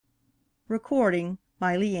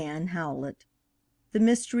by Lee Ann Howlett. The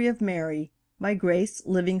Mystery of Mary, by Grace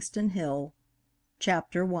Livingston Hill.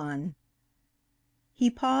 Chapter 1. He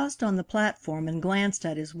paused on the platform and glanced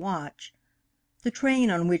at his watch. The train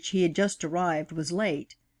on which he had just arrived was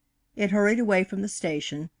late. It hurried away from the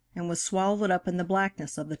station and was swallowed up in the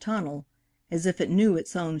blackness of the tunnel, as if it knew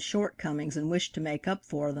its own shortcomings and wished to make up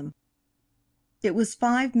for them. It was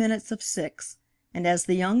 5 minutes of 6, and as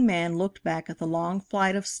the young man looked back at the long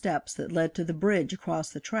flight of steps that led to the bridge across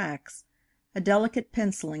the tracks, a delicate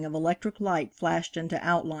penciling of electric light flashed into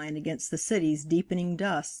outline against the city's deepening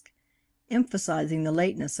dusk, emphasizing the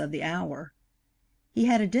lateness of the hour. He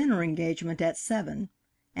had a dinner engagement at 7,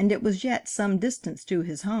 and it was yet some distance to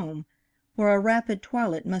his home, where a rapid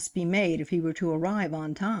toilet must be made if he were to arrive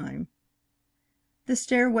on time. The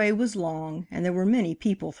stairway was long, and there were many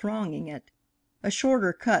people thronging it. A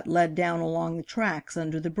shorter cut led down along the tracks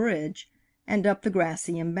under the bridge, and up the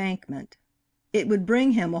grassy embankment. It would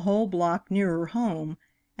bring him a whole block nearer home,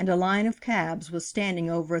 and a line of cabs was standing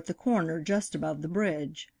over at the corner just above the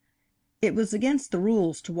bridge. It was against the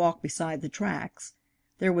rules to walk beside the tracks.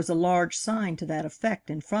 There was a large sign to that effect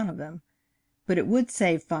in front of him, but it would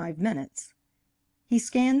save 5 minutes. He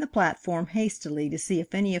scanned the platform hastily to see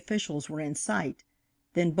if any officials were in sight,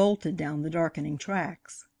 then bolted down the darkening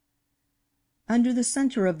tracks. Under the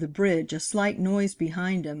center of the bridge a slight noise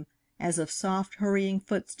behind him, as of soft, hurrying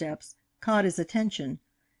footsteps, caught his attention,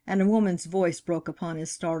 and a woman's voice broke upon his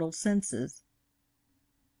startled senses.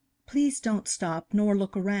 "Please don't stop nor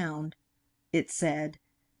look around," it said,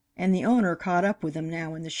 and the owner caught up with him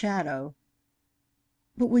now in the shadow.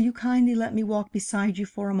 "But will you kindly let me walk beside you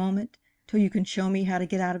for a moment, till you can show me how to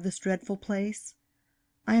get out of this dreadful place?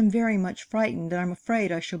 I am very much frightened, and I'm afraid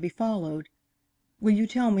I shall be followed. Will you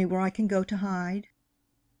tell me where I can go to hide?"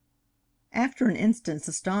 After an instant's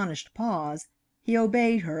astonished pause, he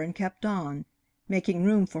obeyed her and kept on, making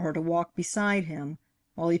room for her to walk beside him,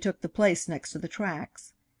 while he took the place next to the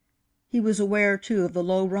tracks. He was aware, too, of the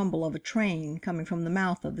low rumble of a train coming from the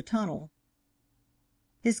mouth of the tunnel.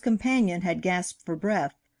 His companion had gasped for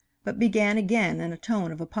breath, but began again in a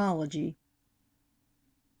tone of apology.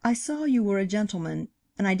 "I saw you were a gentleman,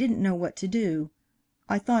 and I didn't know what to do.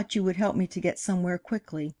 I thought you would help me to get somewhere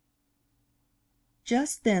quickly."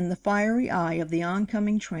 Just then the fiery eye of the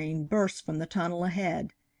oncoming train burst from the tunnel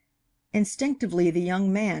ahead. Instinctively the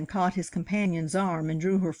young man caught his companion's arm and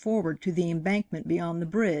drew her forward to the embankment beyond the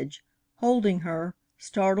bridge, holding her,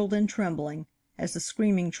 startled and trembling, as the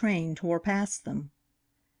screaming train tore past them.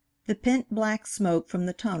 The pent black smoke from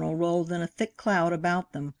the tunnel rolled in a thick cloud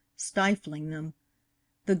about them, stifling them.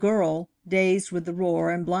 The girl, dazed with the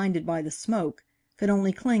roar and blinded by the smoke, could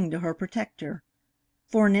only cling to her protector.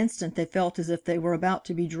 For an instant they felt as if they were about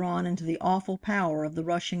to be drawn into the awful power of the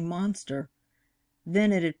rushing monster.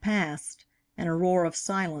 Then it had passed, and a roar of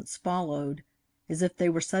silence followed, as if they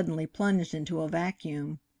were suddenly plunged into a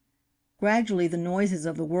vacuum. Gradually the noises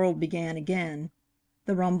of the world began again,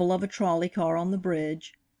 the rumble of a trolley car on the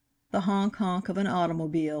bridge, the honk-honk of an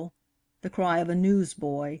automobile, the cry of a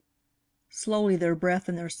newsboy. Slowly their breath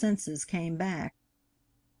and their senses came back.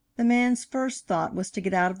 The man's first thought was to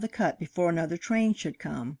get out of the cut before another train should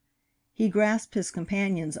come. He grasped his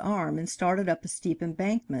companion's arm and started up a steep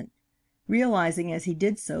embankment, realizing as he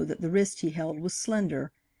did so that the wrist he held was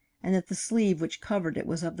slender, and that the sleeve which covered it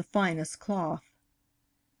was of the finest cloth.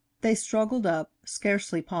 They struggled up,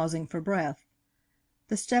 scarcely pausing for breath.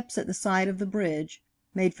 The steps at the side of the bridge,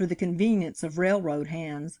 made for the convenience of railroad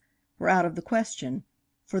hands, were out of the question,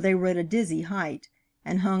 for they were at a dizzy height,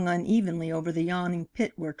 and hung unevenly over the yawning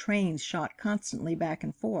pit where trains shot constantly back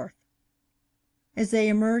and forth. As they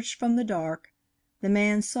emerged from the dark, the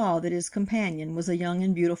man saw that his companion was a young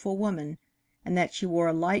and beautiful woman, and that she wore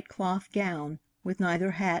a light cloth gown with neither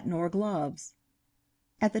hat nor gloves.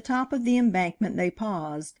 At the top of the embankment they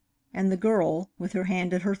paused, and the girl, with her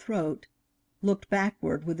hand at her throat, looked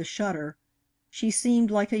backward with a shudder. She seemed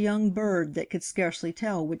like a young bird that could scarcely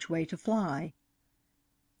tell which way to fly.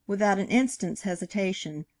 Without an instant's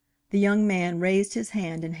hesitation, the young man raised his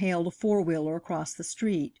hand and hailed a four-wheeler across the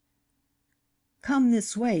street. "Come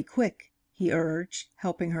this way, quick," he urged,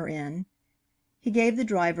 helping her in. He gave the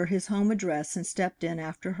driver his home address and stepped in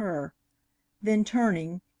after her. Then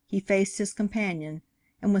turning, he faced his companion,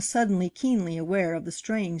 and was suddenly keenly aware of the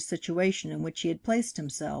strange situation in which he had placed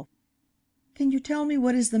himself. "Can you tell me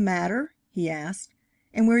what is the matter?" he asked,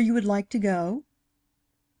 "and where you would like to go?"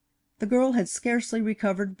 The girl had scarcely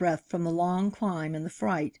recovered breath from the long climb and the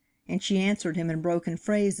fright, and she answered him in broken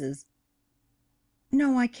phrases.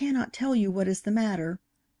 "No, I cannot tell you what is the matter."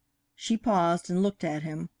 She paused and looked at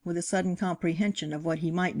him, with a sudden comprehension of what he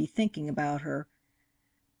might be thinking about her.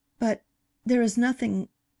 "But There is nothing,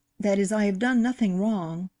 that is, I have done nothing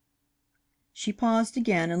wrong." She paused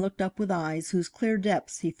again and looked up with eyes whose clear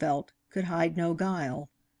depths, he felt, could hide no guile.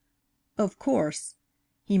 "Of course,"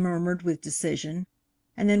 he murmured with decision,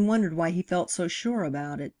 and then wondered why he felt so sure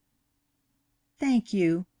about it. "Thank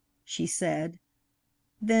you," she said.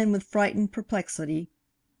 Then, with frightened perplexity,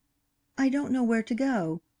 "I don't know where to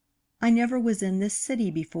go. I never was in this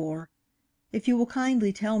city before. If you will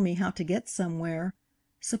kindly tell me how to get somewhere,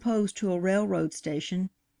 suppose to a railroad station,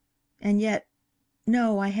 and yet,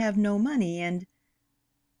 no, I have no money, and—"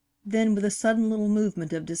 Then, with a sudden little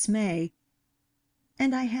movement of dismay,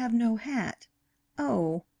 "and I have no hat.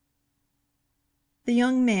 Oh!" The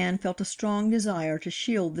young man felt a strong desire to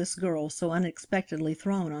shield this girl so unexpectedly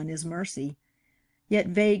thrown on his mercy. Yet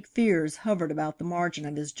vague fears hovered about the margin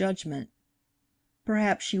of his judgment.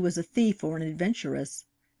 Perhaps she was a thief or an adventuress.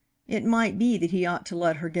 It might be that he ought to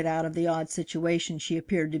let her get out of the odd situation she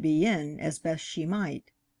appeared to be in as best she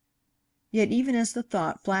might. Yet even as the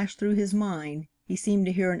thought flashed through his mind, he seemed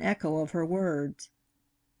to hear an echo of her words,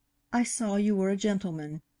 "I saw you were a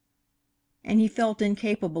gentleman," and he felt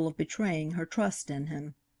incapable of betraying her trust in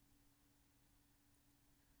him.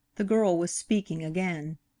 The girl was speaking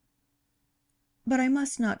again. "But I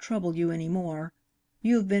must not trouble you any more.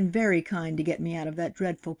 You have been very kind to get me out of that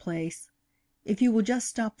dreadful place. If you will just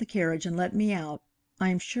stop the carriage and let me out, I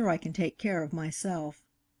am sure I can take care of myself."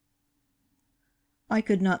 "I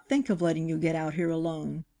could not think of letting you get out here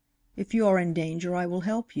alone. If you are in danger, I will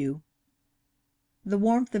help you." The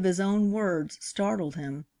warmth of his own words startled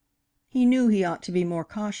him. He knew he ought to be more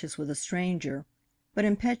cautious with a stranger, but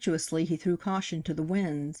impetuously he threw caution to the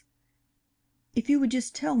winds. "If you would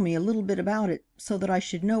just tell me a little bit about it, so that I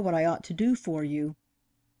should know what I ought to do for you."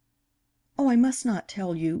 "Oh, I must not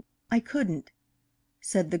tell you. I couldn't,"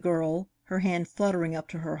 said the girl, her hand fluttering up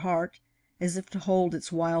to her heart, as if to hold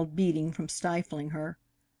its wild beating from stifling her.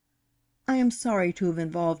 "I am sorry to have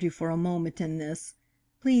involved you for a moment in this.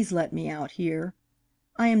 Please let me out here.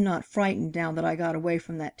 I am not frightened now that I got away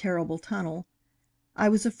from that terrible tunnel. I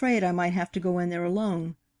was afraid I might have to go in there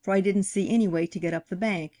alone, for I didn't see any way to get up the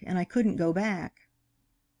bank, and I couldn't go back."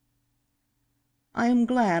 "I am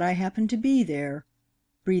glad I happened to be there,"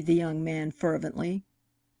 breathed the young man fervently.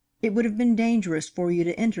 "It would have been dangerous for you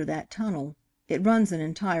to enter that tunnel. It runs an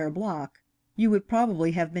entire block. You would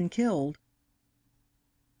probably have been killed."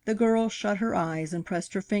 The girl shut her eyes and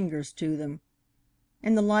pressed her fingers to them.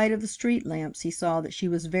 In the light of the street lamps he saw that she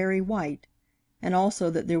was very white, and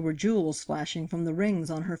also that there were jewels flashing from the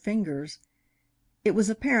rings on her fingers. It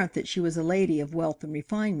was apparent that she was a lady of wealth and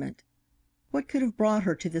refinement. What could have brought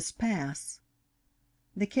her to this pass?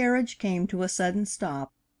 The carriage came to a sudden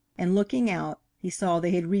stop, and looking out, he saw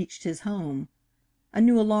they had reached his home. A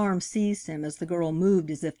new alarm seized him as the girl moved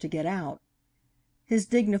as if to get out. His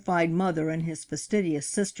dignified mother and his fastidious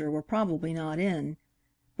sister were probably not in,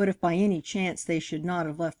 but if by any chance they should not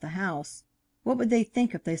have left the house, what would they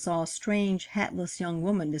think if they saw a strange, hatless young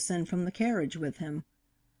woman descend from the carriage with him?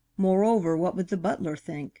 Moreover, what would the butler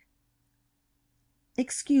think?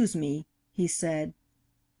 "Excuse me," he said,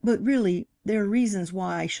 "but really, there are reasons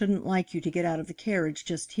why I shouldn't like you to get out of the carriage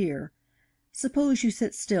just here. Suppose you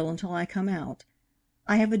sit still until I come out.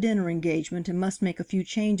 I have a dinner engagement and must make a few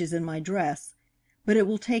changes in my dress, but it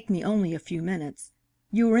will take me only a few minutes.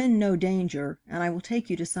 You are in no danger, and I will take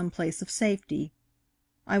you to some place of safety.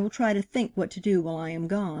 I will try to think what to do while I am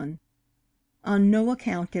gone. On no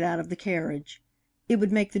account get out of the carriage. It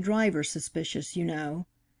would make the driver suspicious, you know.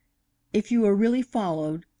 If you are really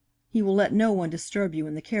followed, he will let no one disturb you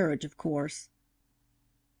in the carriage, of course.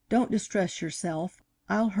 Don't distress yourself.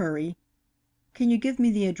 I'll hurry. Can you give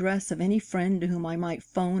me the address of any friend to whom I might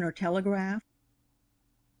 'phone or telegraph?"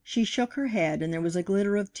 She shook her head, and there was a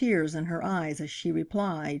glitter of tears in her eyes as she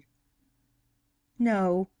replied,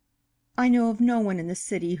 "No, I know of no one in the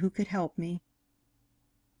city who could help me."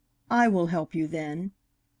 "I will help you, then,"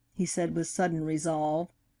 he said with sudden resolve,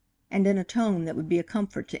 and in a tone that would be a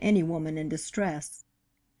comfort to any woman in distress.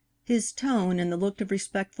 His tone and the look of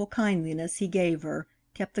respectful kindliness he gave her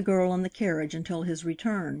kept the girl in the carriage until his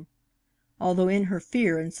return. Although in her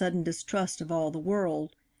fear and sudden distrust of all the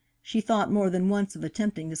world, she thought more than once of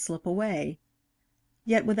attempting to slip away.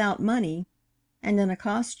 Yet without money, and in a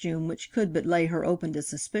costume which could but lay her open to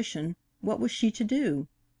suspicion, what was she to do?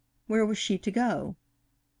 Where was she to go?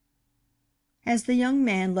 As the young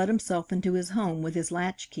man let himself into his home with his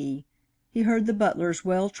latchkey, he heard the butler's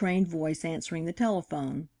well-trained voice answering the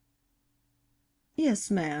telephone.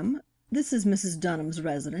 "Yes, ma'am. This is Mrs. Dunham's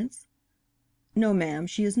residence." "No, ma'am,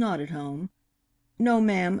 she is not at home." "No,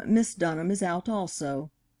 ma'am, Miss Dunham is out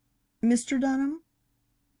also." "Mr. Dunham?"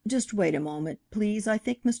 Just wait a moment, please. I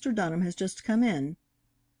think Mr. Dunham has just come in.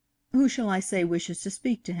 Who shall I say wishes to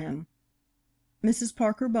speak to him? Mrs.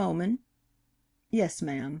 Parker Bowman? Yes,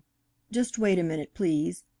 ma'am. Just wait a minute,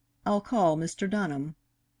 please. I'll call Mr. Dunham."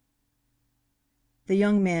 The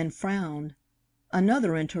young man frowned.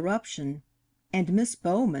 Another interruption! And Miss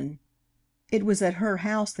Bowman! It was at her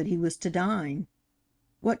house that he was to dine.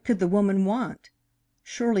 What could the woman want?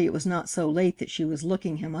 Surely it was not so late that she was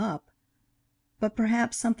looking him up. But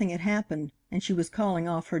perhaps something had happened and she was calling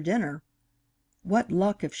off her dinner. What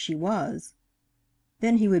luck if she was!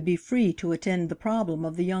 Then he would be free to attend the problem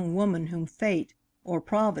of the young woman whom fate, or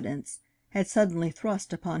Providence, had suddenly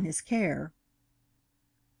thrust upon his care.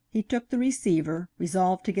 He took the receiver,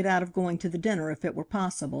 resolved to get out of going to the dinner if it were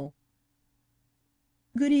possible.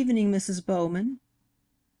 "Good evening, Mrs. Bowman."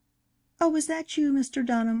 "Oh, is that you, Mr.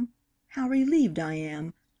 Dunham? How relieved I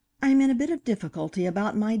am! I'm in a bit of difficulty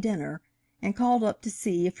about my dinner, and called up to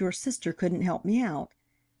see if your sister couldn't help me out.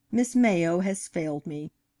 Miss Mayo has failed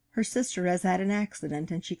me. Her sister has had an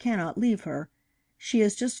accident and she cannot leave her. She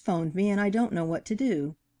has just 'phoned me and I don't know what to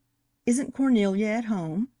do. Isn't Cornelia at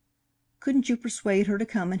home? Couldn't you persuade her to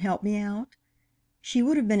come and help me out? She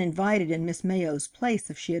would have been invited in Miss Mayo's place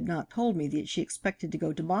if she had not told me that she expected to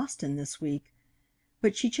go to Boston this week.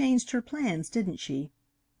 But she changed her plans, didn't she?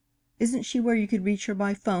 Isn't she where you could reach her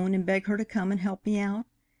by 'phone and beg her to come and help me out?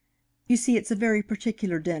 You see, it's a very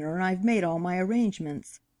particular dinner and I've made all my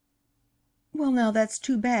arrangements." "Well, now, that's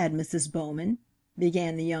too bad, Mrs. Bowman,"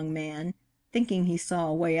 began the young man, thinking he saw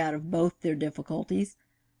a way out of both their difficulties.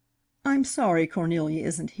 "I'm sorry Cornelia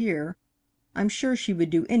isn't here. I'm sure she would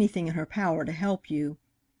do anything in her power to help you.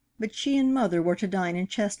 But she and mother were to dine in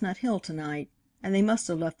Chestnut Hill to night, and they must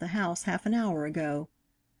have left the house half an hour ago.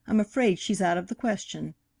 I'm afraid she's out of the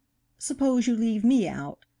question. Suppose you leave me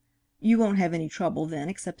out? You won't have any trouble then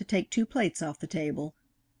except to take 2 plates off the table."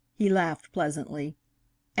 He laughed pleasantly.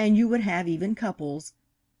 "And you would have even couples.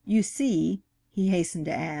 You see," he hastened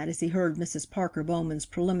to add, as he heard Mrs. Parker Bowman's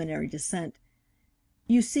preliminary dissent,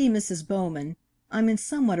 "you see, Mrs. Bowman, I'm in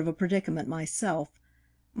somewhat of a predicament myself.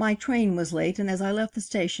 My train was late, and as I left the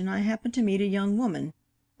station I happened to meet a young woman,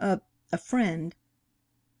 a friend."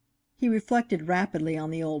 He reflected rapidly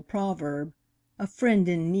on the old proverb, "A friend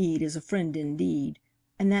in need is a friend indeed."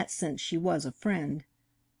 In that sense she was a friend.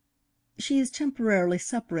 "She is temporarily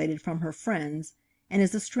separated from her friends, and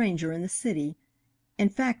is a stranger in the city. In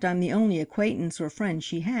fact, I'm the only acquaintance or friend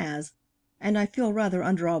she has, and I feel rather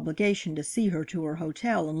under obligation to see her to her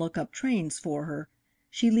hotel and look up trains for her.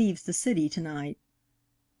 She leaves the city to night."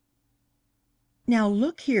 "Now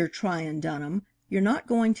look here, Tryon Dunham, you're not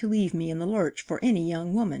going to leave me in the lurch for any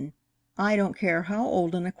young woman. I don't care how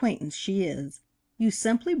old an acquaintance she is. You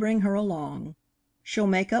simply bring her along. She'll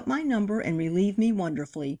make up my number and relieve me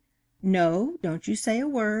wonderfully. No, don't you say a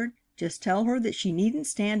word, just tell her that she needn't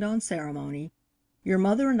stand on ceremony. Your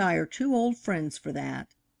mother and I are too old friends for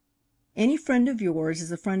that. Any friend of yours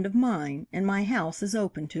is a friend of mine, and my house is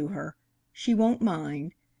open to her. She won't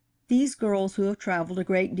mind. These girls who have traveled a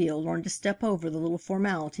great deal learn to step over the little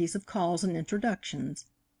formalities of calls and introductions.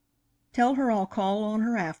 Tell her I'll call on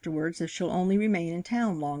her afterwards if she'll only remain in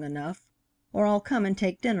town long enough, or I'll come and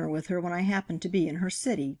take dinner with her when I happen to be in her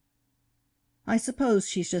city. I suppose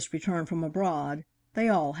she's just returned from abroad. They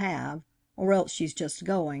all have, or else she's just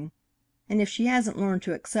going. And if she hasn't learned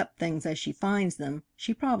to accept things as she finds them,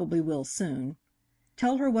 she probably will soon.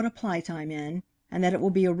 Tell her what a plight I'm in, and that it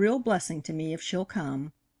will be a real blessing to me if she'll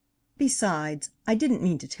come. Besides, I didn't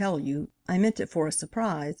mean to tell you, I meant it for a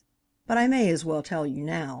surprise, but I may as well tell you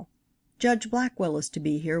now. Judge Blackwell is to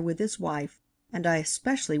be here with his wife, and I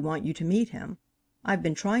especially want you to meet him. I've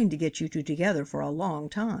been trying to get you two together for a long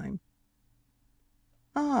time."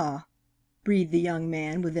 "Ah," breathed the young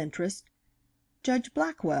man with interest. "Judge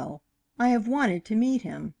Blackwell. I have wanted to meet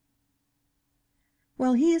him."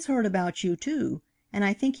 "Well, he has heard about you too, and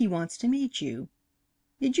I think he wants to meet you.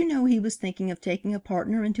 Did you know he was thinking of taking a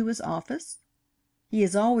partner into his office? He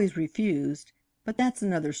has always refused, but that's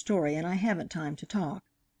another story and I haven't time to talk.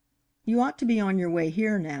 You ought to be on your way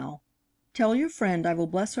here now. Tell your friend I will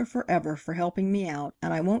bless her forever for helping me out,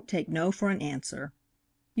 and I won't take no for an answer.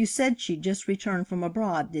 You said she'd just returned from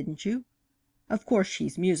abroad, didn't you? Of course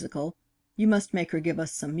she's musical. You must make her give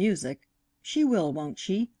us some music. She will, won't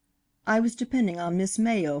she? I was depending on Miss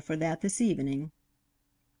Mayo for that this evening."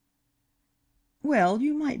 "Well,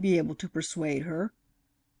 you might be able to persuade her,"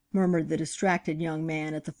 murmured the distracted young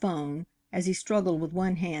man at the 'phone, as he struggled with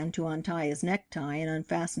one hand to untie his necktie and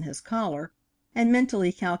unfasten his collar, and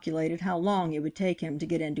mentally calculated how long it would take him to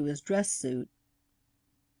get into his dress suit.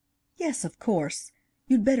 "Yes, of course.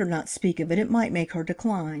 You'd better not speak of it. It might make her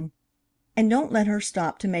decline." And don't let her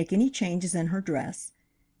stop to make any changes in her dress.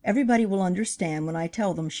 Everybody will understand when I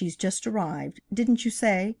tell them she's just arrived, didn't you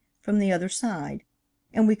say, from the other side?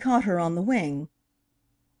 And we caught her on the wing.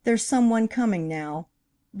 There's some one coming now.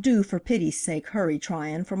 Do, for pity's sake, hurry,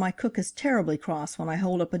 Tryon, for my cook is terribly cross when I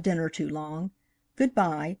hold up a dinner too long. Good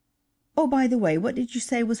bye. Oh, by the way, what did you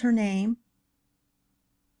say was her name?"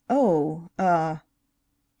 "Oh,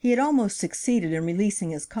 He had almost succeeded in releasing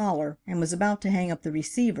his collar and was about to hang up the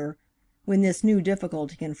receiver when this new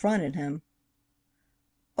difficulty confronted him.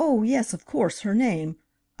 "Oh, yes, of course, her name.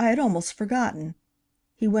 I had almost forgotten."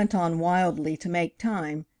 He went on wildly to make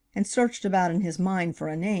time, and searched about in his mind for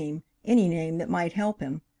a name, any name that might help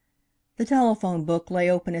him. The telephone book lay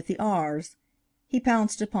open at the R's. He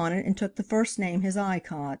pounced upon it and took the first name his eye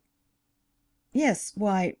caught. "Yes,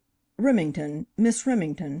 why, Remington, Miss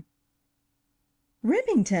Remington."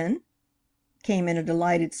 "Remington?" came in a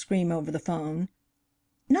delighted scream over the phone.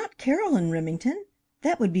 "Not Carolyn Remington?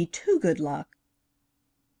 That would be too good luck."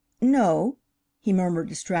 "No," he murmured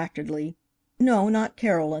distractedly. "No, not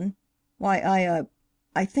Carolyn. Why,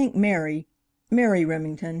 I think Mary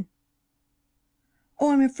Remington."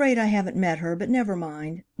 "Oh, I'm afraid I haven't met her, but never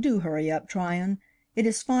mind. Do hurry up, Tryon. It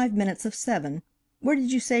is 5 minutes of 7. Where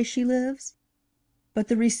did you say she lives?" But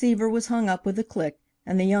the receiver was hung up with a click,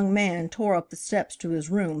 and the young man tore up the steps to his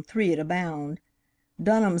room 3 at a bound.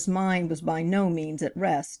 Dunham's mind was by no means at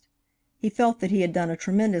rest. He felt that he had done a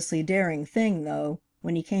tremendously daring thing, though,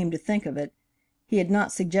 when he came to think of it, he had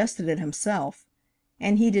not suggested it himself,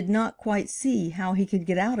 and he did not quite see how he could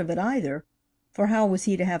get out of it either, for how was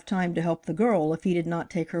he to have time to help the girl if he did not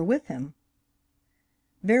take her with him?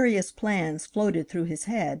 Various plans floated through his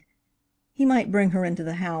head. He might bring her into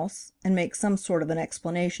the house, and make some sort of an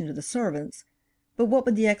explanation to the servants, but what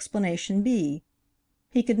would the explanation be?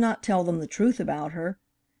 He could not tell them the truth about her,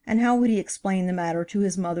 and how would he explain the matter to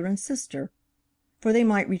his mother and sister? For they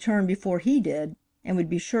might return before he did, and would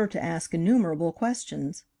be sure to ask innumerable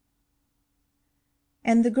questions.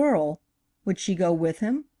 And the girl, would she go with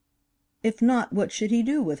him? If not, what should he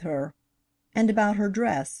do with her? And about her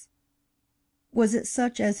dress? Was it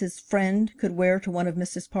such as his friend could wear to one of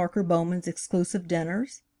Mrs. Parker Bowman's exclusive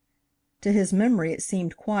dinners? To his memory it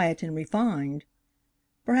seemed quiet and refined.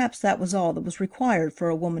 Perhaps that was all that was required for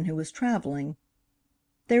a woman who was traveling.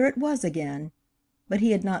 There it was again! But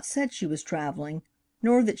he had not said she was traveling,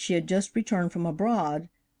 nor that she had just returned from abroad,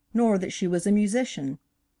 nor that she was a musician.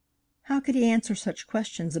 How could he answer such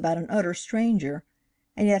questions about an utter stranger,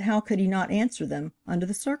 and yet how could he not answer them, under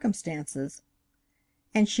the circumstances?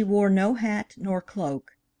 And she wore no hat nor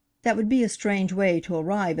cloak. That would be a strange way to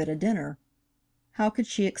arrive at a dinner. How could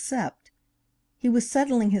she accept? He was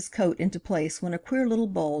settling his coat into place when a queer little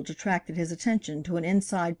bulge attracted his attention to an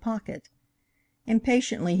inside pocket.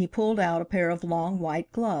 Impatiently he pulled out a pair of long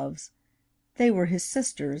white gloves. They were his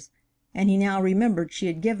sister's, and he now remembered she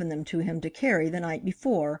had given them to him to carry the night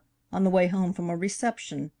before, on the way home from a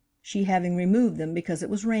reception, she having removed them because it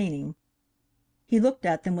was raining. He looked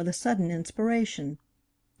at them with a sudden inspiration.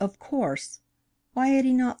 Of course! Why had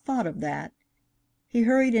he not thought of that? He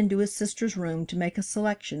hurried into his sister's room to make a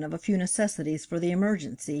selection of a few necessities for the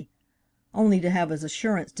emergency, only to have his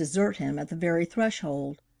assurance desert him at the very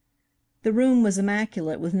threshold. The room was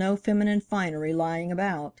immaculate, with no feminine finery lying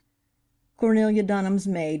about. Cornelia Dunham's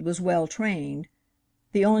maid was well trained.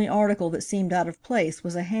 The only article that seemed out of place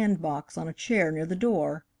was a hand box on a chair near the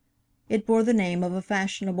door. It bore the name of a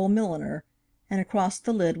fashionable milliner, and across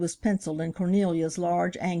the lid was penciled in Cornelia's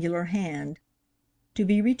large, angular hand, "To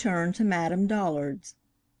be returned to Madame Dollard's."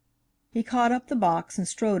 He caught up the box and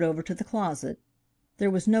strode over to the closet. There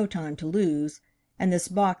was no time to lose, and this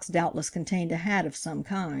box doubtless contained a hat of some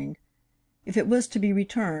kind. If it was to be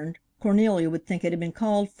returned, Cornelia would think it had been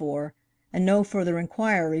called for, and no further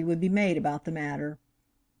inquiry would be made about the matter.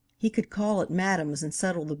 He could call at Madame's and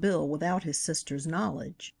settle the bill without his sister's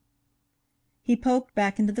knowledge. He poked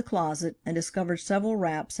back into the closet and discovered several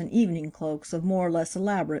wraps and evening cloaks of more or less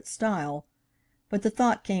elaborate style, but the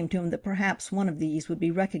thought came to him that perhaps one of these would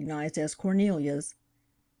be recognized as Cornelia's.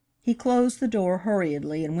 He closed the door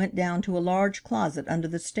hurriedly and went down to a large closet under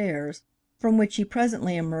the stairs, from which he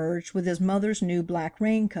presently emerged with his mother's new black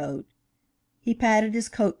raincoat. He patted his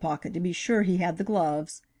coat pocket to be sure he had the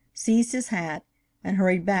gloves, seized his hat, and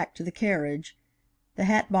hurried back to the carriage, the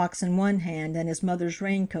hat box in one hand and his mother's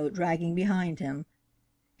raincoat dragging behind him.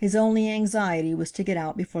 His only anxiety was to get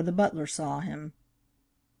out before the butler saw him.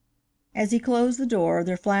 As he closed the door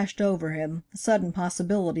there flashed over him the sudden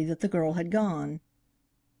possibility that the girl had gone.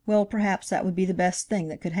 Well, perhaps that would be the best thing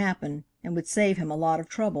that could happen, and would save him a lot of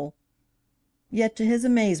trouble. Yet to his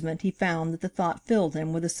amazement he found that the thought filled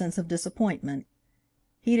him with a sense of disappointment.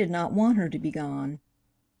 He did not want her to be gone.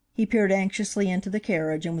 He peered anxiously into the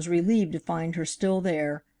carriage and was relieved to find her still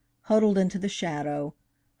there, huddled into the shadow,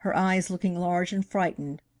 her eyes looking large and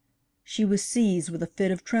frightened. She was seized with a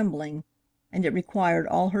fit of trembling, and it required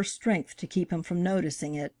all her strength to keep him from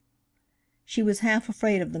noticing it. She was half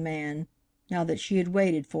afraid of the man, now that she had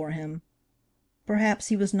waited for him. Perhaps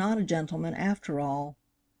he was not a gentleman after all.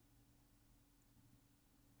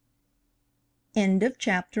 End of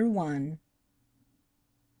chapter 1.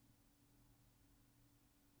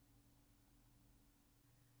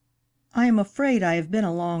 "I am afraid I have been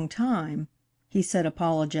a long time," he said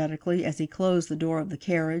apologetically as he closed the door of the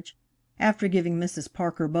carriage, after giving Mrs.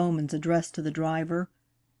 Parker Bowman's address to the driver.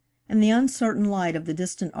 In the uncertain light of the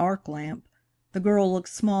distant arc lamp, the girl looked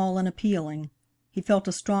small and appealing. He felt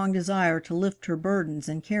a strong desire to lift her burdens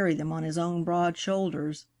and carry them on his own broad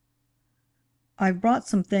shoulders. "I've brought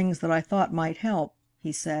some things that I thought might help,"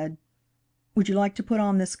 he said. "Would you like to put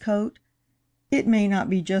on this coat? It may not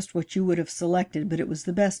be just what you would have selected, but it was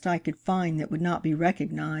the best I could find that would not be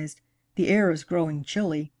recognized. The air is growing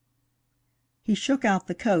chilly." He shook out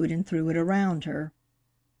the coat and threw it around her.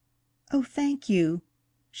 "Oh, thank you,"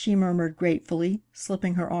 she murmured gratefully,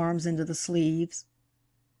 slipping her arms into the sleeves.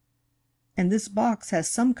 "And this box has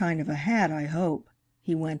some kind of a hat, I hope,"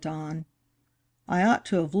 he went on. "I ought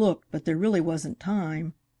to have looked, but there really wasn't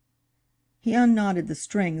time." He unknotted the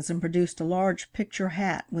strings and produced a large picture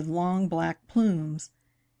hat with long black plumes.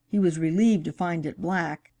 He was relieved to find it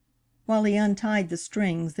black. While he untied the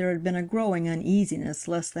strings there had been a growing uneasiness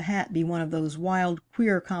lest the hat be one of those wild,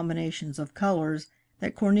 queer combinations of colors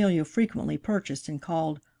that Cornelia frequently purchased and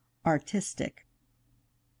called "artistic."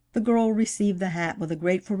 The girl received the hat with a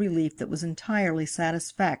grateful relief that was entirely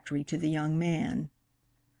satisfactory to the young man.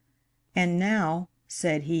 "And now,"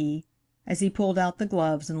 said he, as he pulled out the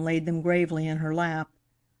gloves and laid them gravely in her lap,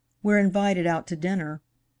 "we're invited out to dinner."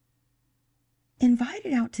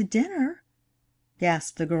 "Invited out to dinner?"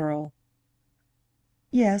 gasped the girl.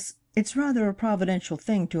 "Yes, it's rather a providential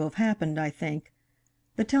thing to have happened, I think.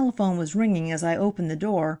 The telephone was ringing as I opened the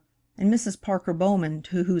door, and Mrs. Parker Bowman,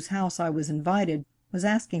 to whose house I was invited, was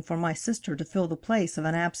asking for my sister to fill the place of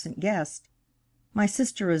an absent guest. My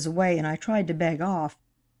sister is away, and I tried to beg off.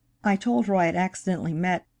 I told her I had accidentally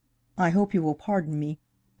met, I hope you will pardon me,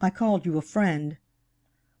 I called you a friend."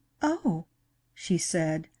 "Oh," she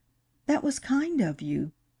said, "that was kind of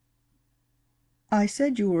you." "I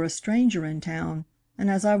said you were a stranger in town, and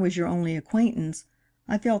as I was your only acquaintance,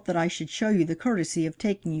 I felt that I should show you the courtesy of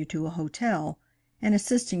taking you to a hotel, and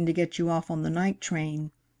assisting to get you off on the night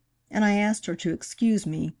train, and I asked her to excuse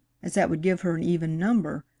me, as that would give her an even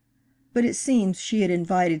number. But it seems she had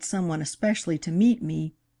invited some one especially to meet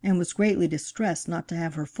me, and was greatly distressed not to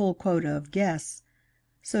have her full quota of guests,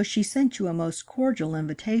 so she sent you a most cordial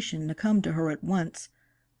invitation to come to her at once,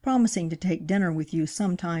 promising to take dinner with you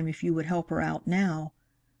some time if you would help her out now.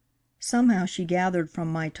 Somehow she gathered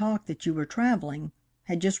from my talk that you were traveling,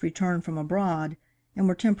 had just returned from abroad, and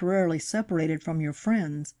were temporarily separated from your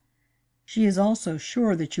friends. She is also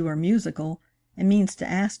sure that you are musical, and means to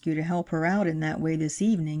ask you to help her out in that way this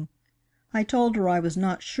evening. I told her I was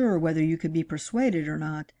not sure whether you could be persuaded or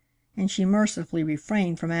not, and she mercifully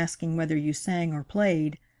refrained from asking whether you sang or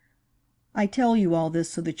played. I tell you all this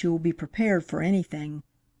so that you will be prepared for anything.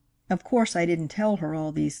 Of course I didn't tell her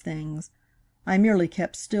all these things. I merely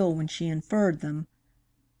kept still when she inferred them.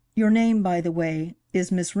 Your name, by the way,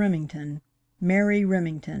 is Miss Remington, Mary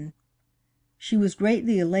Remington. She was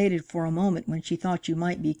greatly elated for a moment when she thought you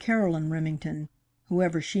might be Carolyn Remington,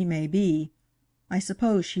 whoever she may be. I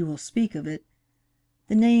suppose she will speak of it.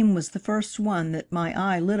 The name was the first one that my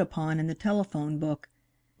eye lit upon in the telephone book.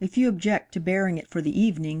 If you object to bearing it for the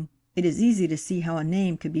evening, it is easy to see how a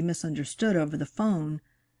name could be misunderstood over the phone,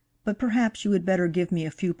 but perhaps you would better give me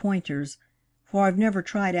a few pointers, for I've never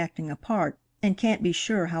tried acting a part and can't be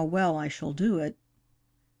sure how well I shall do it."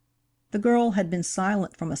 The girl had been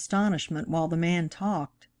silent from astonishment while the man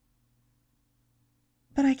talked.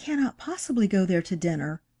 "But I cannot possibly go there to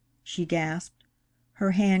dinner," she gasped,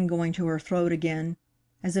 her hand going to her throat again,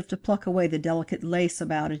 as if to pluck away the delicate lace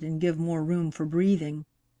about it and give more room for breathing.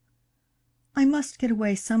 "I must get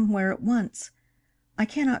away somewhere at once. I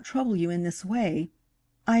cannot trouble you in this way.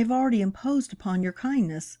 I have already imposed upon your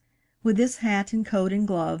kindness. With this hat and coat and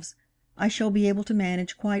gloves, I shall be able to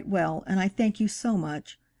manage quite well, and I thank you so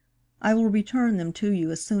much. I will return them to you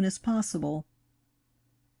as soon as possible."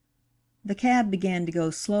 The cab began to go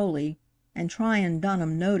slowly, and Tryon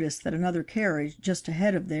Dunham noticed that another carriage, just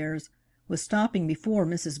ahead of theirs, was stopping before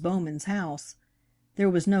Mrs. Bowman's house. There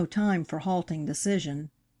was no time for halting decision.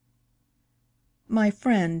 "My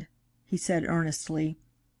friend," he said earnestly,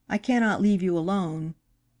 "I cannot leave you alone.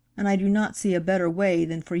 and I do not see a better way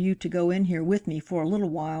than for you to go in here with me for a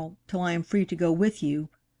little while till I am free to go with you.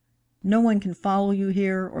 No one can follow you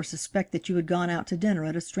here or suspect that you had gone out to dinner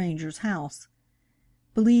at a stranger's house.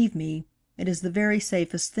 Believe me, it is the very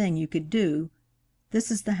safest thing you could do.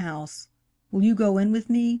 This is the house. Will you go in with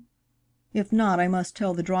me? If not, I must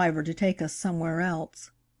tell the driver to take us somewhere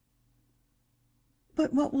else."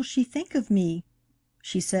 "But what will she think of me?"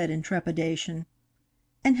 she said in trepidation.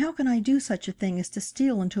 "And how can I do such a thing as to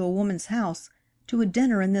steal into a woman's house to a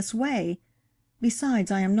dinner in this way?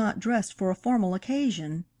 Besides, I am not dressed for a formal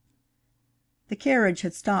occasion." The carriage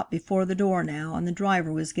had stopped before the door now, and the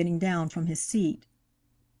driver was getting down from his seat.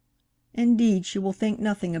 "Indeed, she will think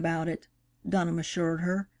nothing about it," Dunham assured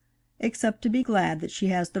her, "except to be glad that she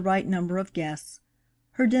has the right number of guests.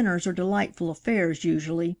 Her dinners are delightful affairs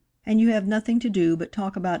usually, and you have nothing to do but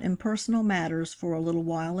talk about impersonal matters for a little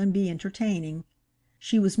while and be entertaining.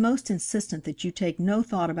 She was most insistent that you take no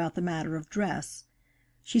thought about the matter of dress.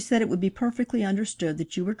 She said it would be perfectly understood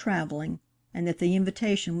that you were traveling, and that the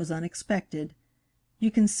invitation was unexpected. You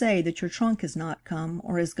can say that your trunk has not come,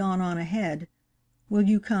 or has gone on ahead. Will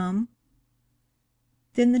you come?"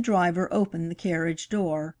 Then the driver opened the carriage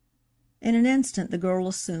door. In an instant the girl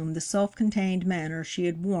assumed the self-contained manner she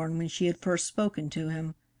had worn when she had first spoken to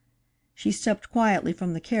him. She stepped quietly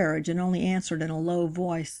from the carriage and only answered in a low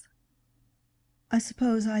voice, "I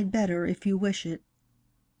suppose I'd better, if you wish it."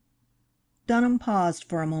 Dunham paused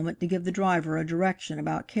for a moment to give the driver a direction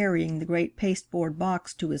about carrying the great pasteboard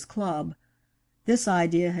box to his club. This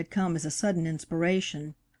idea had come as a sudden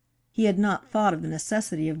inspiration. He had not thought of the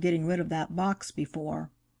necessity of getting rid of that box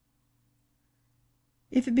before.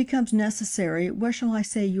 "If it becomes necessary, where shall I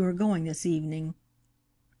say you are going this evening?"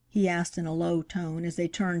 he asked in a low tone as they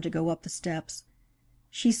turned to go up the steps.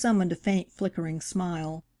 She summoned a faint flickering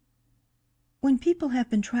smile. "When people have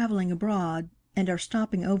been traveling abroad, and are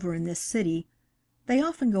stopping over in this city, they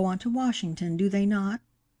often go on to Washington, do they not?"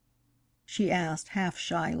 she asked half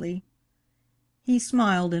shyly. He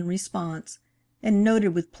smiled in response, and noted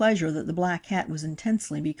with pleasure that the black hat was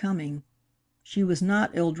intensely becoming. She was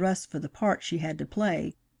not ill-dressed for the part she had to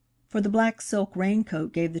play, for the black silk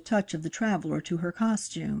raincoat gave the touch of the traveler to her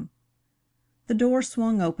costume. The door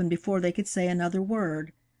swung open before they could say another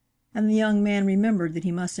word, and the young man remembered that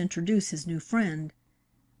he must introduce his new friend.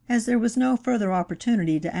 As there was no further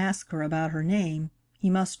opportunity to ask her about her name, he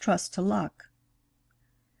must trust to luck.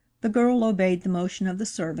 The girl obeyed the motion of the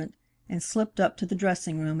servant, and slipped up to the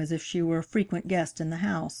dressing room as if she were a frequent guest in the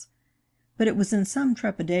house. But it was in some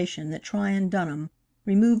trepidation that Tryon Dunham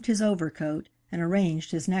removed his overcoat and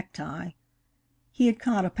arranged his necktie. He had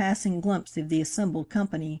caught a passing glimpse of the assembled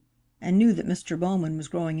company, and knew that Mr. Bowman was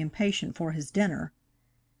growing impatient for his dinner.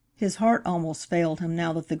 His heart almost failed him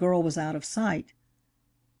now that the girl was out of sight.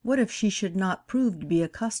 What if she should not prove to be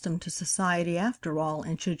accustomed to society after all,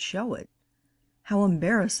 and should show it? How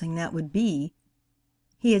embarrassing that would be!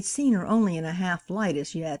 He had seen her only in a half light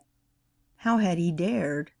as yet. How had he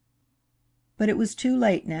dared? But it was too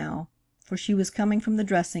late now, for she was coming from the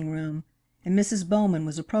dressing room, and Mrs. Bowman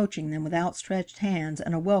was approaching them with outstretched hands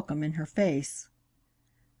and a welcome in her face.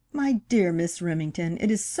 "My dear Miss Remington,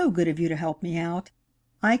 it is so good of you to help me out.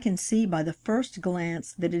 I can see by the first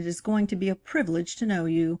glance that it is going to be a privilege to know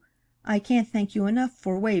you. I can't thank you enough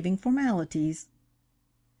for waiving formalities."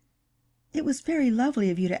 "It was very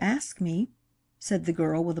lovely of you to ask me," said the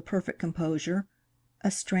girl with a perfect composure.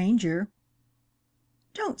 "A stranger—"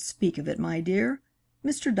 "Don't speak of it, my dear.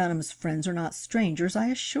 Mr. Dunham's friends are not strangers, I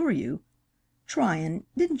assure you. Tryon,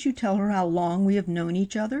 didn't you tell her how long we have known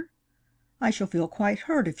each other? I shall feel quite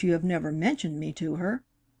hurt if you have never mentioned me to her.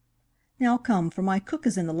 Now come, for my cook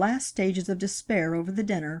is in the last stages of despair over the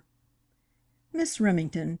dinner. Miss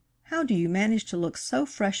Remington, how do you manage to look so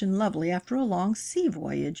fresh and lovely after a long sea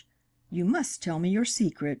voyage? You must tell me your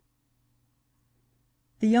secret."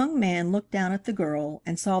 The young man looked down at the girl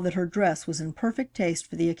and saw that her dress was in perfect taste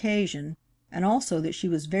for the occasion, and also that she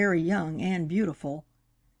was very young and beautiful.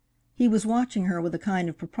 He was watching her with a kind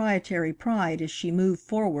of proprietary pride as she moved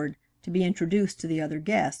forward to be introduced to the other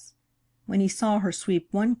guests, when he saw her sweep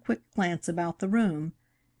one quick glance about the room,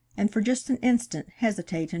 and for just an instant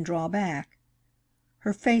hesitate and draw back.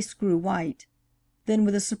 Her face grew white. Then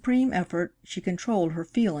with a supreme effort she controlled her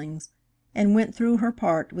feelings, and went through her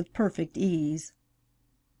part with perfect ease.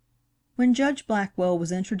 When Judge Blackwell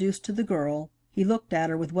was introduced to the girl, he looked at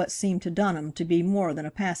her with what seemed to Dunham to be more than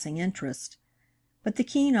a passing interest. But the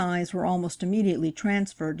keen eyes were almost immediately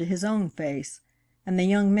transferred to his own face, and the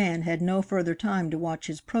young man had no further time to watch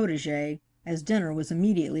his protégé, as dinner was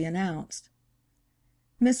immediately announced.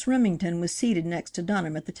 Miss Remington was seated next to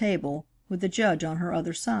Dunham at the table, with the Judge on her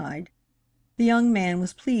other side. The young man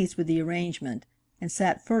was pleased with the arrangement, and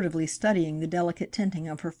sat furtively studying the delicate tinting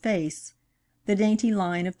of her face, the dainty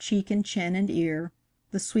line of cheek and chin and ear,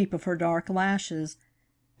 the sweep of her dark lashes,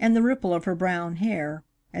 and the ripple of her brown hair,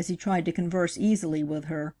 as he tried to converse easily with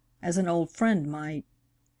her, as an old friend might.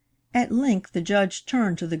 At length the Judge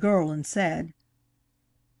turned to the girl and said,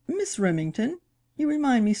 "Miss Remington, you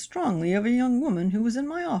remind me strongly of a young woman who was in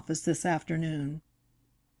my office this afternoon."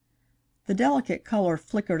 The delicate color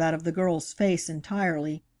flickered out of the girl's face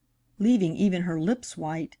entirely, leaving even her lips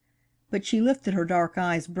white, but she lifted her dark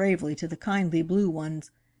eyes bravely to the kindly blue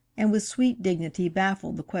ones, and with sweet dignity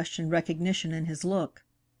baffled the questioned recognition in his look.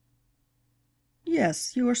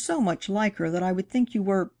 "Yes, you are so much like her that I would think you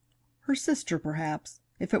were her sister, perhaps,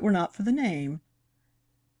 if it were not for the name."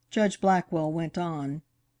 Judge Blackwell went on.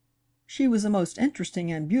 "She was a most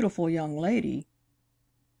interesting and beautiful young lady."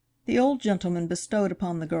 The old gentleman bestowed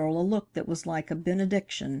upon the girl a look that was like a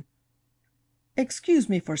benediction. "Excuse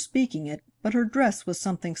me for speaking it, but her dress was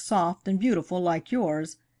something soft and beautiful like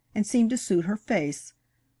yours, and seemed to suit her face.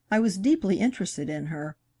 I was deeply interested in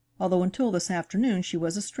her, although until this afternoon she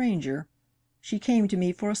was a stranger. She came to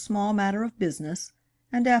me for a small matter of business,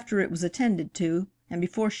 and after it was attended to, and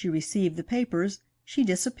before she received the papers, she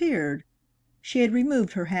disappeared. She had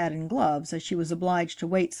removed her hat and gloves, as she was obliged to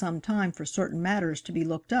wait some time for certain matters to be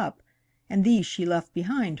looked up, and these she left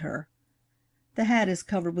behind her. The hat is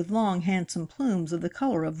covered with long handsome plumes of the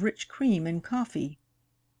color of rich cream and coffee."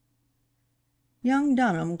 Young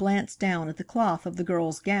Dunham glanced down at the cloth of the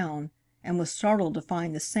girl's gown, and was startled to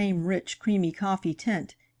find the same rich, creamy coffee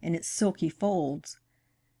tint in its silky folds.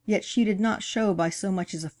 Yet she did not show by so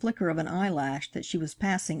much as a flicker of an eyelash that she was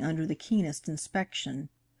passing under the keenest inspection.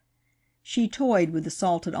 She toyed with the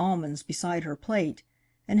salted almonds beside her plate,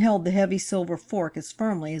 and held the heavy silver fork as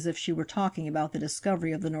firmly as if she were talking about the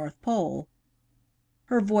discovery of the North Pole.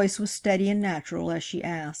 Her voice was steady and natural as she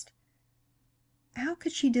asked, "How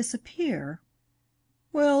could she disappear?"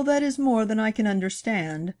 "Well, that is more than I can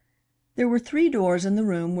understand. There were 3 doors in the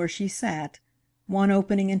room where she sat, one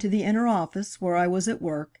opening into the inner office where I was at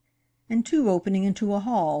work, and 2 opening into a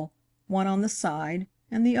hall, one on the side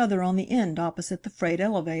and the other on the end opposite the freight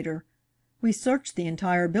elevator. We searched the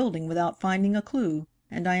entire building without finding a clue,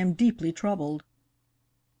 and I am deeply troubled."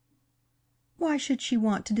 "Why should she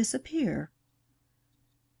want to disappear?"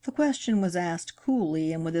 The question was asked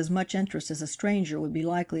coolly and with as much interest as a stranger would be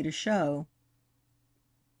likely to show.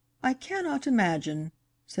 "I cannot imagine,"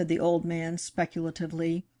 said the old man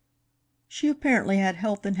speculatively. "She apparently had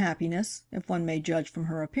health and happiness, if one may judge from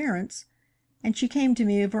her appearance, and she came to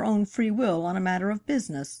me of her own free will on a matter of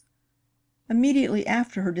business. Immediately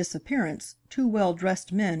after her disappearance, 2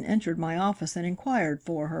 well-dressed men entered my office and inquired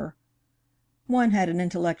for her. One had an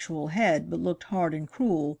intellectual head, but looked hard and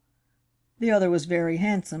cruel. The other was very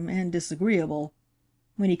handsome and disagreeable.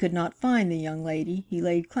 When he could not find the young lady, he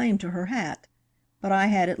laid claim to her hat, but I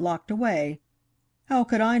had it locked away. How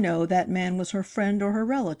could I know that man was her friend or her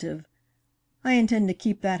relative? I intend to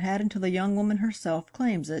keep that hat until the young woman herself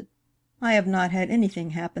claims it. I have not had anything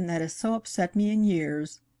happen that has so upset me in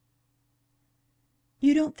years."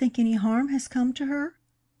 "You don't think any harm has come to her?"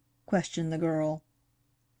 questioned the girl.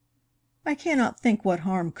 "I cannot think what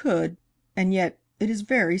harm could, and yet it is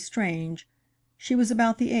very strange. She was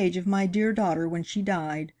about the age of my dear daughter when she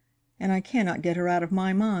died, and I cannot get her out of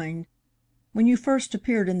my mind. When you first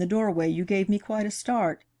appeared in the doorway you gave me quite a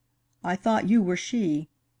start. I thought you were she.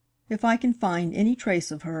 If I can find any trace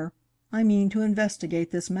of her, I mean to investigate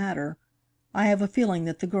this matter. I have a feeling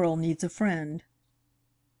that the girl needs a friend."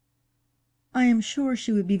 "I am sure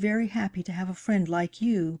she would be very happy to have a friend like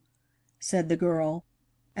you," said the girl,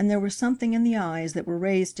 and there was something in the eyes that were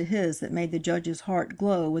raised to his that made the Judge's heart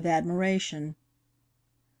glow with admiration.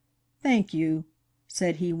 "Thank you,"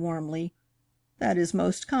 said he warmly. "That is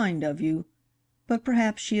most kind of you. But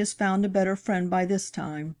perhaps she has found a better friend by this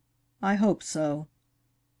time. I hope so."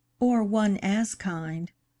 "Or one as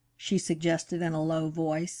kind," she suggested in a low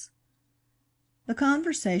voice. The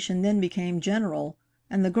conversation then became general,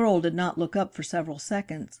 and the girl did not look up for several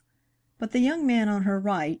seconds. But the young man on her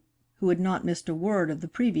right, who had not missed a word of the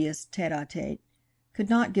previous tête-à-tête, could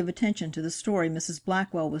not give attention to the story Mrs.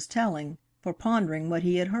 Blackwell was telling for pondering what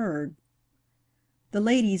he had heard. The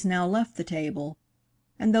ladies now left the table,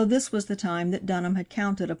 and though this was the time that Dunham had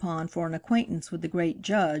counted upon for an acquaintance with the great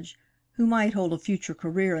Judge, who might hold a future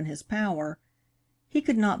career in his power, he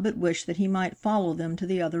could not but wish that he might follow them to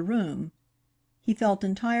the other room. He felt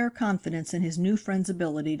entire confidence in his new friend's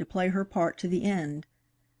ability to play her part to the end,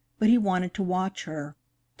 but he wanted to watch her,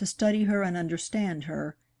 to study her and understand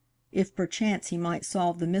her, if perchance he might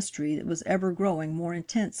solve the mystery that was ever growing more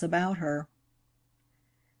intense about her.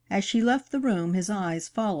 As she left the room his eyes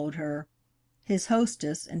followed her. His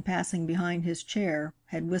hostess, in passing behind his chair,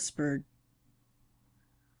 had whispered: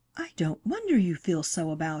 "I don't wonder you feel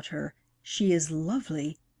so about her. She is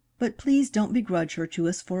lovely. But please don't begrudge her to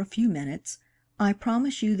us for a few minutes. I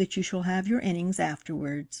promise you that you shall have your innings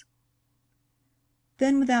afterwards."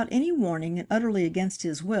 Then, without any warning and utterly against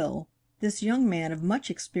his will, this young man of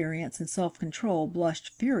much experience and self-control blushed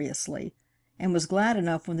furiously, and was glad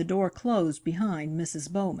enough when the door closed behind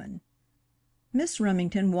Mrs. Bowman. Miss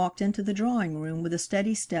Remington walked into the drawing room with a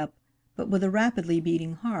steady step but with a rapidly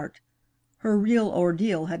beating heart. Her real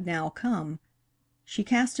ordeal had now come. She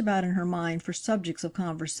cast about in her mind for subjects of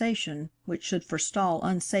conversation which should forestall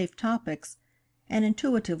unsafe topics, and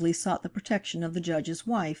intuitively sought the protection of the Judge's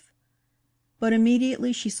wife. But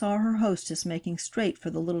immediately she saw her hostess making straight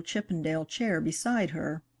for the little Chippendale chair beside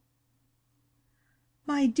her.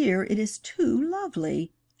 "My dear, it is too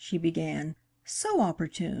lovely," she began. "So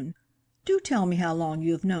opportune. Do tell me how long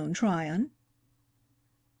you have known Tryon."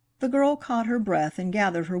 The girl caught her breath and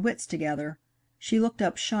gathered her wits together. She looked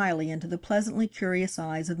up shyly into the pleasantly curious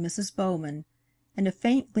eyes of Mrs. Bowman, and a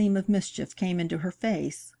faint gleam of mischief came into her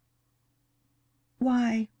face.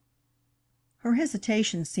 "Why—" Her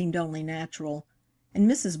hesitation seemed only natural, and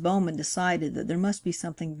Mrs. Bowman decided that there must be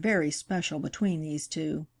something very special between these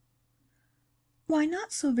two. "Why,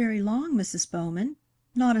 not so very long, Mrs. Bowman.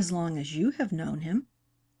 Not as long as you have known him."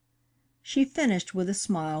 She finished with a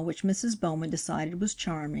smile which Mrs. Bowman decided was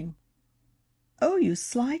charming. "Oh, you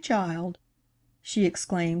sly child!" she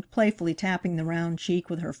exclaimed, playfully tapping the round cheek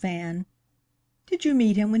with her fan. "Did you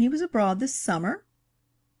meet him when he was abroad this summer?"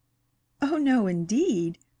 "Oh, no,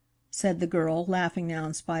 indeed," said the girl, laughing now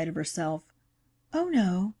in spite of herself. "Oh,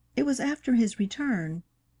 no, it was after his return."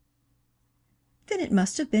 "Then it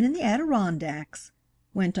must have been in the Adirondacks,"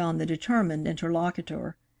 went on the determined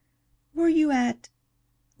interlocutor. "Were you at—"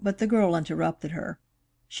 But the girl interrupted her.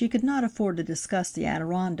 She could not afford to discuss the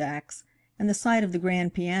Adirondacks, and the sight of the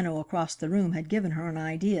grand piano across the room had given her an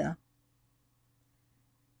idea.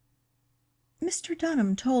 "Mr.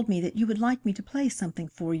 Dunham told me that you would like me to play something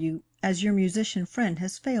for you, as your musician friend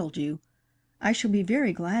has failed you. I shall be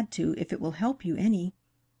very glad to, if it will help you any.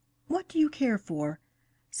 What do you care for?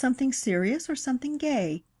 Something serious or something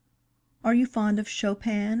gay? Are you fond of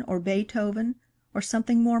Chopin or Beethoven, or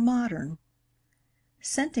something more modern?"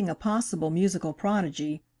 Scenting a possible musical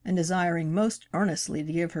prodigy, and desiring most earnestly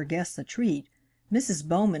to give her guests a treat, Mrs.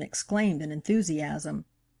 Bowman exclaimed in enthusiasm: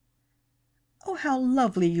 "Oh, how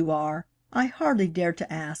lovely you are! I hardly dared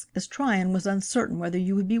to ask, as Tryon was uncertain whether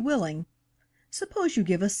you would be willing. Suppose you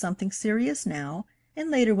give us something serious now, and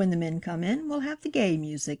later when the men come in, we'll have the gay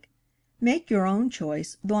music. Make your own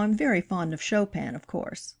choice, though I'm very fond of Chopin, of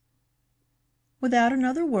course." Without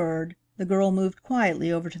another word, the girl moved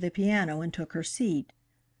quietly over to the piano and took her seat.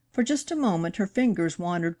 For just a moment her fingers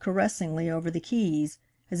wandered caressingly over the keys,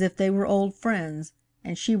 as if they were old friends,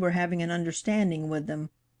 and she were having an understanding with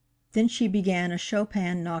them. Then she began a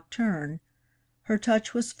Chopin nocturne. Her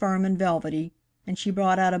touch was firm and velvety, and she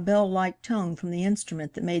brought out a bell-like tone from the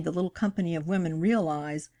instrument that made the little company of women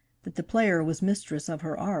realize that the player was mistress of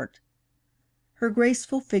her art. Her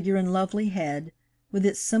graceful figure and lovely head, with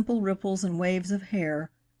its simple ripples and waves of hair,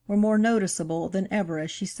 were more noticeable than ever as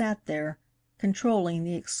she sat there, controlling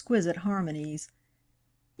the exquisite harmonies.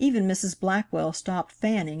 Even Mrs. Blackwell stopped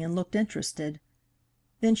fanning and looked interested.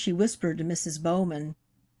 Then she whispered to Mrs. Bowman: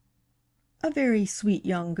 "A very sweet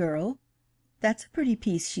young girl. That's a pretty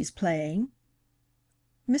piece she's playing."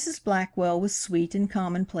 Mrs. Blackwell was sweet and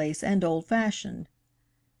commonplace and old-fashioned.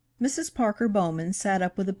 Mrs. Parker Bowman sat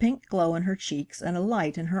up with a pink glow in her cheeks and a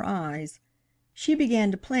light in her eyes. She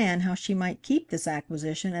began to plan how she might keep this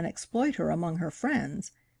acquisition and exploit her among her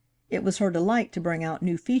friends. It was her delight to bring out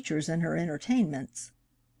new features in her entertainments.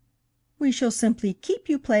 "We shall simply keep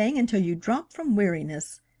you playing until you drop from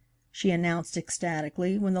weariness," she announced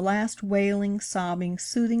ecstatically, when the last wailing, sobbing,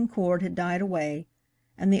 soothing chord had died away,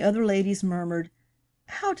 and the other ladies murmured,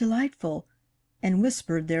 "How delightful!" and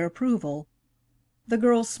whispered their approval. The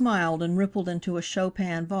girl smiled and rippled into a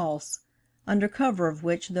Chopin valse, under cover of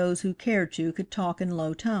which those who cared to could talk in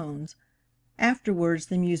low tones. Afterwards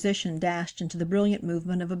the musician dashed into the brilliant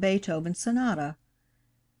movement of a Beethoven sonata.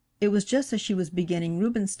 It was just as she was beginning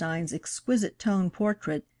Rubinstein's exquisite tone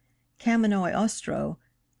portrait, Kamennoi Ostro,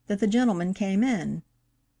 that the gentlemen came in.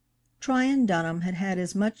 Tryon Dunham had had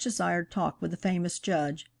his much desired talk with the famous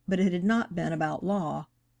judge, but it had not been about law.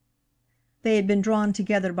 They had been drawn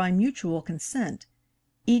together by mutual consent,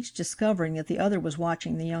 each discovering that the other was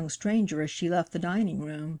watching the young stranger as she left the dining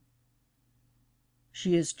room.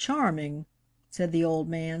 "She is charming," said the old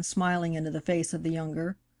man, smiling into the face of the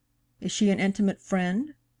younger. "Is she an intimate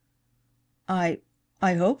friend? "I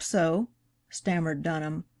hope so," stammered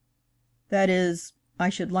Dunham. "That is, I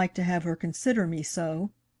should like to have her consider me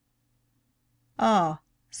so." "Ah,"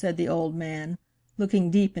 said the old man, looking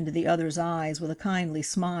deep into the other's eyes with a kindly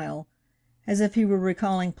smile, as if he were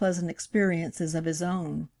recalling pleasant experiences of his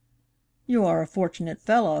own. "You are a fortunate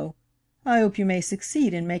fellow. I hope you may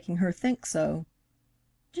succeed in making her think so.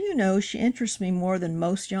 Do you know, she interests me more than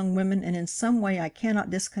most young women, and in some way I cannot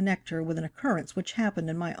disconnect her with an occurrence which happened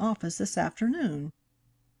in my office this afternoon."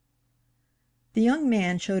 The young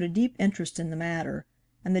man showed a deep interest in the matter,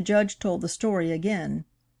 and the Judge told the story again,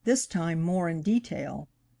 this time more in detail.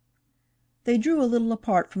 They drew a little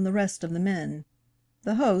apart from the rest of the men.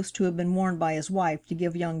 The host, who had been warned by his wife to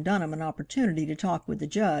give young Dunham an opportunity to talk with the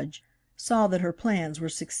Judge, saw that her plans were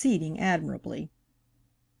succeeding admirably.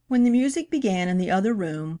 When the music began in the other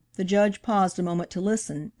room, the Judge paused a moment to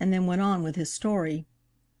listen, and then went on with his story.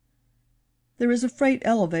 "There is a freight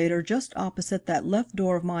elevator just opposite that left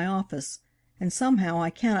door of my office, and somehow I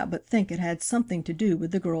cannot but think it had something to do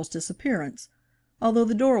with the girl's disappearance, although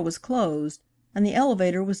the door was closed, and the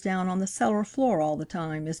elevator was down on the cellar floor all the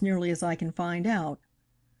time, as nearly as I can find out."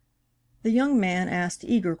 The young man asked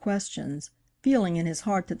eager questions, feeling in his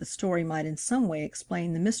heart that the story might in some way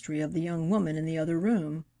explain the mystery of the young woman in the other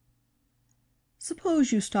room.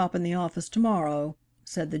 "Suppose you stop in the office to-morrow,"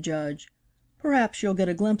 said the Judge. "Perhaps you'll get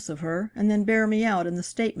a glimpse of her, and then bear me out in the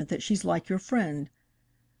statement that she's like your friend.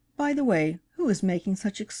 By the way, who is making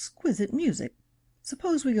such exquisite music?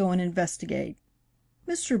 Suppose we go and investigate.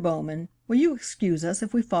 Mr. Bowman, will you excuse us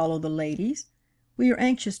if we follow the ladies? We are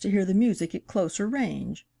anxious to hear the music at closer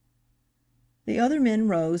range." The other men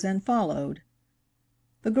rose and followed.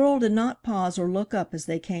 The girl did not pause or look up as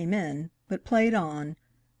they came in, but played on,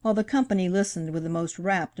 while the company listened with the most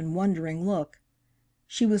rapt and wondering look.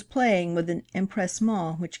 She was playing with an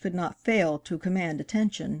empressement which could not fail to command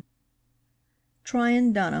attention.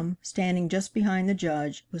 Tryon Dunham, standing just behind the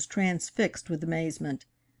Judge, was transfixed with amazement.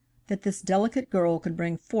 That this delicate girl could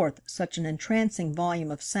bring forth such an entrancing volume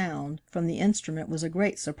of sound from the instrument was a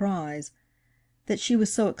great surprise. That she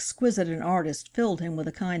was so exquisite an artist filled him with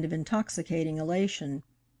a kind of intoxicating elation.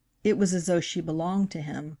 It was as though she belonged to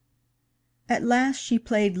him. At last she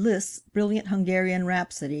played Liszt's brilliant Hungarian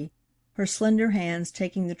Rhapsody, her slender hands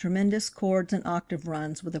taking the tremendous chords and octave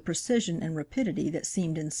runs with a precision and rapidity that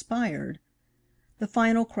seemed inspired. The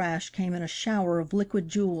final crash came in a shower of liquid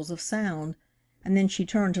jewels of sound, and then she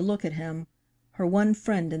turned to look at him, her one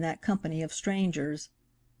friend in that company of strangers.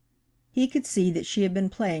 He could see that she had been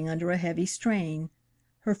playing under a heavy strain.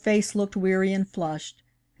 Her face looked weary and flushed,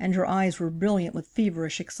 and her eyes were brilliant with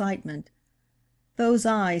feverish excitement. Those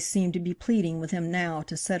eyes seemed to be pleading with him now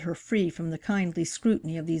to set her free from the kindly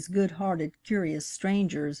scrutiny of these good-hearted, curious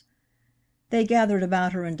strangers. They gathered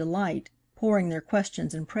about her in delight, pouring their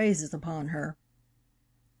questions and praises upon her.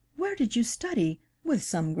 "Where did you study? With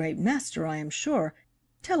some great master, I am sure.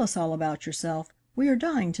 Tell us all about yourself. We are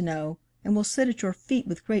dying to know, and will sit at your feet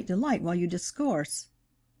with great delight while you discourse."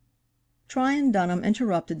 Tryon Dunham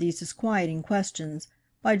interrupted these disquieting questions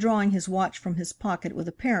by drawing his watch from his pocket with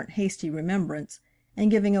apparent hasty remembrance,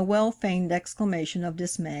 and giving a well-feigned exclamation of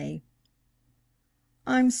dismay.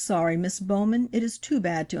 "I'm sorry, Miss Bowman, it is too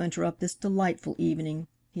bad to interrupt this delightful evening,"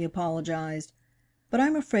 he apologized, "but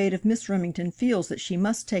I'm afraid if Miss Remington feels that she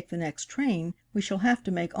must take the next train, we shall have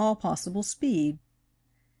to make all possible speed.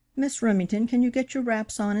 Miss Remington, can you get your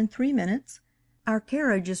wraps on in 3 minutes? Our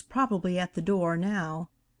carriage is probably at the door now."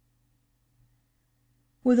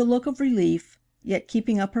 With a look of relief, yet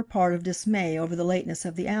keeping up her part of dismay over the lateness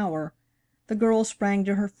of the hour, the girl sprang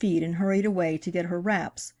to her feet and hurried away to get her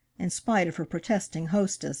wraps, in spite of her protesting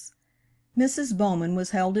hostess. Mrs. Bowman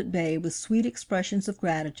was held at bay with sweet expressions of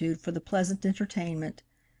gratitude for the pleasant entertainment.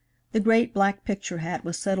 The great black picture hat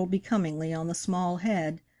was settled becomingly on the small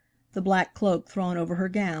head, the black cloak thrown over her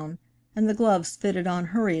gown, and the gloves fitted on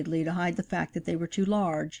hurriedly to hide the fact that they were too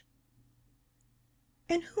large.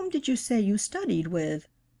 "And whom did you say you studied with?"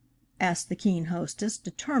 asked the keen hostess,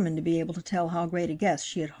 determined to be able to tell how great a guest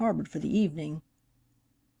she had harbored for the evening.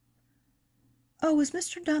 "Oh, is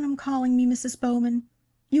Mr. Dunham calling me, Mrs. Bowman?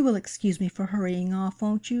 You will excuse me for hurrying off,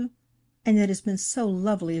 won't you? And it has been so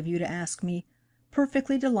lovely of you to ask me.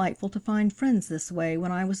 Perfectly delightful to find friends this way,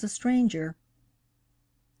 when I was a stranger."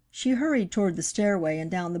 She hurried toward the stairway and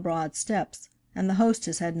down the broad steps, and the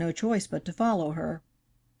hostess had no choice but to follow her.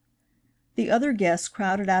 The other guests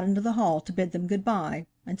crowded out into the hall to bid them good bye,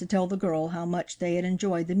 and to tell the girl how much they had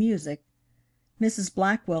enjoyed the music. Mrs.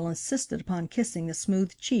 Blackwell insisted upon kissing the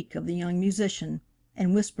smooth cheek of the young musician,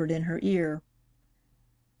 and whispered in her ear,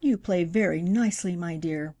 "You play very nicely, my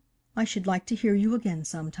dear. I should like to hear you again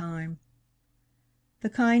some time." The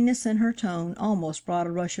kindness in her tone almost brought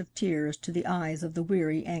a rush of tears to the eyes of the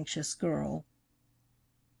weary, anxious girl.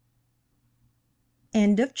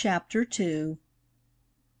 Chapter 3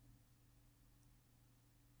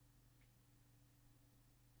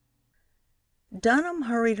 Dunham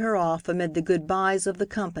hurried her off amid the good-byes of the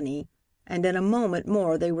company, and in a moment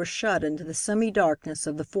more they were shut into the semi-darkness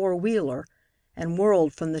of the four-wheeler and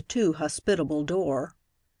whirled from the too hospitable door.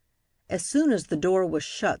 As soon as the door was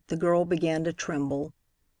shut, the girl began to tremble.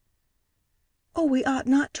 "Oh, we ought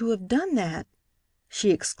not to have done that!"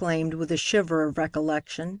 she exclaimed with a shiver of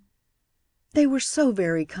recollection. "They were so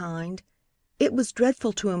very kind. It was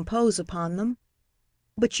dreadful to impose upon them.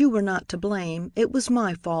 But you were not to blame. It was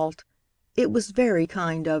my fault. It was very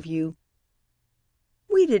kind of you."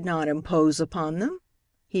 "We did not impose upon them,"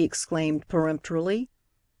 he exclaimed peremptorily.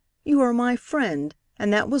 "You are my friend,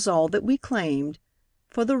 and that was all that we claimed.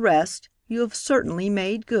 For the rest, you have certainly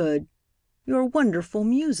made good. Your wonderful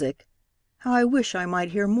music! How I wish I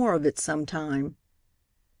might hear more of it some time."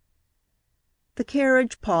 The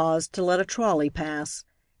carriage paused to let a trolley pass,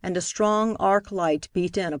 and a strong arc light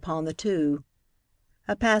beat in upon the two.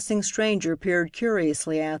 A passing stranger peered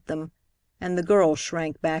curiously at them, and the girl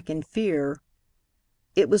shrank back in fear.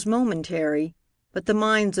 It was momentary, but the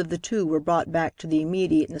minds of the two were brought back to the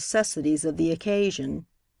immediate necessities of the occasion.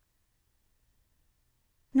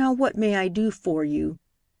 "Now what may I do for you?"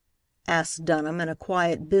 asked Dunham in a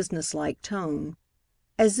quiet, businesslike tone,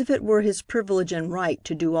 as if it were his privilege and right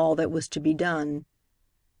to do all that was to be done.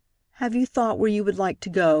 "Have you thought where you would like to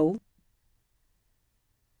go?"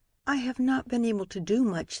 "I have not been able to do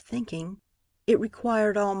much thinking. It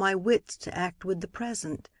required all my wits to act with the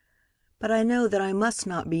present. But I know that I must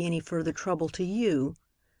not be any further trouble to you.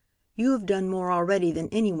 You have done more already than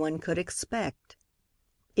any one could expect.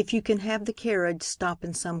 If you can have the carriage stop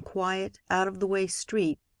in some quiet, out-of-the-way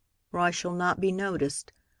street, where I shall not be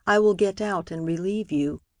noticed, I will get out and relieve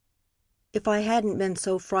you. If I hadn't been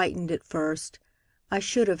so frightened at first, I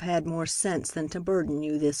should have had more sense than to burden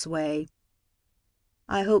you this way.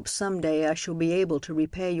 I hope some day I shall be able to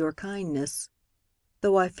repay your kindness,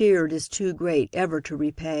 though I fear it is too great ever to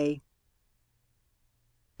repay."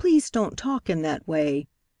 "Please don't talk in that way,"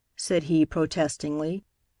 said he protestingly.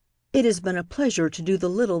 "It has been a pleasure to do the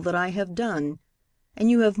little that I have done, and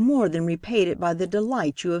you have more than repaid it by the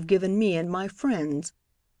delight you have given me and my friends.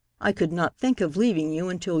 I could not think of leaving you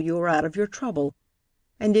until you are out of your trouble,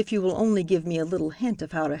 and if you will only give me a little hint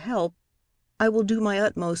of how to help, I will do my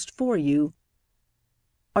utmost for you.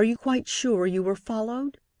 Are you quite sure you were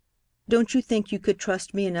followed? Don't you think you could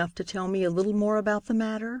trust me enough to tell me a little more about the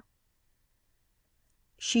matter?"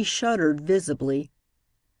 She shuddered visibly.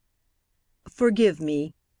 "Forgive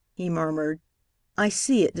me," he murmured. "I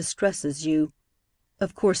see it distresses you.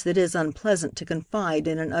 Of course it is unpleasant to confide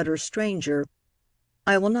in an utter stranger.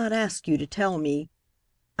 I will not ask you to tell me.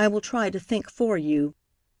 I will try to think for you.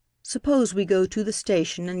 Suppose we go to the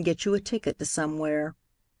station and get you a ticket to somewhere.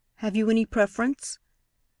 Have you any preference?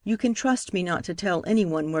 You can trust me not to tell any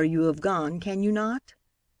one where you have gone, can you not?"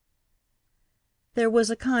 There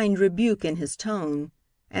was a kind rebuke in his tone,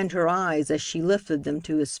 and her eyes, as she lifted them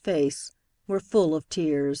to his face, were full of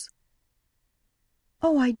tears.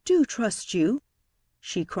 "Oh, I do trust you!"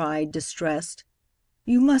 she cried, distressed.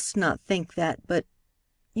 "You must not think that, but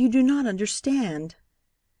you do not understand."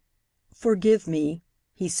 "Forgive me,"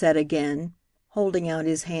 he said again, holding out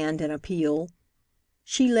his hand in appeal.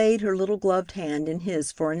 She laid her little gloved hand in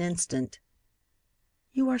his for an instant.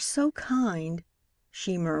 "You are so kind,"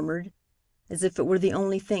 she murmured, as if it were the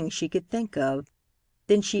only thing she could think of.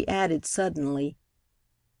 Then she added suddenly,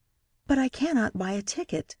 "But I cannot buy a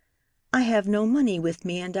ticket. I have no money with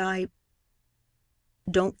me, and I—"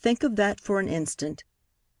 "Don't think of that for an instant.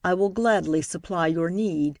 I will gladly supply your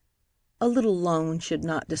need. A little loan should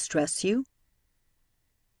not distress you."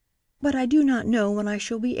 "But I do not know when I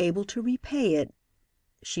shall be able to repay it,"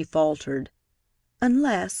 she faltered.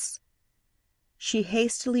 "Unless—" She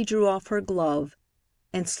hastily drew off her glove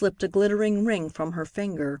and slipped a glittering ring from her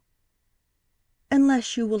finger.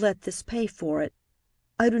 "Unless you will let this pay for it.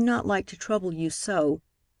 I do not like to trouble you so,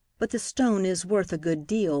 but the stone is worth a good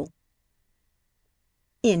deal."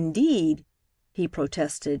 "Indeed!" he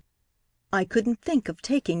protested. "I couldn't think of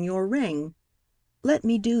taking your ring. Let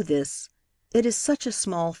me do this. It is such a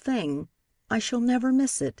small thing. I shall never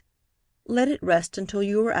miss it. Let it rest until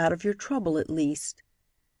you are out of your trouble at least."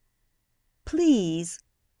 "Please,"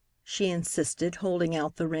 she insisted, holding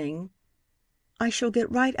out the ring. "I shall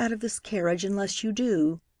get right out of this carriage unless you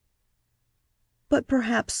do." "But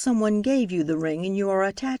perhaps some one gave you the ring and you are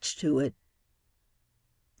attached to it."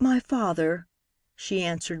 "My father," she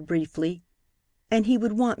answered briefly, "and he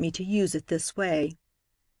would want me to use it this way.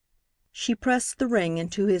 She pressed the ring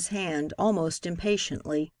into his hand almost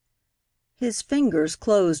impatiently. His fingers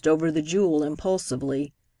closed over the jewel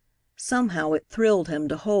impulsively. Somehow it thrilled him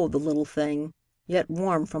to hold the little thing, yet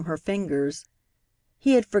warm from her fingers.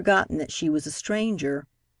 He had forgotten that she was a stranger.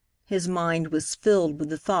 His mind was filled with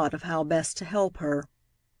the thought of how best to help her.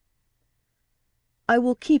 "I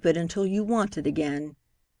will keep it until you want it again,"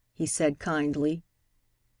 he said kindly.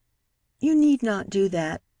 "You need not do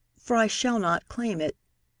that, for I shall not claim it,"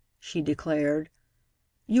 she declared.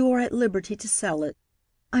 "You are at liberty to sell it.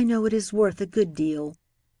 I know it is worth a good deal."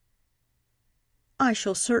 "I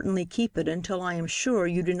shall certainly keep it until I am sure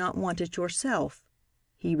you do not want it yourself,"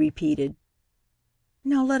 he repeated.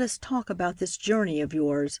 "Now let us talk about this journey of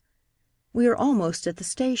yours. We are almost at the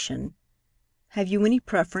station. Have you any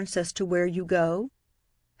preference as to where you go?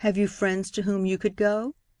 Have you friends to whom you could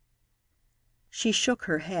go?" She shook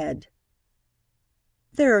her head.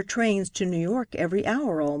 "There are trains to New York every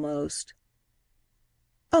hour almost."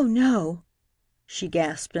 "Oh, no!" she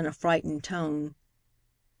gasped in a frightened tone.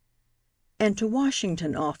 "And to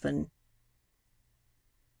Washington often."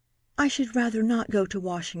 "I should rather not go to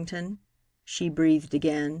Washington," she breathed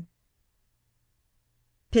again.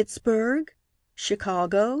 "Pittsburgh?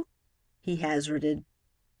 Chicago?" he hazarded.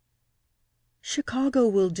 "Chicago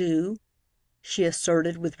will do," she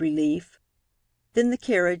asserted with relief. Then the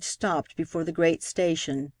carriage stopped before the great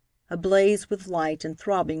station, ablaze with light and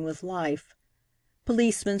throbbing with life.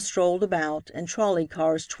 Policemen strolled about, and trolley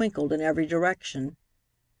cars twinkled in every direction.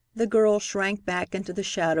 The girl shrank back into the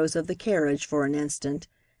shadows of the carriage for an instant,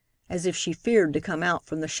 as if she feared to come out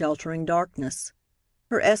from the sheltering darkness.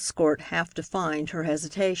 Her escort half defined her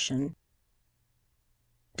hesitation.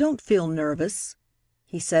 "Don't feel nervous,"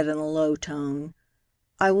 he said in a low tone.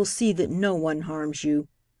 "I will see that no one harms you.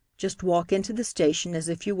 Just walk into the station as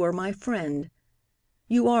if you were my friend.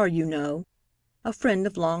 You are, you know, a friend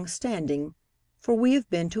of long standing, for we have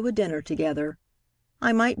been to a dinner together.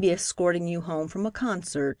 I might be escorting you home from a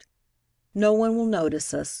concert. No one will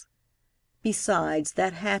notice us. Besides,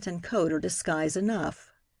 that hat and coat are disguise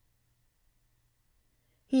enough."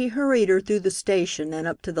 He hurried her through the station and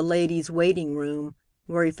up to the ladies' waiting room,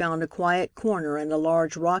 where he found a quiet corner and a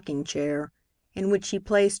large rocking chair, in which he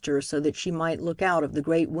placed her so that she might look out of the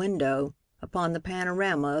great window upon the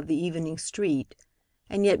panorama of the evening street,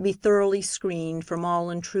 and yet be thoroughly screened from all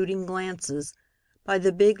intruding glances by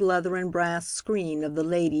the big leather and brass screen of the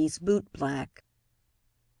ladies' boot-black.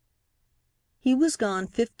 He was gone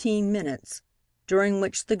 15 minutes, during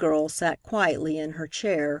which the girl sat quietly in her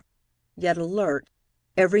chair, yet alert,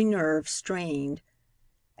 every nerve strained.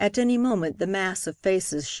 At any moment the mass of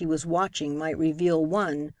faces she was watching might reveal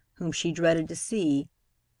one whom she dreaded to see,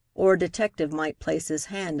 or a detective might place his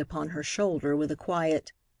hand upon her shoulder with a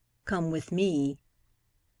quiet, "Come with me."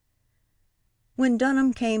 When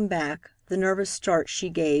Dunham came back, the nervous start she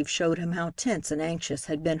gave showed him how tense and anxious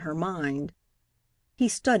had been her mind. He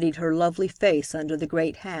studied her lovely face under the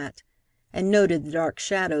great hat, and noted the dark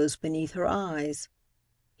shadows beneath her eyes.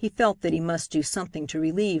 He felt that he must do something to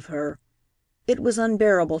relieve her. It was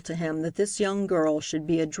unbearable to him that this young girl should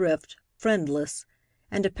be adrift, friendless,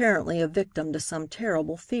 and apparently a victim to some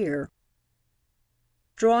terrible fear.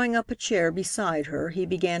 Drawing up a chair beside her, he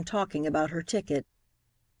began talking about her ticket.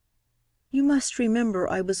 "You must remember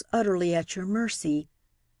I was utterly at your mercy,"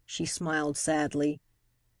 she smiled sadly.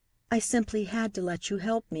 "I simply had to let you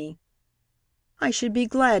help me." "I should be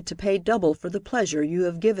glad to pay double for the pleasure you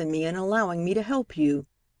have given me in allowing me to help you,"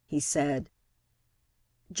 he said.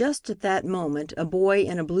 Just at that moment a boy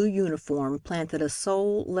in a blue uniform planted a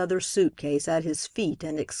sole leather suitcase at his feet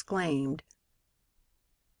and exclaimed,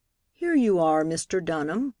 "Here you are, Mr.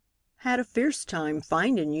 Dunham. Had a fierce time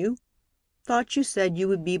findin' you. Thought you said you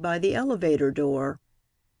would be by the elevator door."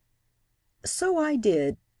 "So I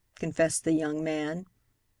did," confessed the young man.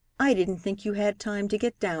 "I didn't think you had time to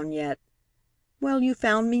get down yet. Well, you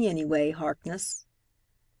found me anyway, Harkness."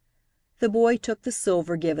 The boy took the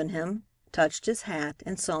silver given him, touched his hat,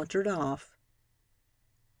 and sauntered off.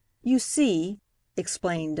 "You see,"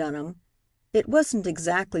 explained Dunham, "it wasn't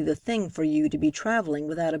exactly the thing for you to be traveling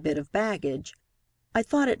without a bit of baggage. I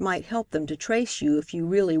thought it might help them to trace you if you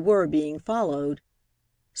really were being followed.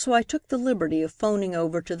 So I took the liberty of phoning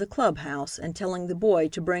over to the club house and telling the boy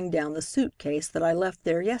to bring down the suitcase that I left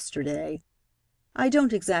there yesterday. I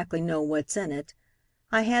don't exactly know what's in it.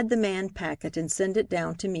 I had the man pack it and send it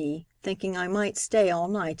down to me, thinking I might stay all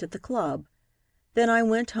night at the club. Then I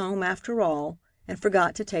went home, after all, and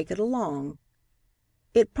forgot to take it along.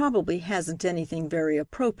 It probably hasn't anything very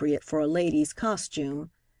appropriate for a lady's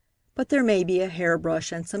costume, but there may be a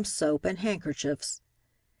hairbrush and some soap and handkerchiefs.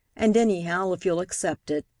 And anyhow, if you'll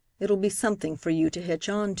accept it, it'll be something for you to hitch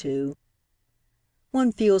on to.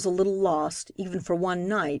 One feels a little lost, even for one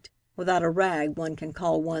night, without a rag one can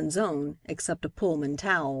call one's own except a Pullman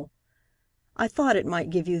towel. I thought it might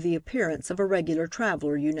give you the appearance of a regular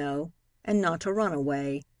traveler, you know, and not a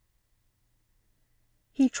runaway."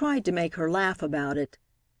 He tried to make her laugh about it,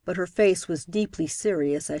 but her face was deeply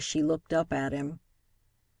serious as she looked up at him.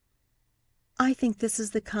 "I think this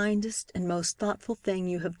is the kindest and most thoughtful thing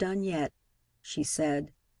you have done yet," she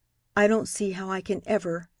said. "I don't see how I can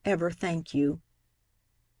ever thank you."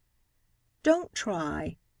 "Don't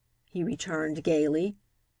try," he returned gaily.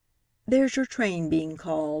 "There's your train being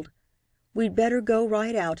called. We'd better go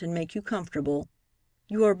right out and make you comfortable.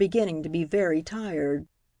 You are beginning to be very tired."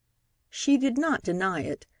 She did not deny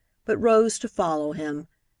it, but rose to follow him,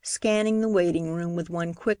 scanning the waiting room with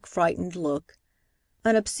one quick, frightened look.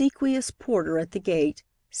 An obsequious porter at the gate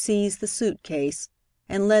seized the suit case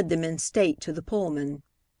and led them in state to the Pullman.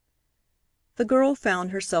 The girl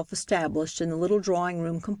found herself established in the little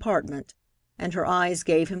drawing-room compartment, and her eyes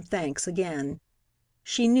gave him thanks again.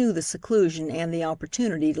 She knew the seclusion and the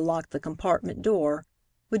opportunity to lock the compartment door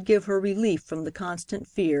would give her relief from the constant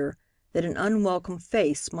fear that an unwelcome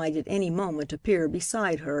face might at any moment appear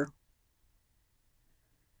beside her.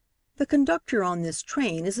 "The conductor on this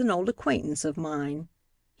train is an old acquaintance of mine,"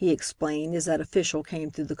 he explained as that official came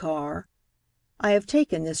through the car. "I have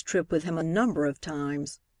taken this trip with him a number of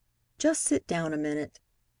times. Just sit down a minute.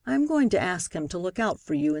 I am going to ask him to look out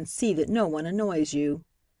for you and see that no one annoys you."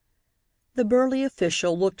 The burly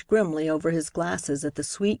official looked grimly over his glasses at the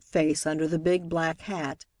sweet face under the big black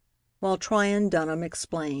hat, while Tryon Dunham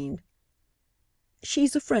explained,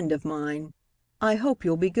 "She's a friend of mine. I hope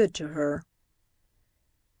you'll be good to her."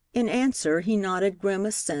 In answer he nodded grim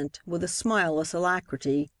assent with a smileless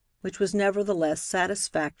alacrity which was nevertheless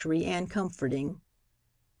satisfactory and comforting.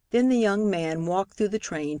 Then the young man walked through the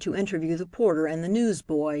train to interview the porter and the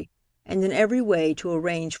newsboy, and in every way to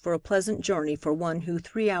arrange for a pleasant journey for one who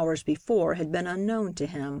 3 hours before had been unknown to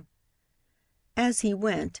him. As he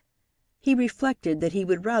went, he reflected that he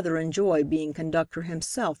would rather enjoy being conductor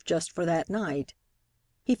himself just for that night.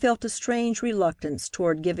 He felt a strange reluctance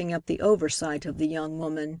toward giving up the oversight of the young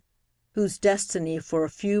woman, whose destiny for a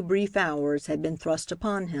few brief hours had been thrust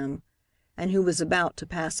upon him, and who was about to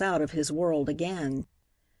pass out of his world again.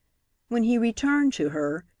 When he returned to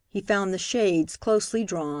her, he found the shades closely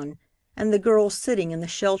drawn and the girl sitting in the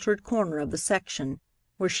sheltered corner of the section,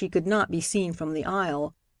 where she could not be seen from the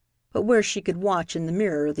aisle, but where she could watch in the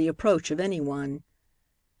mirror the approach of any one.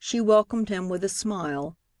 She welcomed him with a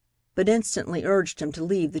smile, but instantly urged him to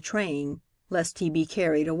leave the train, lest he be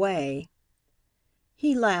carried away.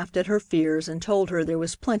 He laughed at her fears and told her there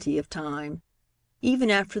was plenty of time. Even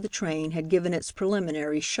after the train had given its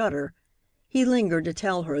preliminary shudder, he lingered to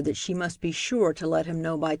tell her that she must be sure to let him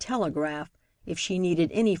know by telegraph if she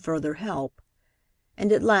needed any further help,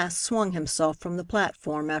 and at last swung himself from the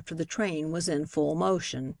platform after the train was in full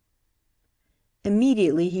motion.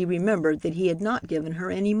 Immediately he remembered that he had not given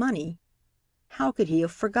her any money. How could he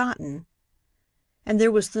have forgotten? And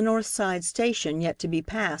there was the North Side station yet to be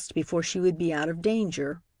passed before she would be out of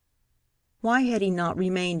danger. Why had he not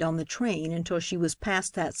remained on the train until she was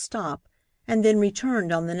past that stop and then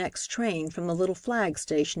returned on the next train from the little flag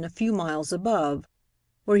station a few miles above,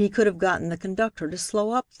 where he could have gotten the conductor to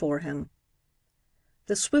slow up for him?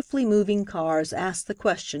 The swiftly moving cars asked the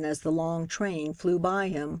question as the long train flew by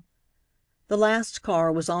him. The last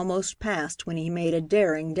car was almost past when he made a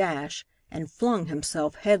daring dash and flung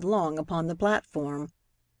himself headlong upon the platform,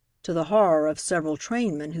 to the horror of several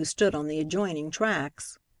trainmen who stood on the adjoining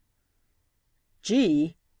tracks.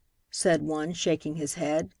 "Gee," said one, shaking his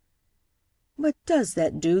head, "what does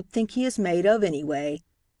that dude think he is made of, anyway?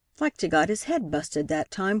 Like to got his head busted that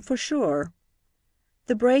time for sure."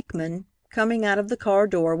 The brakeman, coming out of the car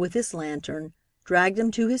door with his lantern, dragged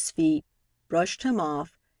him to his feet, brushed him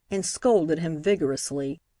off, and scolded him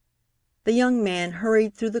vigorously. The young man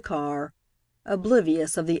hurried through the car,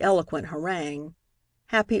 oblivious of the eloquent harangue,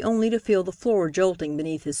 happy only to feel the floor jolting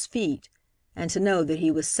beneath his feet and to know that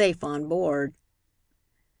he was safe on board.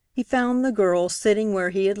 He found the girl sitting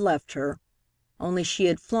where he had left her, only she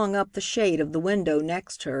had flung up the shade of the window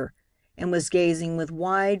next her and was gazing with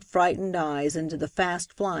wide, frightened eyes into the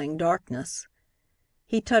fast-flying darkness.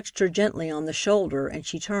 He touched her gently on the shoulder, and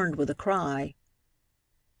she turned with a cry.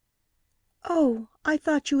 "Oh, I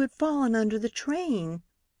thought you had fallen under the train,"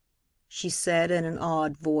 she said in an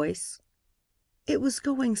awed voice. "It was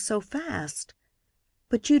going so fast.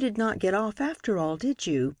 But you did not get off after all, did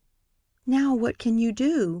you? Now what can you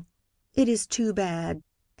do? It is too bad,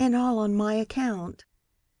 and all on my account."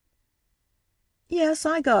 "Yes,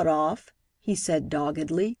 I got off," he said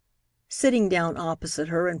doggedly. sitting down opposite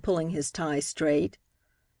her and pulling his tie straight.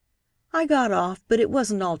 "I got off, but it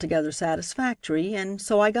wasn't altogether satisfactory, and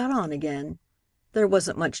so I got on again. There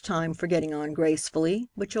wasn't much time for getting on gracefully,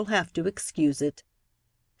 but you'll have to excuse it.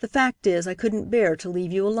 The fact is, I couldn't bear to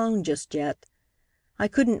leave you alone just yet. I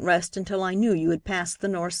couldn't rest until I knew you had passed the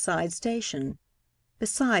North Side station.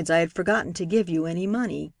 Besides, I had forgotten to give you any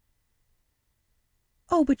money."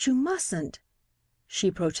 "Oh, but you mustn't,"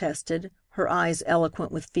 she protested, her eyes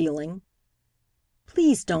eloquent with feeling.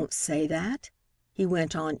 "Please don't say that," he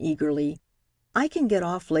went on eagerly. "I can get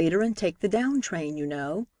off later and take the down train, you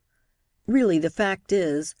know. Really, the fact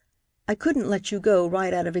is, I couldn't let you go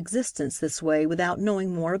right out of existence this way without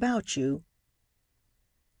knowing more about you."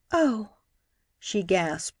 "Oh!" she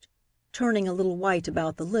gasped, turning a little white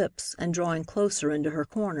about the lips and drawing closer into her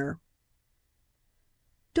corner.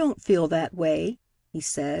 "Don't feel that way," he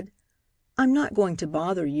said. "I'm not going to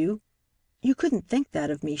bother you. You couldn't think that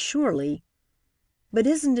of me, surely. But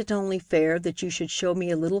isn't it only fair that you should show me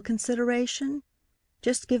a little consideration?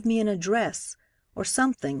 Just give me an address, or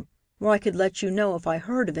something, where I could let you know if I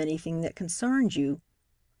heard of anything that concerned you.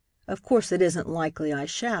 Of course it isn't likely I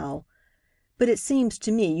shall, but it seems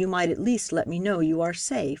to me you might at least let me know you are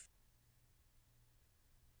safe."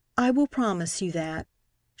 "I will promise you that,"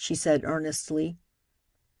 she said earnestly.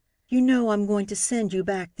 "You know I'm going to send you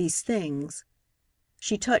back these things."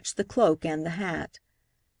 She touched the cloak and the hat.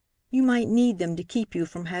 "You might need them to keep you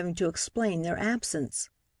from having to explain their absence,"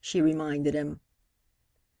 she reminded him.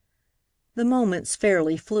 The moments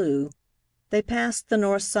fairly flew. They passed the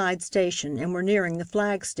North Side station and were nearing the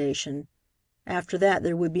flag station. After that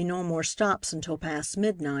there would be no more stops until past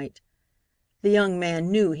midnight. The young man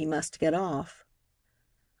knew he must get off.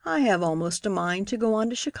 "I have almost a mind to go on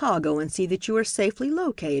to Chicago and see that you are safely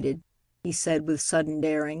located," he said with sudden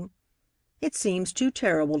daring. "It seems too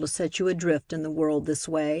terrible to set you adrift in the world this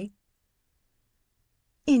way."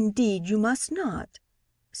 "Indeed, you must not,"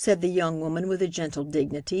 said the young woman with a gentle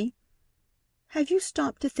dignity. "Have you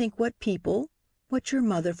stopped to think what people, what your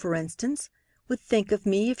mother, for instance, would think of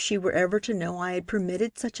me if she were ever to know I had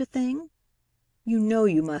permitted such a thing? You know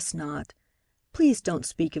you must not. Please don't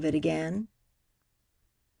speak of it again."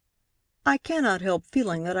 "I cannot help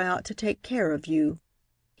feeling that I ought to take care of you,"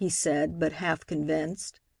 he said, but half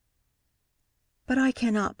convinced. "But I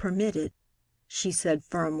cannot permit it," she said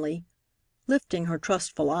firmly, lifting her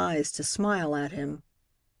trustful eyes to smile at him.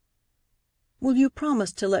 "Will you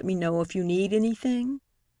promise to let me know if you need anything?"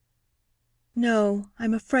 "No,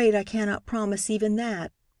 I'm afraid I cannot promise even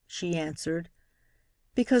that," she answered,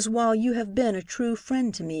 "because while you have been a true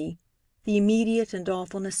friend to me, the immediate and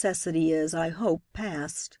awful necessity is, I hope,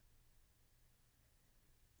 past."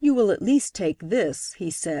 "You will at least take this,"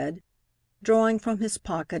 he said, drawing from his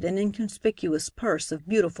pocket an inconspicuous purse of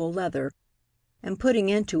beautiful leather, and putting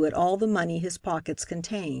into it all the money his pockets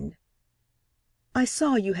contained. "I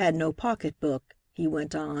saw you had no pocketbook," he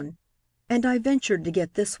went on, "and I ventured to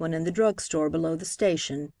get this one in the drug store below the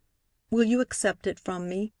station. Will you accept it from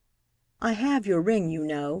me? I have your ring, you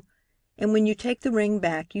know, and when you take the ring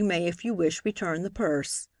back you may, if you wish, return the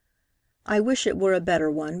purse. I wish it were a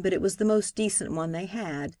better one, but it was the most decent one they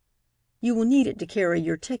had. You will need it to carry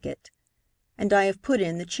your ticket. And I have put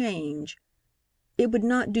in the change. It would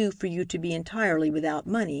not do for you to be entirely without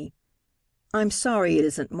money. I'm sorry it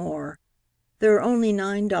isn't more. There are only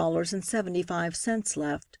 $9.75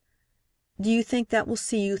 left. Do you think that will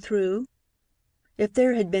see you through? If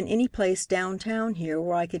there had been any place downtown here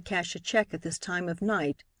where I could cash a check at this time of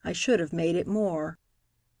night, I should have made it more."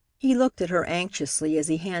 He looked at her anxiously as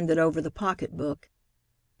he handed over the pocketbook.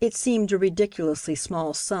 It seemed a ridiculously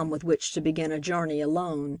small sum with which to begin a journey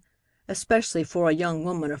alone, especially for a young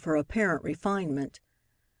woman of her apparent refinement.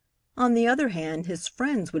 On the other hand, his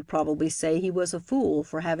friends would probably say he was a fool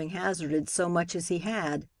for having hazarded so much as he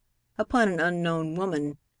had upon an unknown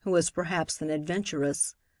woman who was perhaps an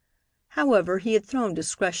adventuress. However, he had thrown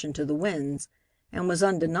discretion to the winds, and was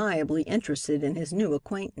undeniably interested in his new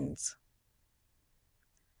acquaintance.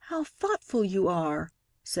 "How thoughtful you are,"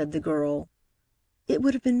 said the girl. "It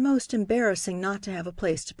would have been most embarrassing not to have a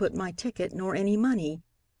place to put my ticket nor any money.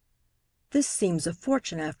 This seems a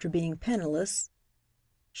fortune after being penniless."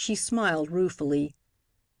 She smiled ruefully.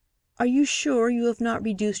 "Are you sure you have not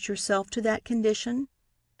reduced yourself to that condition?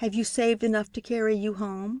 Have you saved enough to carry you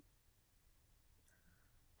home?"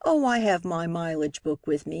 "Oh, I have my mileage book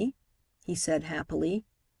with me," he said happily.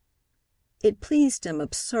 It pleased him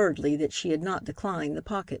absurdly that she had not declined the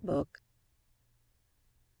pocketbook.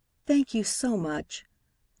 "Thank you so much.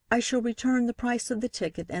 I shall return the price of the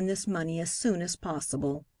ticket and this money as soon as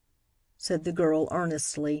possible," said the girl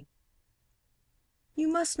earnestly. "You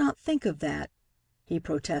must not think of that," he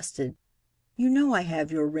protested. You know I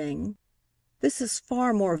have your ring. This is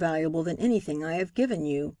far more valuable than anything I have given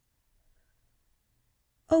you."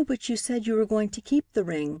 "Oh, but you said you were going to keep the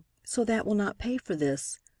ring, so that will not pay for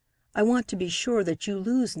this. I want to be sure that you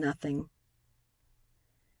lose nothing."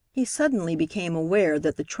 He suddenly became aware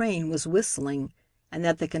that the train was whistling and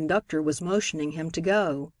that the conductor was motioning him to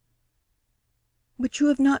go. "But you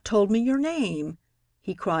have not told me your name,"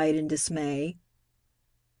 he cried in dismay.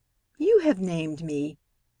 "You have named me,"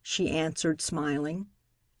 she answered, smiling.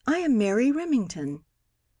 "I am Mary Remington."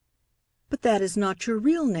 "But that is not your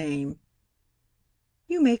real name."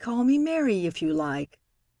 "You may call me Mary if you like,"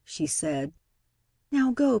 she said.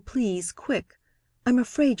 "Now go, please, quick. I'm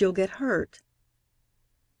afraid you'll get hurt."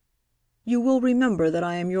 "You will remember that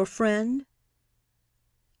I am your friend?"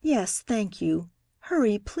 "Yes, thank you.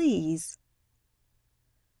 Hurry, please."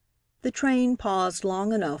 The train paused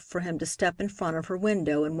long enough for him to step in front of her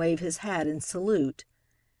window and wave his hat in salute.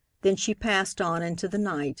 Then she passed on into the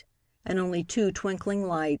night, and only two twinkling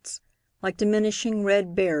lights, like diminishing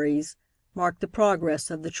red berries, marked the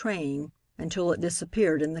progress of the train until it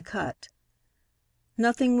disappeared in the cut.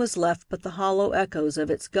 Nothing was left but the hollow echoes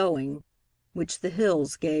of its going, which the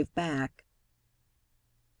hills gave back.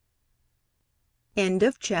 End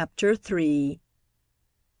of Chapter 3.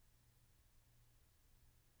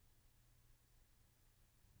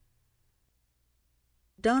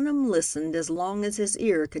 Dunham listened as long as his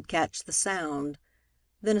ear could catch the sound.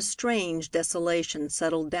 Then a strange desolation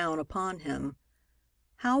settled down upon him.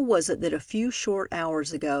 How was it that a few short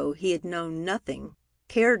hours ago he had known nothing,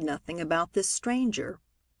 cared nothing about this stranger?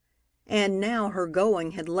 And now her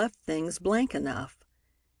going had left things blank enough.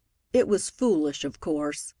 It was foolish, of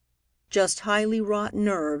course. Just highly wrought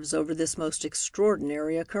nerves over this most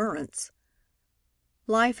extraordinary occurrence.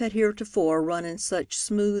 Life had heretofore run in such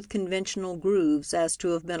smooth, conventional grooves as to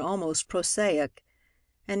have been almost prosaic,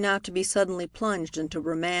 and now to be suddenly plunged into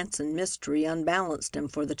romance and mystery unbalanced him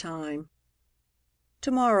for the time.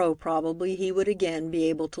 Tomorrow, probably, he would again be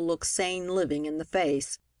able to look sane living in the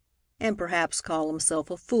face, and perhaps call himself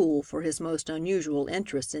a fool for his most unusual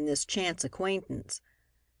interest in this chance acquaintance.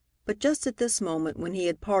 But just at this moment when he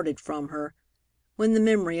had parted from her, when the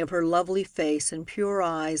memory of her lovely face and pure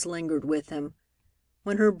eyes lingered with him,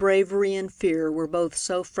 when her bravery and fear were both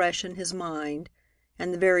so fresh in his mind,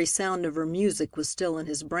 and the very sound of her music was still in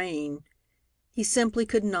his brain, he simply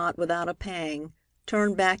could not, without a pang,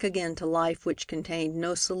 turn back again to life which contained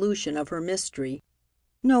no solution of her mystery,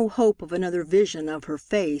 no hope of another vision of her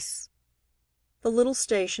face. The little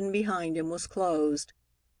station behind him was closed,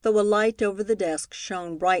 though a light over the desk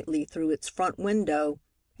shone brightly through its front window,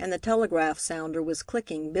 and the telegraph sounder was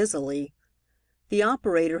clicking busily. The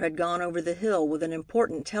operator had gone over the hill with an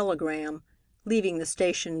important telegram, leaving the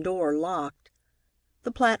station door locked.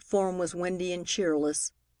 The platform was windy and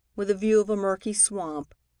cheerless, with a view of a murky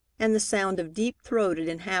swamp, and the sound of deep-throated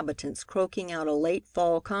inhabitants croaking out a late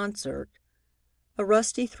fall concert. A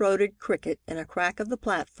rusty-throated cricket in a crack of the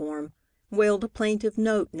platform wailed a plaintive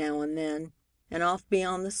note now and then, and off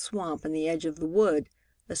beyond the swamp in the edge of the wood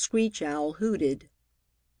a screech owl hooted.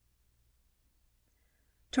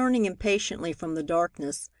 Turning impatiently from the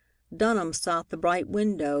darkness, Dunham sought the bright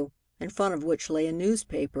window, in front of which lay a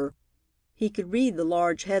newspaper. He could read the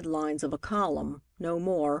large headlines of a column, no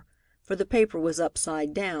more, for the paper was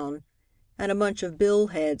upside down, and a bunch of bill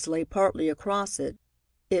heads lay partly across it.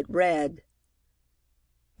 It read: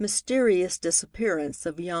 "Mysterious disappearance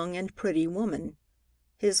of young and pretty woman."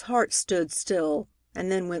 His heart stood still, and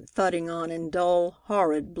then went thudding on in dull,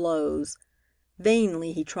 horrid blows.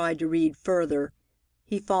 Vainly he tried to read further.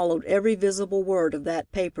 He followed every visible word of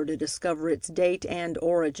that paper to discover its date and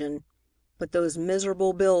origin, but those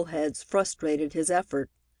miserable bill heads frustrated his effort.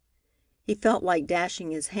 He felt like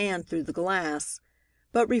dashing his hand through the glass,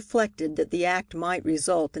 but reflected that the act might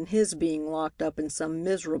result in his being locked up in some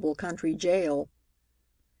miserable country jail.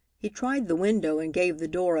 He tried the window and gave the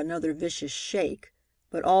door another vicious shake,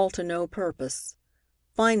 but all to no purpose.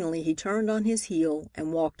 Finally he turned on his heel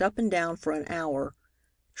and walked up and down for an hour,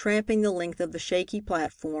 tramping the length of the shaky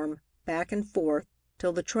platform, back and forth,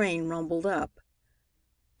 till the train rumbled up.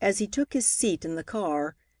 As he took his seat in the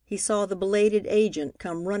car, he saw the belated agent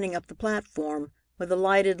come running up the platform with a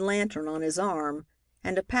lighted lantern on his arm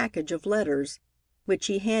and a package of letters, which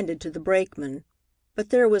he handed to the brakeman, but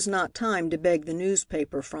there was not time to beg the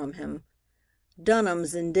newspaper from him.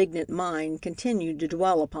 Dunham's indignant mind continued to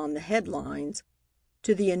dwell upon the headlines,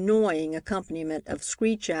 to the annoying accompaniment of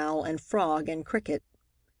screech owl and frog and cricket.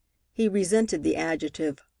 He resented the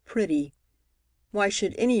adjective "pretty." Why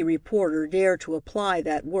should any reporter dare to apply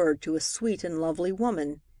that word to a sweet and lovely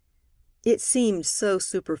woman? It seemed so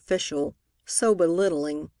superficial, so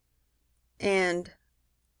belittling. And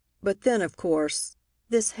But then, of course,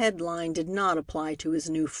 this headline did not apply to his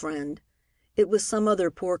new friend. It was some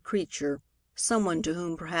other poor creature, someone to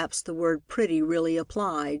whom perhaps the word pretty really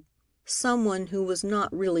applied, someone who was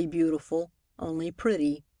not really beautiful, only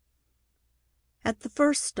pretty. At the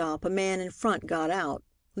first stop, a man in front got out,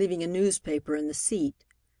 leaving a newspaper in the seat.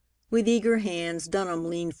 With eager hands, Dunham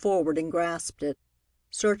leaned forward and grasped it,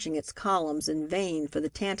 searching its columns in vain for the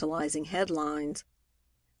tantalizing headlines.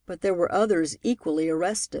 But there were others equally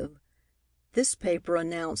arrestive. This paper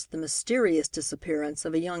announced the mysterious disappearance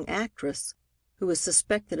of a young actress who was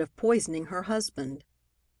suspected of poisoning her husband.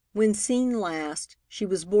 When seen last, she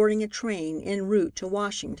was boarding a train en route to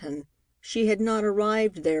Washington. She had not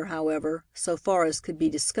arrived there, however, so far as could be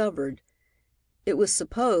discovered. It was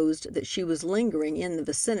supposed that she was lingering in the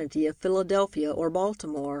vicinity of Philadelphia or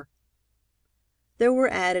Baltimore. There were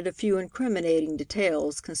added a few incriminating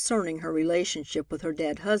details concerning her relationship with her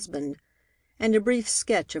dead husband, and a brief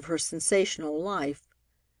sketch of her sensational life.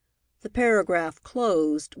 The paragraph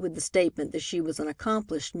closed with the statement that she was an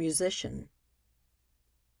accomplished musician.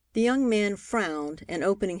 The young man frowned and,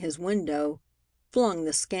 opening his window, flung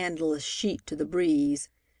the scandalous sheet to the breeze.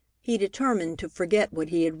 He determined to forget what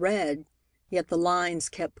he had read, yet the lines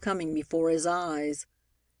kept coming before his eyes.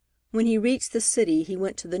 When he reached the city, he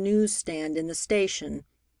went to the news-stand in the station,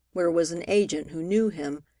 where was an agent who knew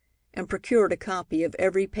him, and procured a copy of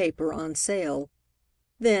every paper on sale.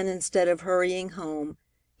 Then, instead of hurrying home,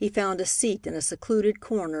 he found a seat in a secluded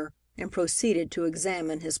corner and proceeded to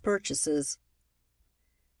examine his purchases.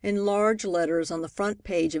 In large letters on the front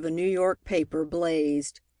page of a New York paper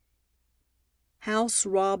blazed, "House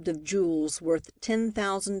robbed of jewels worth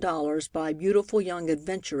 $10,000 by beautiful young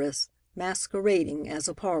adventuress masquerading as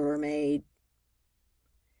a parlor maid."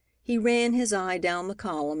 He ran his eye down the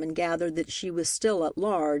column and gathered that she was still at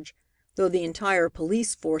large, though the entire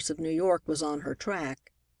police force of New York was on her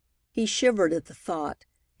track. He shivered at the thought,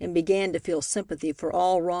 and began to feel sympathy for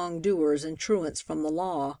all wrongdoers and truants from the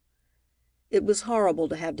law. It was horrible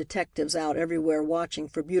to have detectives out everywhere watching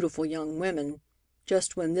for beautiful young women,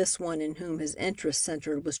 just when this one in whom his interest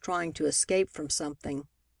centered was trying to escape from something.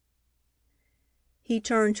 He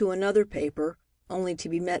turned to another paper, only to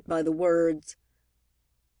be met by the words,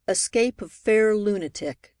 "Escape of fair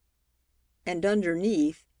lunatic," and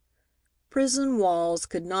underneath, "Prison walls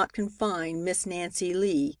could not confine Miss Nancy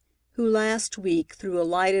Lee, who last week threw a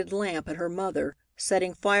lighted lamp at her mother,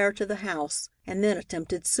 setting fire to the house, and then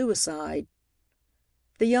attempted suicide.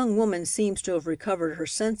 The young woman seems to have recovered her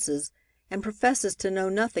senses, and professes to know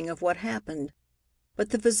nothing of what happened,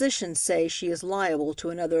 but the physicians say she is liable to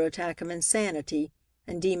another attack of insanity,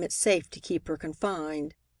 and deem it safe to keep her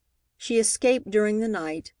confined. She escaped during the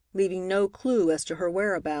night, leaving no clue as to her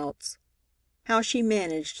whereabouts. How she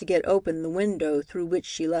managed to get open the window through which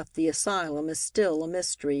she left the asylum is still a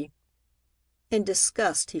mystery." In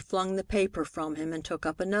disgust he flung the paper from him and took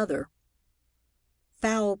up another.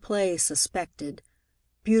 "Foul play suspected.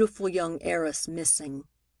 Beautiful young heiress missing."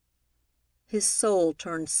 His soul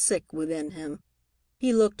turned sick within him.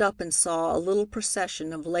 He looked up and saw a little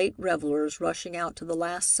procession of late revelers rushing out to the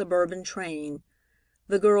last suburban train,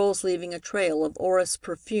 the girls leaving a trail of orris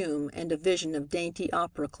perfume and a vision of dainty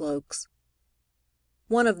opera cloaks.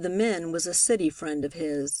 One of the men was a city friend of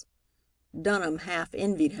his. Dunham half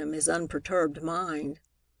envied him his unperturbed mind.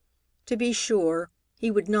 To be sure, he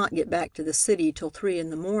would not get back to the city till 3 in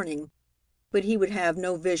the morning, but he would have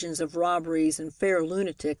no visions of robberies and fair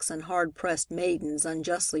lunatics and hard-pressed maidens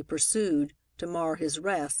unjustly pursued to mar his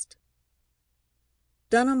rest.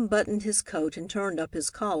 Dunham buttoned his coat and turned up his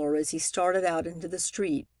collar as he started out into the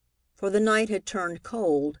street, for the night had turned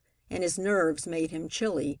cold, and his nerves made him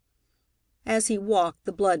chilly. As he walked,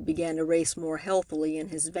 the blood began to race more healthily in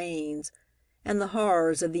his veins, and the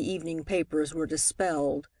horrors of the evening papers were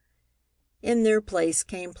dispelled. In their place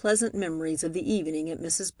came pleasant memories of the evening at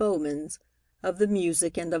Mrs. Bowman's, of the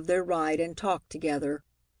music and of their ride and talk together.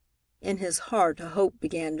 In his heart a hope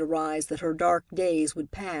began to rise that her dark days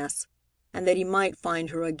would pass, and that he might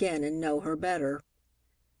find her again and know her better.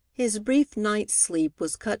 His brief night's sleep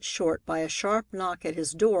was cut short by a sharp knock at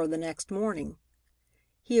his door the next morning.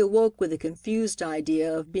 He awoke with a confused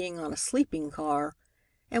idea of being on a sleeping car,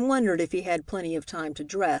 and wondered if he had plenty of time to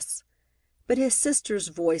dress, but his sister's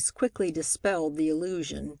voice quickly dispelled the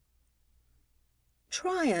illusion.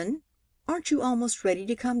 "Tryon, aren't you almost ready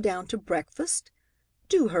to come down to breakfast?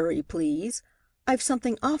 Do hurry, please. I've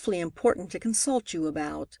something awfully important to consult you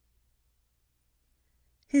about."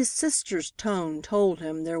 His sister's tone told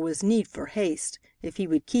him there was need for haste if he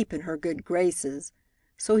would keep in her good graces,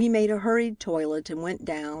 so he made a hurried toilet and went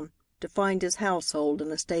down, to find his household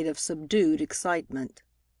in a state of subdued excitement.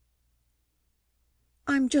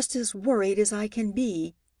 "I'm just as worried as I can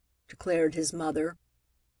be," declared his mother.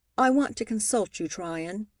 "I want to consult you,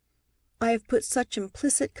 Tryon. I have put such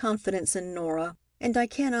implicit confidence in Nora, and I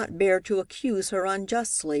cannot bear to accuse her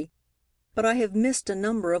unjustly. But I have missed a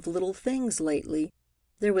number of little things lately.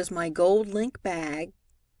 There was my gold link bag.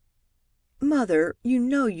 Mother, you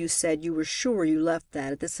know you said you were sure you left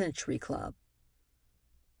that at the Century Club."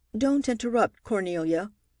 "Don't interrupt,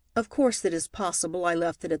 Cornelia. Of course it is possible I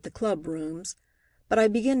left it at the club rooms, but I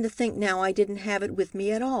begin to think now I didn't have it with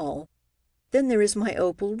me at all. Then there is my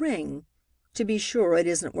opal ring. To be sure, it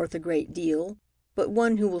isn't worth a great deal, but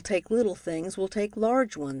one who will take little things will take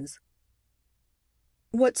large ones."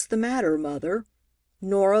 "What's the matter, Mother?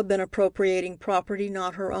 Nora been appropriating property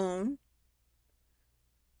not her own?"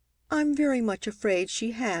 "I'm very much afraid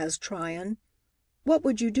she has, Tryon. What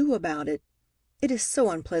would you do about it? It is so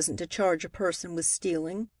unpleasant to charge a person with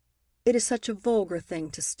stealing. It is such a vulgar thing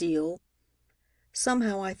to steal.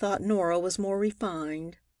 Somehow I thought Nora was more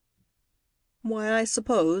refined." "Why, I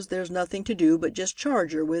suppose there's nothing to do but just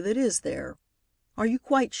charge her with it, is there? Are you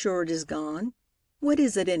quite sure it is gone? What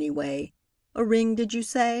is it, anyway? A ring, did you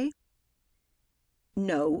say?"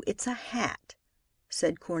 "No, it's a hat,"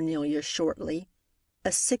 said Cornelia shortly.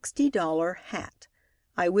 "A $60 hat.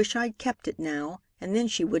 I wish I'd kept it now, and then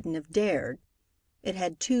she wouldn't have dared. It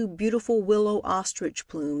had two beautiful willow ostrich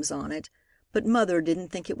plumes on it, but Mother didn't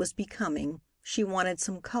think it was becoming. She wanted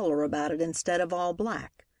some color about it instead of all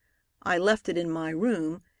black. I left it in my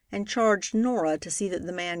room, and charged Nora to see that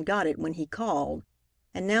the man got it when he called,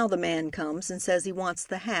 and now the man comes and says he wants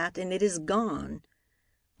the hat and it is gone.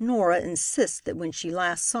 Nora insists that when she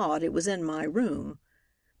last saw it, it was in my room.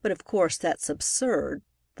 But of course that's absurd,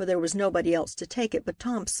 for there was nobody else to take it but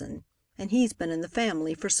Thompson, and he's been in the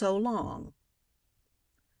family for so long."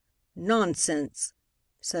 "Nonsense,"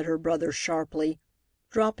 said her brother sharply,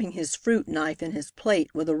 dropping his fruit knife in his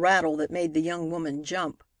plate with a rattle that made the young woman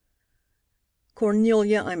jump.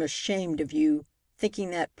 "Cornelia, I'm ashamed of you, thinking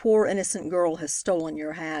that poor innocent girl has stolen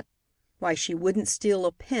your hat. Why, she wouldn't steal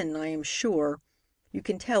a pin, I am sure. You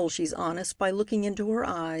can tell she's honest by looking into her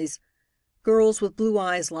eyes. Girls with blue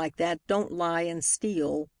eyes like that don't lie and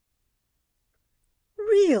steal."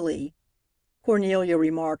 "Really," Cornelia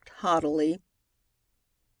remarked haughtily,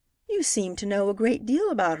 "you seem to know a great deal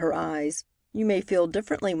about her eyes. You may feel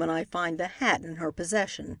differently when I find the hat in her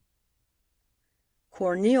possession."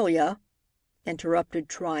 "Cornelia," interrupted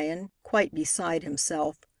Tryon, quite beside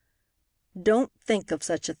himself, "don't think of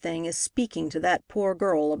such a thing as speaking to that poor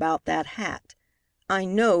girl about that hat. I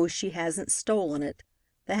know she hasn't stolen it.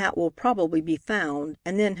 The hat will probably be found,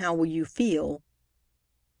 and then how will you feel?"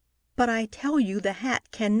 "But I tell you the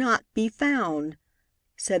hat cannot be found,"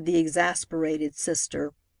 said the exasperated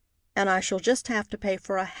sister, "and I shall just have to pay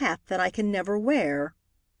for a hat that I can never wear."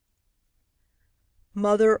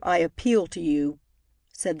 "Mother, I appeal to you,"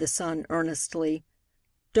 said the son earnestly.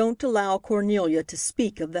 "Don't allow Cornelia to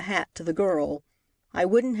speak of the hat to the girl. I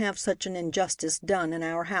wouldn't have such an injustice done in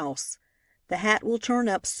our house. The hat will turn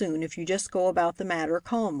up soon if you just go about the matter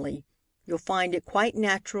calmly. You'll find it quite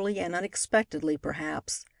naturally and unexpectedly,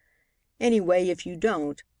 perhaps. Anyway, if you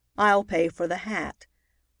don't, I'll pay for the hat,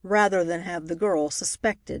 rather than have the girl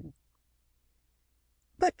suspected."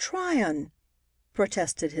 "But Tryon,"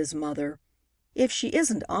 protested his mother, "if she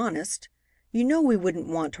isn't honest, you know we wouldn't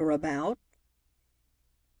want her about."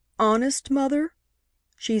 "Honest, Mother?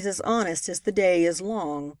 She's as honest as the day is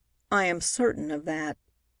long. I am certain of that."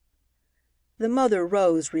 The mother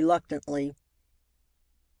rose reluctantly.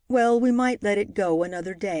 "Well, we might let it go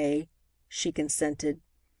another day," she consented.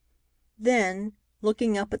 Then,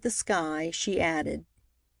 looking up at the sky, she added,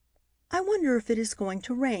 "I wonder if it is going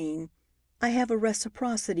to rain. I have a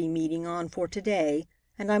reciprocity meeting on for to-day,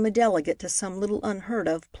 and I'm a delegate to some little unheard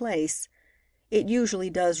of place. It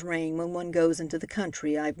usually does rain when one goes into the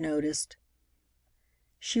country, I've noticed."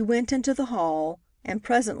 She went into the hall, and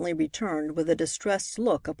presently returned with a distressed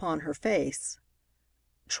look upon her face.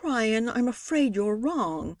 "Tryon, I'm afraid you're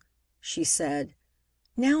wrong," she said.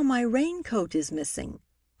 "Now my raincoat is missing.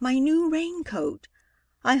 My new raincoat.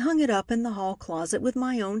 I hung it up in the hall closet with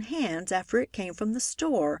my own hands after it came from the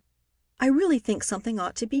store. I really think something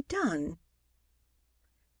ought to be done."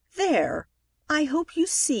 "There! I hope you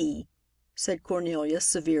see," said Cornelia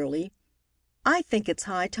severely. "I think it's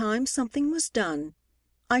high time something was done.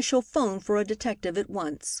 I shall 'phone for a detective at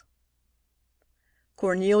once."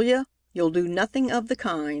 "Cornelia, you'll do nothing of the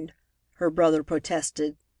kind," her brother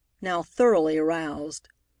protested, now thoroughly aroused.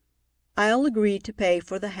 "I'll agree to pay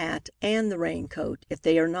for the hat and the raincoat if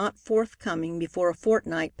they are not forthcoming before a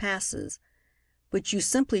fortnight passes, but you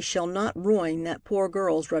simply shall not ruin that poor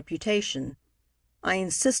girl's reputation. I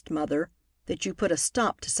insist, Mother, that you put a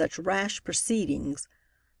stop to such rash proceedings.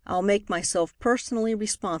 I'll make myself personally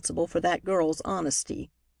responsible for that girl's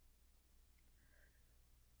honesty."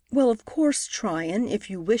 "Well, of course, Tryon, if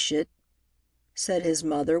you wish it," said his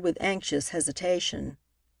mother with anxious hesitation.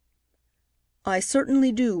 "I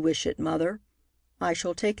certainly do wish it, Mother. I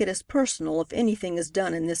shall take it as personal if anything is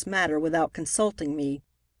done in this matter without consulting me.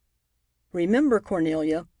 Remember,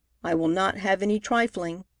 Cornelia, I will not have any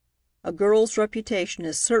trifling. A girl's reputation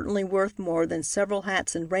is certainly worth more than several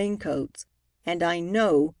hats and raincoats, and I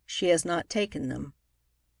know she has not taken them."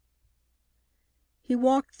 He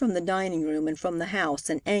walked from the dining room and from the house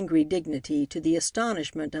in angry dignity, to the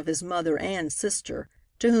astonishment of his mother and sister,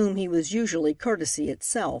 to whom he was usually courtesy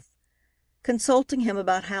itself. Consulting him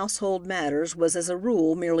about household matters was as a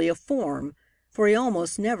rule merely a form, for he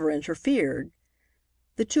almost never interfered.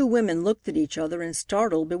 The two women looked at each other in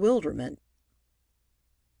startled bewilderment.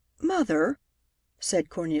 "Mother," said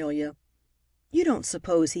Cornelia, "you don't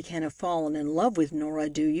suppose he can have fallen in love with Nora,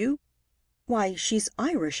 do you? Why, she's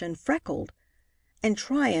Irish and freckled. And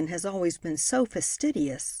Tryon has always been so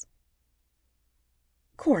fastidious."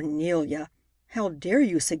 "Cornelia, how dare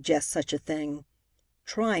you suggest such a thing?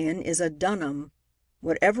 Tryon is a Dunham.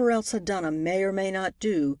 Whatever else a Dunham may or may not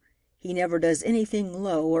do, he never does anything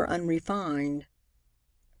low or unrefined."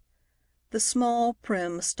 The small,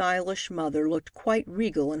 prim, stylish mother looked quite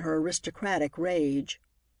regal in her aristocratic rage.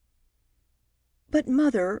 "But,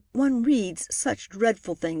 Mother, one reads such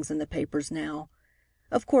dreadful things in the papers now.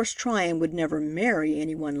 Of course Tryon would never marry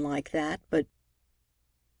any one like that, but—"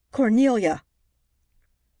 "Cornelia!"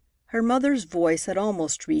 Her mother's voice had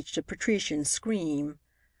almost reached a patrician scream.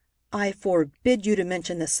 "I forbid you to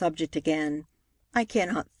mention the subject again. I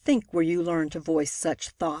cannot think where you learned to voice such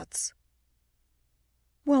thoughts."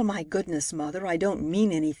 "Well, my goodness, Mother, I don't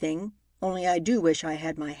mean anything, only I do wish I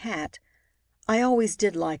had my hat. I always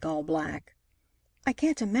did like all black. I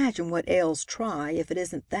can't imagine what ails Try, if it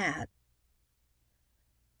isn't that."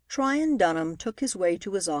 Tryon Dunham took his way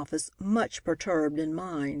to his office much perturbed in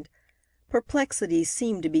mind. Perplexities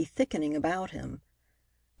seemed to be thickening about him.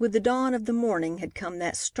 With the dawn of the morning had come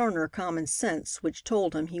that sterner common sense which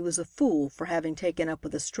told him he was a fool for having taken up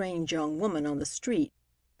with a strange young woman on the street,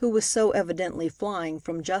 who was so evidently flying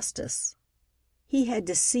from justice. He had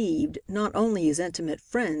deceived not only his intimate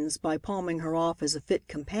friends by palming her off as a fit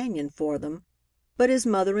companion for them, but his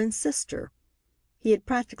mother and sister. He had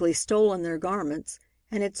practically stolen their garments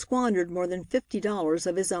and had squandered more than $50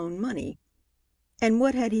 of his own money. And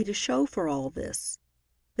what had he to show for all this?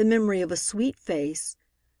 The memory of a sweet face,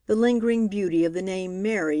 the lingering beauty of the name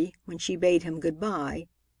Mary when she bade him good-bye,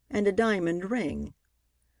 and a diamond ring.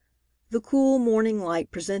 The cool morning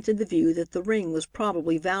light presented the view that the ring was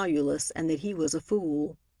probably valueless and that he was a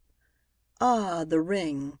fool. Ah, the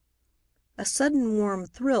ring! A sudden warm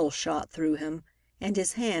thrill shot through him, and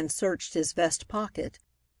his hand searched his vest pocket,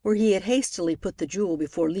 where he had hastily put the jewel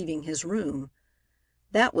before leaving his room.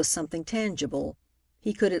 That was something tangible.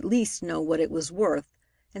 He could at least know what it was worth,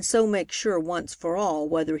 and so make sure once for all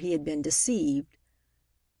whether he had been deceived.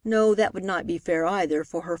 No, that would not be fair either,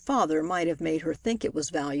 for her father might have made her think it was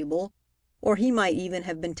valuable, or he might even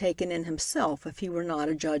have been taken in himself if he were not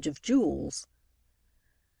a judge of jewels.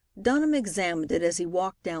 Dunham examined it as he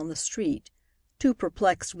walked down the street, too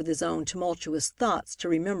perplexed with his own tumultuous thoughts to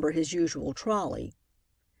remember his usual trolley.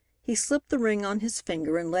 He slipped the ring on his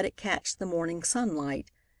finger and let it catch the morning sunlight,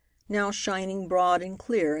 now shining broad and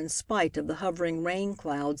clear in spite of the hovering rain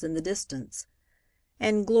clouds in the distance.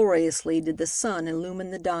 And gloriously did the sun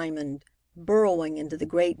illumine the diamond, burrowing into the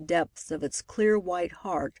great depths of its clear white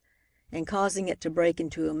heart and causing it to break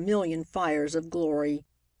into a million fires of glory,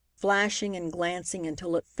 flashing and glancing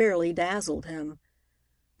until it fairly dazzled him.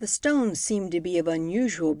 The stones seemed to be of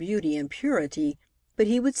unusual beauty and purity, but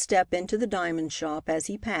he would step into the diamond shop as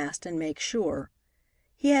he passed and make sure.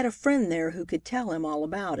 He had a friend there who could tell him all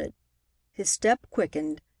about it. His step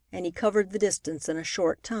quickened, and he covered the distance in a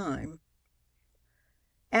short time.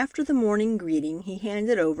 After the morning greeting, he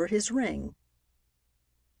handed over his ring.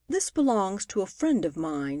 "This belongs to a friend of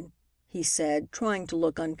mine," he said, trying to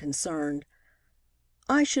look unconcerned.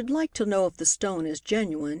 "I should like to know if the stone is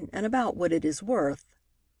genuine, and about what it is worth."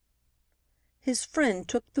 His friend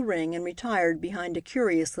took the ring and retired behind a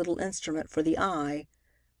curious little instrument for the eye,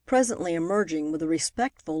 presently emerging with a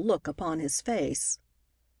respectful look upon his face.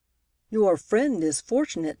 "Your friend is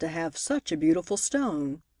fortunate to have such a beautiful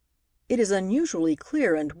stone. It is unusually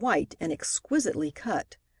clear and white and exquisitely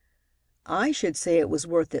cut. I should say it was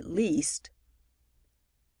worth at least—"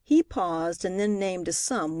 He paused and then named a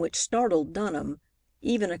sum which startled Dunham,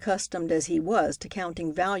 even accustomed as he was to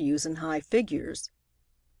counting values in high figures.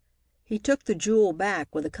 He took the jewel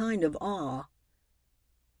back with a kind of awe.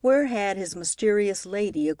 Where had his mysterious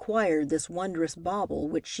lady acquired this wondrous bauble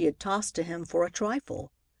which she had tossed to him for a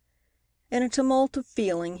trifle? In a tumult of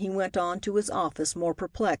feeling he went on to his office more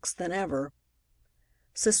perplexed than ever.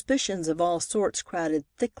 Suspicions of all sorts crowded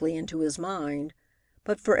thickly into his mind,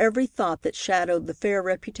 but for every thought that shadowed the fair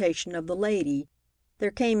reputation of the lady,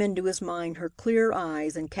 there came into his mind her clear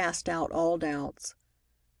eyes and cast out all doubts.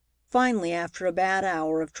 Finally, after a bad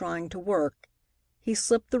hour of trying to work, he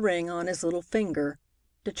slipped the ring on his little finger,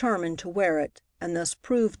 determined to wear it and thus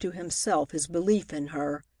prove to himself his belief in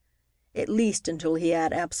her, at least until he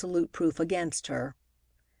had absolute proof against her.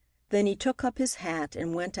 Then he took up his hat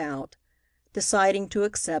and went out, deciding to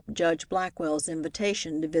accept Judge Blackwell's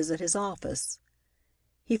invitation to visit his office.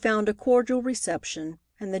 He found a cordial reception,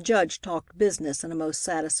 and the judge talked business in a most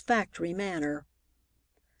satisfactory manner.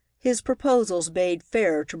 His proposals bade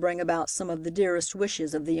fair to bring about some of the dearest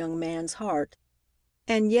wishes of the young man's heart,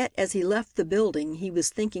 and yet as he left the building he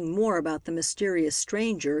was thinking more about the mysterious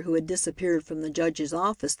stranger who had disappeared from the judge's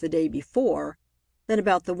office the day before than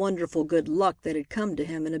about the wonderful good luck that had come to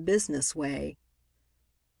him in a business way.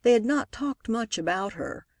 They had not talked much about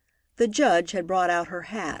her. The judge had brought out her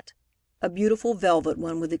hat, a beautiful velvet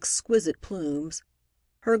one with exquisite plumes,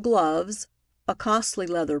 her gloves, a costly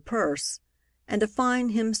leather purse, and a fine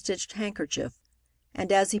hem-stitched handkerchief, and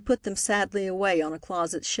as he put them sadly away on a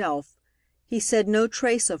closet shelf, he said no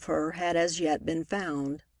trace of her had as yet been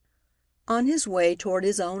found. On his way toward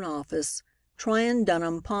his own office, Tryon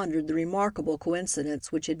Dunham pondered the remarkable coincidence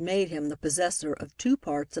which had made him the possessor of two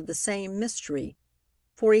parts of the same mystery,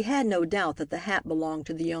 for he had no doubt that the hat belonged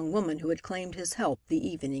to the young woman who had claimed his help the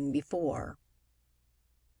evening before.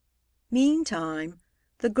 Meantime,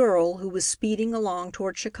 the girl, who was speeding along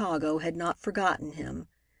toward Chicago, had not forgotten him.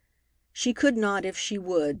 She could not if she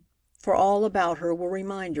would, for all about her were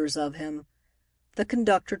reminders of him. The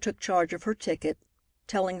conductor took charge of her ticket,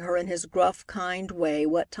 telling her in his gruff, kind way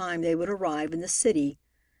what time they would arrive in the city.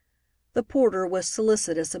 The porter was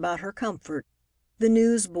solicitous about her comfort. The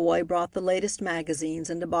newsboy brought the latest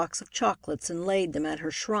magazines and a box of chocolates and laid them at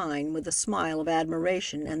her shrine with a smile of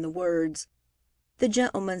admiration and the words, "The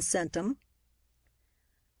gentleman sent 'em."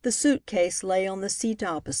 The suitcase lay on the seat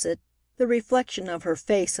opposite. The reflection of her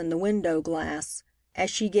face in the window glass, as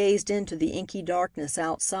she gazed into the inky darkness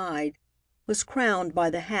outside, was crowned by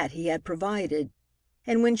the hat he had provided,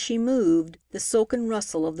 and when she moved, the silken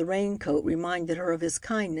rustle of the raincoat reminded her of his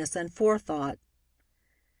kindness and forethought.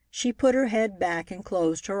 She put her head back and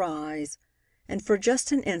closed her eyes, and for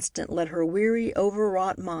just an instant let her weary,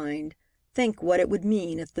 overwrought mind think what it would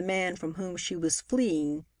mean if the man from whom she was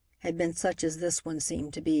fleeing had been such as this one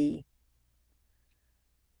seemed to be.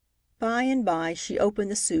 By and by she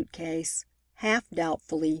opened the suitcase, half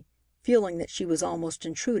doubtfully, feeling that she was almost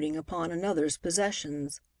intruding upon another's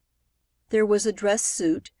possessions. There was a dress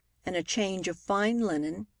suit and a change of fine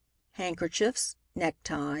linen, handkerchiefs,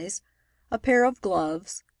 neckties, a pair of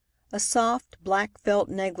gloves, a soft, black felt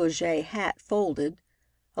negligee hat folded,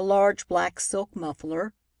 a large black silk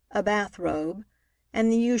muffler, a bathrobe, and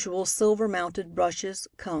the usual silver-mounted brushes,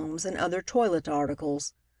 combs, and other toilet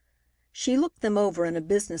articles. She looked them over in a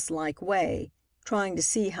businesslike way, trying to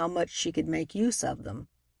see how much she could make use of them.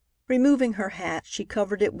 Removing her hat, she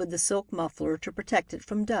covered it with the silk muffler to protect it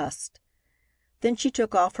from dust. Then she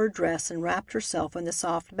took off her dress and wrapped herself in the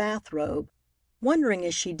soft bathrobe, wondering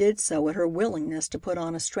as she did so at her willingness to put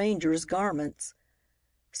on a stranger's garments.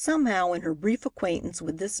 Somehow, in her brief acquaintance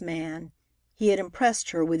with this man, he had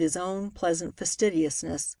impressed her with his own pleasant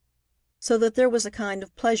fastidiousness, so that there was a kind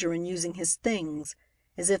of pleasure in using his things,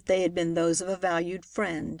 as if they had been those of a valued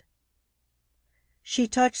friend. She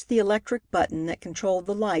touched the electric button that controlled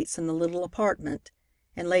the lights in the little apartment,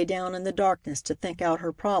 and lay down in the darkness to think out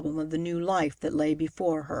her problem of the new life that lay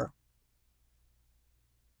before her.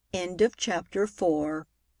 End of chapter 4.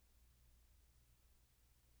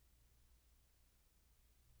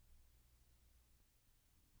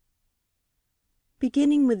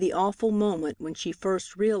 Beginning with the awful moment when she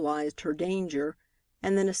first realized her danger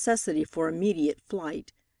and the necessity for immediate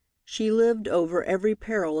flight, she lived over every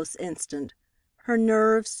perilous instant, her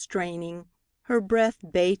nerves straining, her breath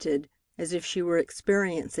bated, as if she were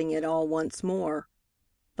experiencing it all once more.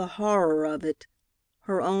 The horror of it,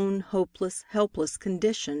 her own hopeless, helpless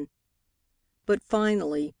condition. But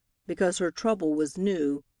finally, because her trouble was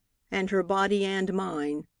new, and her body and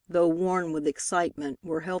mind, though worn with excitement,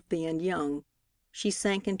 were healthy and young, she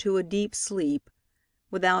sank into a deep sleep,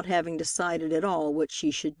 without having decided at all what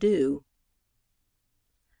she should do.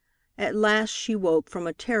 At last she woke from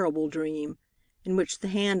a terrible dream, in which the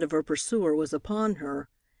hand of her pursuer was upon her,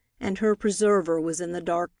 and her preserver was in the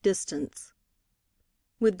dark distance.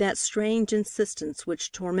 With that strange insistence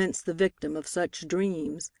which torments the victim of such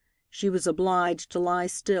dreams, she was obliged to lie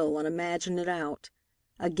still and imagine it out,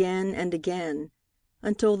 again and again,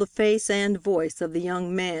 until the face and voice of the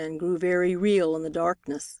young man grew very real in the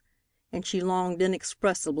darkness, and she longed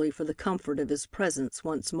inexpressibly for the comfort of his presence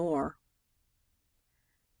once more.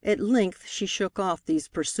 At length she shook off these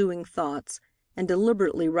pursuing thoughts and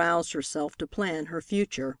deliberately roused herself to plan her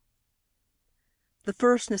future. The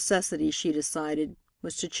first necessity, she decided,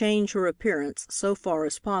 was to change her appearance so far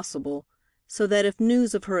as possible, so that if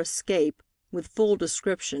news of her escape, with full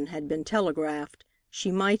description, had been telegraphed,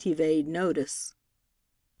 she might evade notice.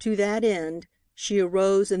 To that end, she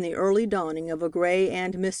arose in the early dawning of a gray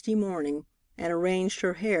and misty morning and arranged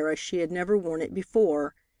her hair as she had never worn it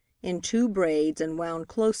before, in 2 braids and wound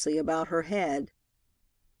closely about her head.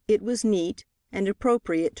 It was neat and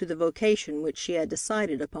appropriate to the vocation which she had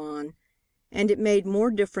decided upon, and it made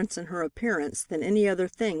more difference in her appearance than any other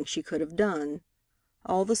thing she could have done.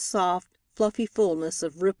 All the soft, fluffy fullness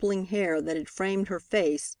of rippling hair that had framed her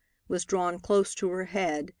face was drawn close to her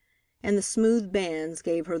head, and the smooth bands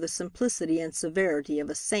gave her the simplicity and severity of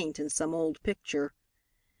a saint in some old picture.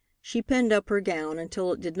 She pinned up her gown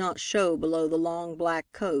until it did not show below the long black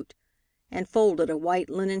coat, and folded a white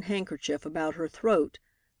linen handkerchief about her throat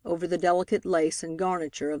over the delicate lace and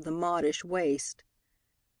garniture of the modish waist.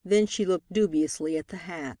 Then she looked dubiously at the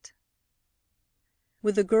hat.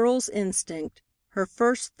 With a girl's instinct, her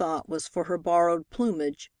first thought was for her borrowed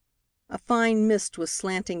plumage. A fine mist was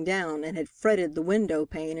slanting down and had fretted the window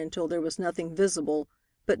pane until there was nothing visible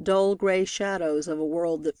but dull gray shadows of a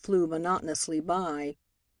world that flew monotonously by.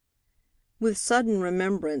 With sudden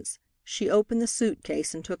remembrance, she opened the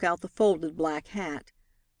suitcase and took out the folded black hat,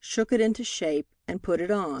 shook it into shape, and put it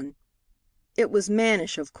on. It was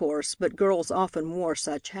mannish, of course, but girls often wore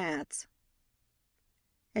such hats.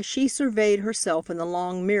 As she surveyed herself in the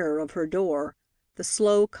long mirror of her door, the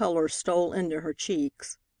slow color stole into her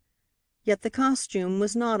cheeks. Yet the costume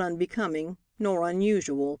was not unbecoming, nor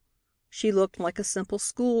unusual. She looked like a simple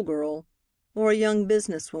schoolgirl, or a young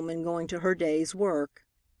business woman going to her day's work.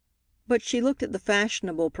 But she looked at the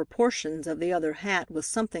fashionable proportions of the other hat with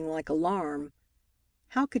something like alarm.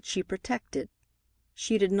 How could she protect it?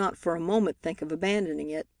 She did not for a moment think of abandoning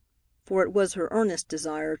it, for it was her earnest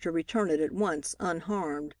desire to return it at once,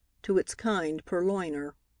 unharmed, to its kind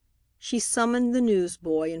purloiner. She summoned the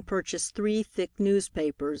newsboy and purchased 3 thick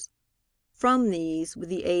newspapers. From these, with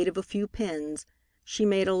the aid of a few pins, she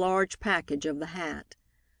made a large package of the hat.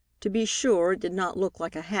 To be sure, it did not look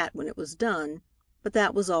like a hat when it was done, but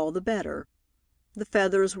that was all the better. The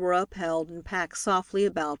feathers were upheld and packed softly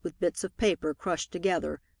about with bits of paper crushed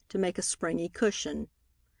together to make a springy cushion,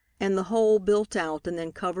 and the whole built out and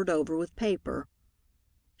then covered over with paper.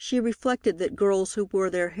 She reflected that girls who wore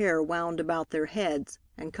their hair wound about their heads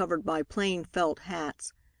and covered by plain felt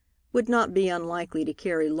hats would not be unlikely to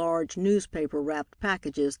carry large newspaper-wrapped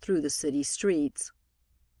packages through the city streets.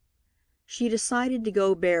 She decided to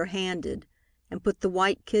go bare-handed, and put the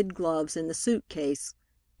white kid gloves in the suitcase,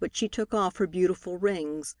 but she took off her beautiful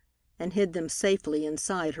rings and hid them safely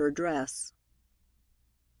inside her dress.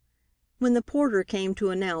 When the porter came to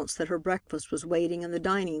announce that her breakfast was waiting in the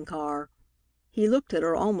dining car, he looked at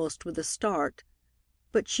her almost with a start,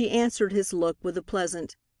 but she answered his look with a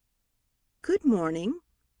pleasant, "Good morning.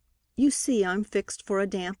 You see I'm fixed for a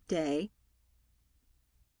damp day."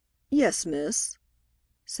 "Yes, miss,"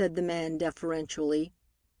 said the man deferentially.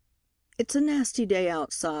 "It's a nasty day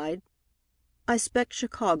outside. I 'spect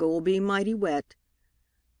Chicago will be mighty wet.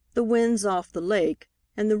 The wind's off the lake,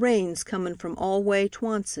 and the rain's comin' from all way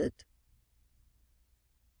twoncet."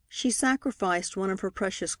 She sacrificed one of her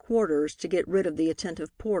precious quarters to get rid of the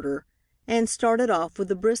attentive porter, and started off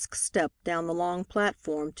with a brisk step down the long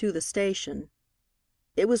platform to the station.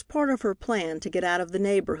 It was part of her plan to get out of the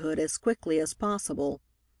neighborhood as quickly as possible,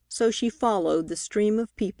 so she followed the stream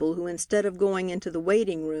of people who, instead of going into the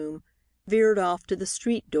waiting room, veered off to the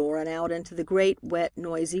street door and out into the great, wet,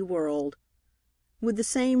 noisy world. With the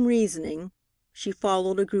same reasoning, she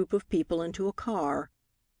followed a group of people into a car,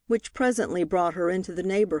 which presently brought her into the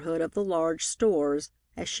neighborhood of the large stores,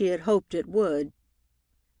 as she had hoped it would.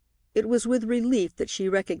 It was with relief that she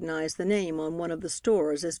recognized the name on one of the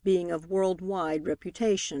stores as being of world-wide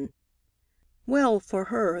reputation. Well for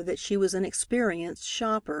her that she was an experienced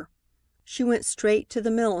shopper. She went straight to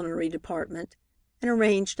the millinery department and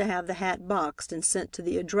arranged to have the hat boxed and sent to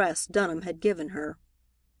the address Dunham had given her.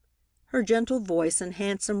 Her gentle voice and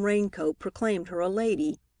handsome raincoat proclaimed her a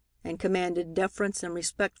lady, and commanded deference and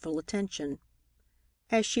respectful attention.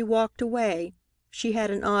 As she walked away, She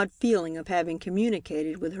had an odd feeling of having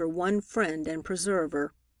communicated with her one friend and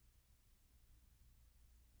preserver.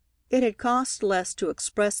 It had cost less to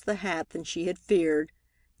express the hat than she had feared,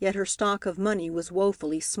 yet her stock of money was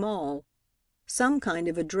woefully small. Some kind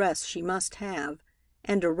of a dress she must have,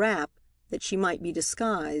 and a wrap, that she might be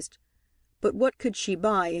disguised. But what could she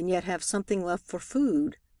buy and yet have something left for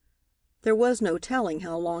food? There was no telling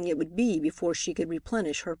how long it would be before she could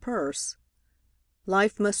replenish her purse.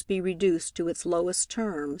 Life must be reduced to its lowest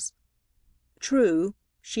terms. True,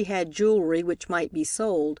 she had jewelry which might be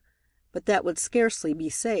sold, but that would scarcely be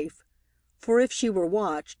safe, for if she were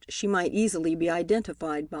watched, she might easily be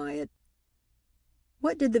identified by it.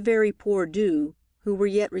 What did the very poor do, who were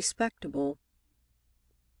yet respectable?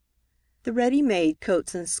 The ready-made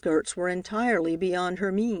coats and skirts were entirely beyond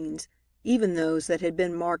her means, even those that had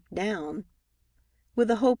been marked down.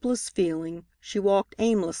 With a hopeless feeling, she walked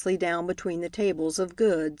aimlessly down between the tables of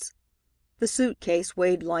goods. The suitcase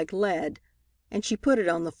weighed like lead, and she put it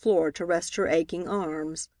on the floor to rest her aching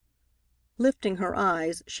arms. Lifting her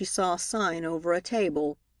eyes, she saw a sign over a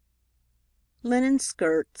table: "Linen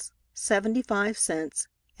skirts, 75 cents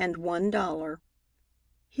and $1."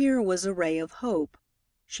 Here was a ray of hope.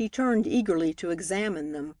 She turned eagerly to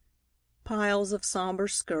examine them. Piles of somber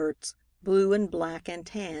skirts, blue and black and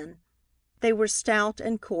tan. They were stout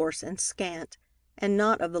and coarse and scant, and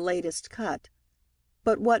not of the latest cut.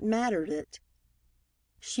 But what mattered it?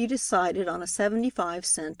 She decided on a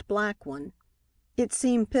 75-cent black one. It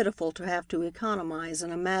seemed pitiful to have to economize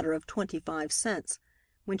in a matter of 25 cents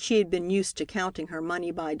when she had been used to counting her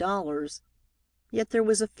money by dollars. Yet there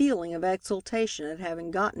was a feeling of exultation at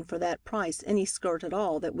having gotten for that price any skirt at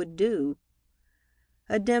all that would do.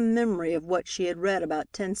 A dim memory of what she had read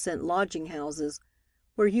about 10-cent lodging houses,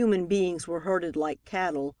 where human beings were herded like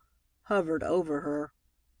cattle, hovered over her.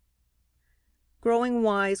 Growing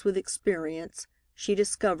wise with experience, she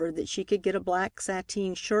discovered that she could get a black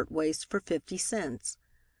sateen shirt-waist for 50 cents.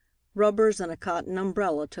 Rubbers and a cotton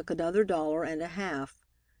umbrella took another $1.50.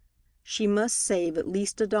 She must save at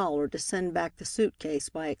least $1 to send back the suitcase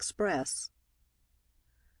by express.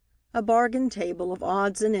 A bargain table of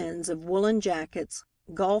odds and ends of woolen jackets,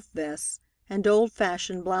 golf vests, and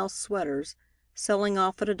old-fashioned blouse sweaters, selling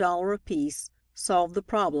off at $1 apiece, solved the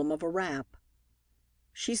problem of a wrap.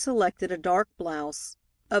 She selected a dark blouse,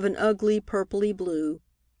 of an ugly purply blue,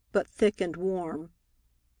 but thick and warm.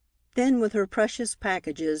 Then, with her precious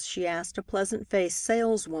packages, she asked a pleasant-faced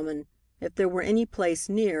saleswoman if there were any place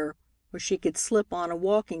near where she could slip on a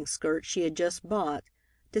walking skirt she had just bought,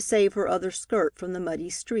 to save her other skirt from the muddy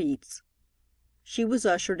streets. She was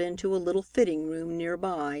ushered into a little fitting room near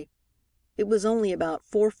by. It was only about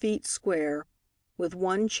 4 feet square, with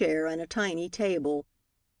one chair and a tiny table,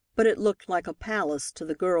 but it looked like a palace to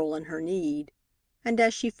the girl in her need. And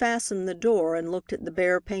as she fastened the door and looked at the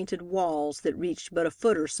bare painted walls that reached but a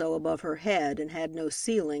foot or so above her head and had no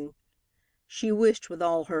ceiling, she wished with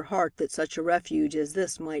all her heart that such a refuge as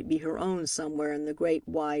this might be her own somewhere in the great,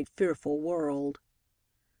 wide, fearful world.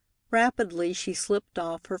 Rapidly she slipped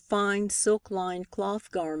off her fine, silk-lined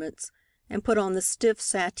cloth garments and put on the stiff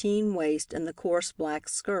sateen waist and the coarse black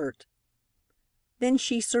skirt. Then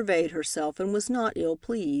she surveyed herself and was not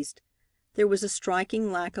ill-pleased. There was a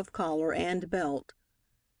striking lack of collar and belt.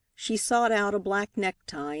 She sought out a black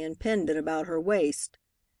necktie and pinned it about her waist,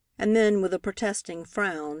 and then, with a protesting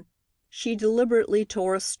frown, she deliberately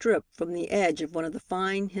tore a strip from the edge of one of the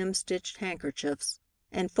fine hem-stitched handkerchiefs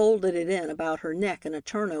and folded it in about her neck in a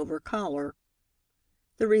turnover collar.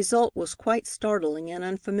 The result was quite startling and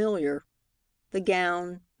unfamiliar. The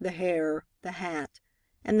gown, the hair, the hat,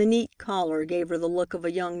 and the neat collar gave her the look of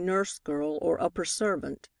a young nurse girl or upper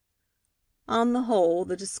servant. On the whole,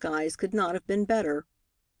 the disguise could not have been better.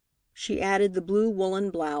 She added the blue woolen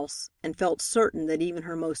blouse, and felt certain that even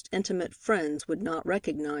her most intimate friends would not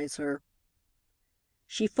recognize her.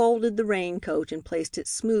 She folded the raincoat and placed it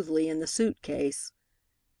smoothly in the suitcase.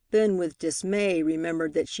 Then with dismay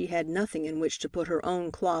remembered that she had nothing in which to put her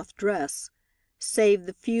own cloth dress, save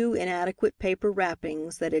the few inadequate paper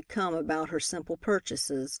wrappings that had come about her simple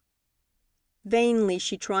purchases. Vainly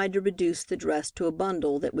she tried to reduce the dress to a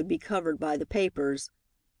bundle that would be covered by the papers.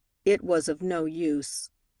 It was of no use.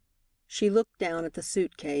 She looked down at the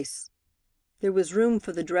suitcase. There was room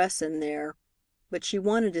for the dress in there, but she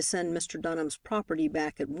wanted to send Mr. Dunham's property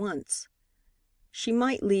back at once. She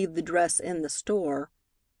might leave the dress in the store,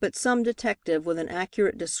 but some detective with an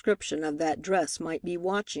accurate description of that dress might be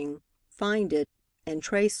watching, find it, and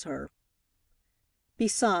trace her.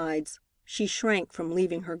 Besides, she shrank from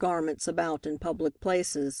leaving her garments about in public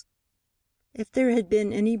places. If there had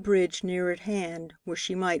been any bridge near at hand where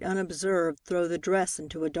she might unobserved throw the dress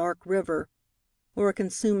into a dark river, or a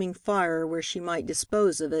consuming fire where she might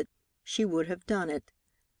dispose of it, she would have done it.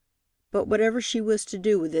 But whatever she was to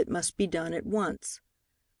do with it must be done at once.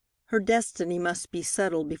 Her destiny must be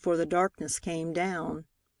settled before the darkness came down.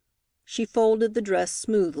 She folded the dress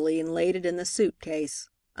smoothly and laid it in the suitcase,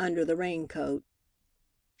 under the raincoat.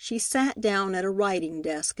 She sat down at a writing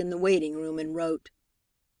desk in the waiting room and wrote,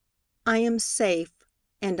 "I am safe,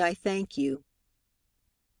 and I thank you."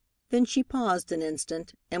 Then she paused an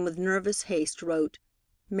instant, and with nervous haste wrote,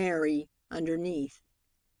 "Mary," underneath.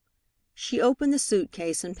 She opened the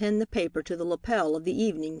suitcase and pinned the paper to the lapel of the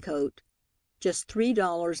evening coat. Just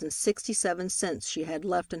 $3.67 she had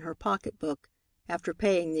left in her pocketbook after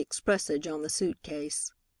paying the expressage on the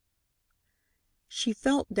suitcase. She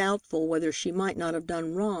felt doubtful whether she might not have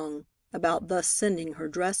done wrong about thus sending her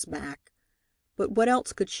dress back. But what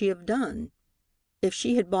else could she have done? If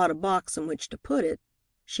she had bought a box in which to put it,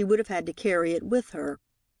 she would have had to carry it with her,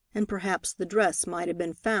 and perhaps the dress might have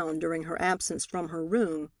been found during her absence from her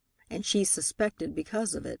room, and she suspected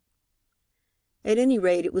because of it. At any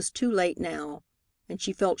rate, it was too late now, and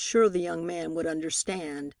she felt sure the young man would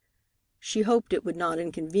understand. She hoped it would not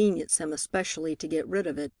inconvenience him especially to get rid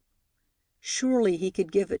of it. Surely he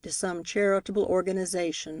could give it to some charitable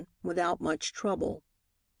organization without much trouble.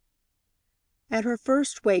 At her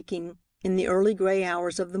first waking, in the early gray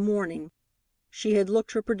hours of the morning, she had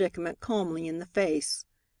looked her predicament calmly in the face.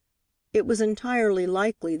 It was entirely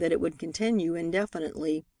likely that it would continue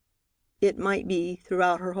indefinitely. It might be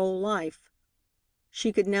throughout her whole life.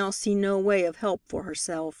 She could now see no way of help for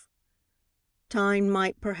herself. Time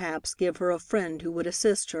might perhaps give her a friend who would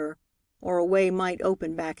assist her, or a way might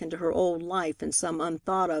open back into her old life in some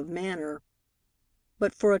unthought-of manner.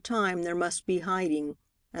 But for a time there must be hiding,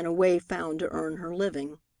 and a way found to earn her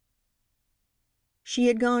living. She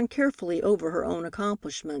had gone carefully over her own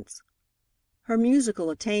accomplishments. Her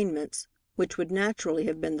musical attainments, which would naturally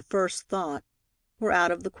have been the first thought, were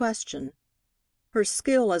out of the question. Her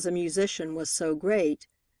skill as a musician was so great,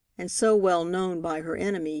 and so well known by her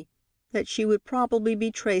enemy, that she would probably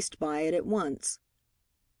be traced by it at once.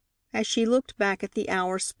 As she looked back at the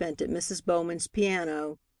hour spent at Mrs. Bowman's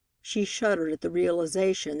piano, she shuddered at the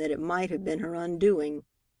realization that it might have been her undoing,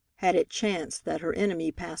 had it chanced that her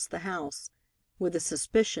enemy passed the house, with the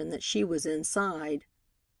suspicion that she was inside.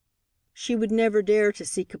 She would never dare to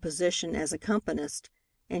seek a position as accompanist,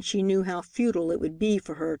 and she knew how futile it would be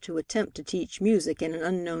for her to attempt to teach music in an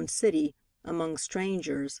unknown city, among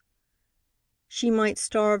strangers. She might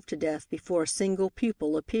starve to death before a single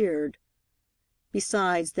pupil appeared.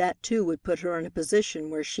 Besides, that too would put her in a position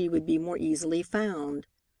where she would be more easily found.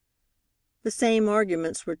 The same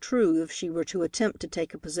arguments were true if she were to attempt to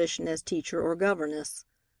take a position as teacher or governess,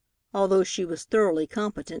 although she was thoroughly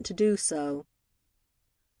competent to do so.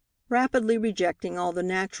 Rapidly rejecting all the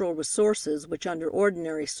natural resources which under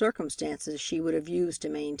ordinary circumstances she would have used to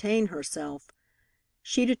maintain herself,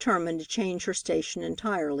 she determined to change her station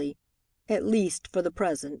entirely, at least for the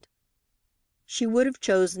present. She would have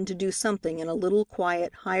chosen to do something in a little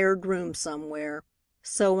quiet hired room somewhere,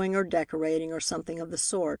 sewing or decorating or something of the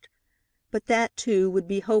sort, but that too would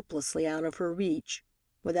be hopelessly out of her reach,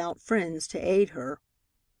 without friends to aid her.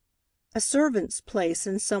 A servant's place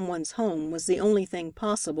in someone's home was the only thing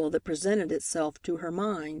possible that presented itself to her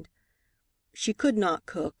mind. She could not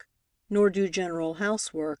cook, nor do general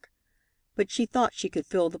housework, but she thought she could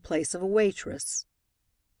fill the place of a waitress.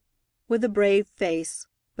 With a brave face,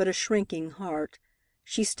 but a shrinking heart,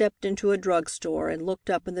 she stepped into a drug store and looked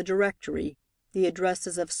up in the directory the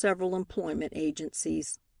addresses of several employment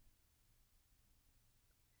agencies.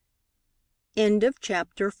 End of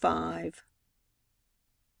Chapter 5.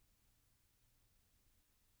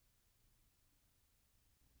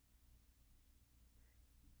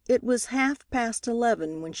 It was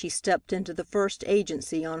 11:30 when she stepped into the first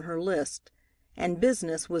agency on her list, and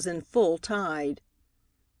business was in full tide.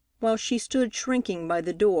 While she stood shrinking by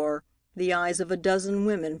the door, the eyes of a dozen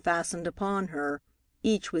women fastened upon her,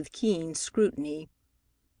 each with keen scrutiny.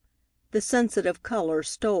 The sensitive color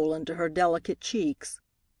stole into her delicate cheeks.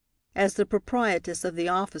 As the proprietress of the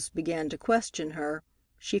office began to question her,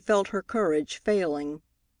 she felt her courage failing.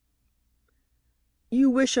 "You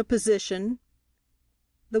wish a position?"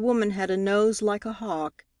 The woman had a nose like a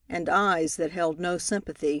hawk, and eyes that held no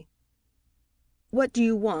sympathy. "What do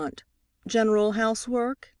you want? General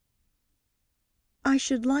housework?" "I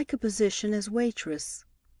should like a position as waitress."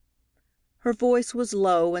 Her voice was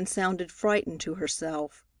low and sounded frightened to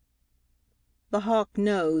herself. The hawk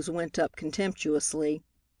nose went up contemptuously.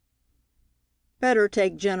 "Better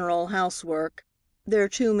take general housework. There are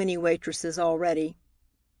too many waitresses already."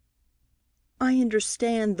 "I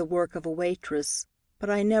understand the work of a waitress," but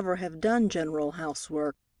I never have done general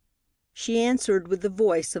housework," she answered with the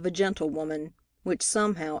voice of a gentlewoman, which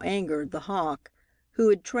somehow angered the hawk, who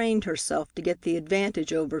had trained herself to get the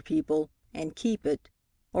advantage over people and keep it,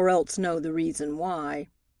 or else know the reason why.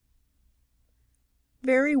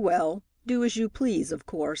 "Very well, do as you please, of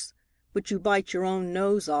course, but you bite your own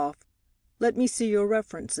nose off. Let me see your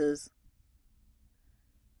references."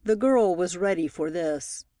 The girl was ready for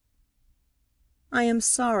this. "I am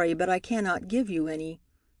sorry, but I cannot give you any.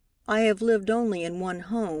 I have lived only in one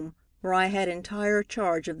home, where I had entire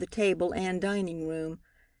charge of the table and dining room,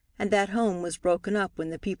 and that home was broken up when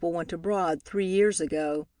the people went abroad 3 years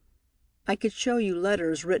ago. I could show you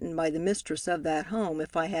letters written by the mistress of that home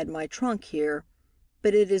if I had my trunk here,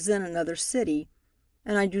 but it is in another city,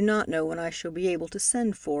 and I do not know when I shall be able to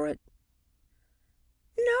send for it."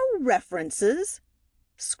 "No references!"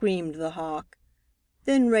 screamed the hawk.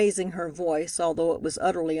 Then raising her voice, although it was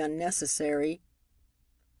utterly unnecessary,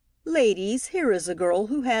 "Ladies, here is a girl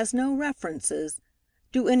who has no references.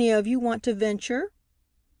 Do any of you want to venture?"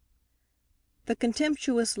 The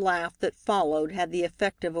contemptuous laugh that followed had the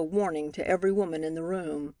effect of a warning to every woman in the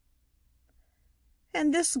room.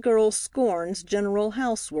 "And this girl scorns general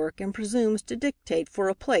housework and presumes to dictate for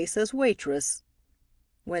a place as waitress,"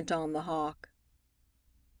 went on the hawk.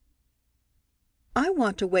 "I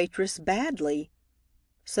want a waitress badly,"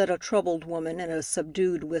 said a troubled woman in a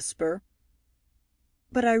subdued whisper,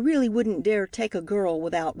 "but I really wouldn't dare take a girl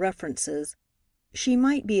without references. She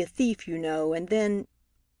might be a thief, you know, and then,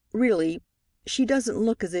 really, she doesn't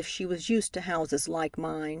look as if she was used to houses like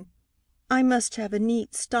mine. I must have a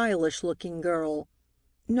neat, stylish-looking girl.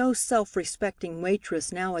 No self-respecting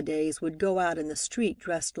waitress nowadays would go out in the street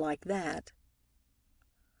dressed like that."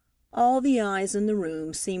 All the eyes in the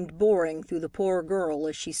room seemed boring through the poor girl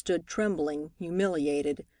as she stood trembling,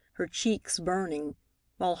 humiliated, her cheeks burning,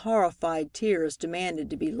 while horrified tears demanded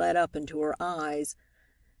to be let up into her eyes.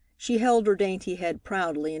 She held her dainty head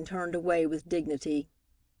proudly and turned away with dignity.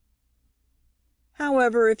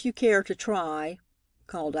 "However, if you care to try,"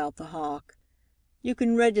 called out the hawk, "you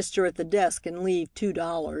can register at the desk and leave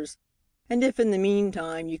 $2. And if in the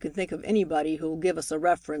meantime you can think of anybody who'll give us a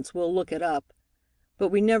reference, we'll look it up. But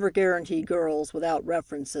we never guarantee girls without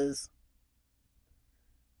references."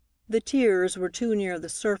 The tears were too near the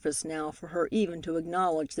surface now for her even to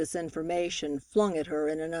acknowledge this information flung at her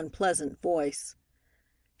in an unpleasant voice.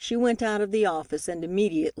 She went out of the office, and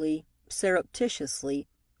immediately, surreptitiously,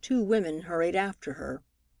 2 women hurried after her.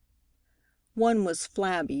 One was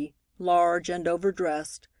flabby, large, and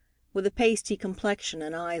overdressed, with a pasty complexion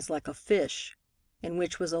and eyes like a fish, in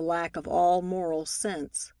which was a lack of all moral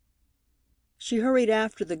sense. She hurried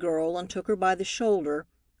after the girl and took her by the shoulder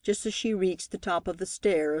just as she reached the top of the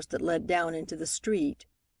stairs that led down into the street.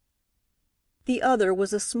 The other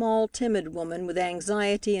was a small, timid woman with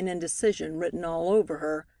anxiety and indecision written all over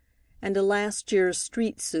her, and a last year's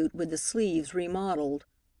street suit with the sleeves remodeled.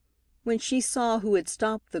 When she saw who had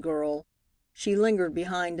stopped the girl, she lingered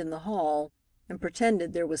behind in the hall and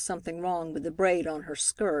pretended there was something wrong with the braid on her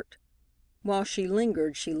skirt. While she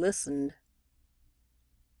lingered, she listened.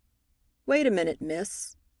 "Wait a minute,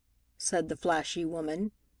 miss," said the flashy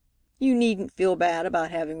woman. "You needn't feel bad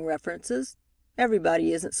about having references.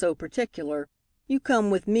 Everybody isn't so particular. You come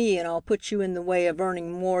with me and I'll put you in the way of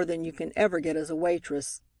earning more than you can ever get as a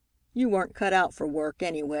waitress. You weren't cut out for work,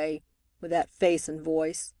 anyway, with that face and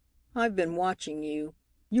voice. I've been watching you.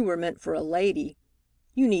 You were meant for a lady.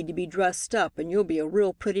 You need to be dressed up and you'll be a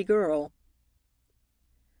real pretty girl."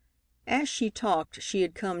 As she talked, she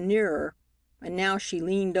had come nearer, and now she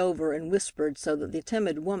leaned over and whispered so that the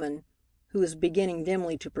timid woman, who was beginning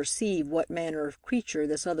dimly to perceive what manner of creature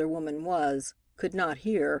this other woman was, could not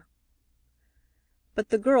hear. But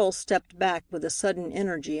the girl stepped back with a sudden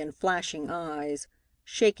energy and flashing eyes,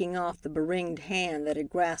 shaking off the beringed hand that had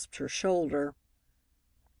grasped her shoulder.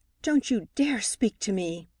 "Don't you dare speak to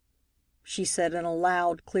me," she said in a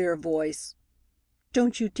loud, clear voice.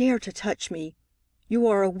 "Don't you dare to touch me. You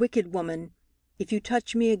are a wicked woman. If you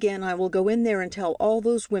touch me again, I will go in there and tell all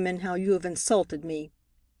those women how you have insulted me."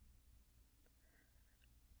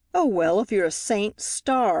 "Oh, well, if you're a saint,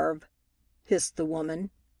 starve," hissed the woman.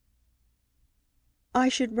 "I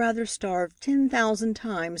should rather starve 10,000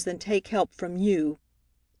 times than take help from you,"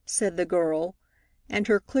 said the girl, and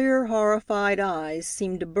her clear, horrified eyes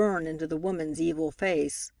seemed to burn into the woman's evil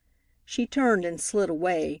face. She turned and slid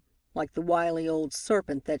away, like the wily old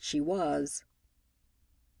serpent that she was.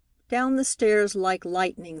 Down the stairs like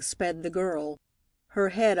lightning sped the girl, her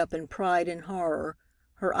head up in pride and horror,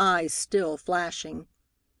 her eyes still flashing.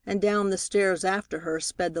 And down the stairs after her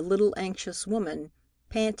sped the little anxious woman,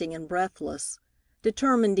 panting and breathless,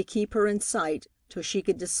 determined to keep her in sight till she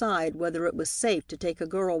could decide whether it was safe to take a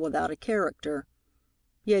girl without a character,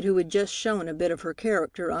 yet who had just shown a bit of her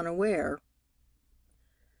character unaware.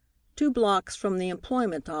 2 blocks from the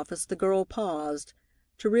employment office the girl paused,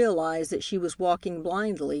 to realize that she was walking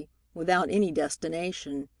blindly, without any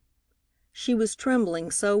destination. She was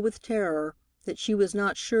trembling so with terror that she was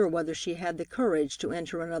not sure whether she had the courage to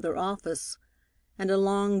enter another office, and a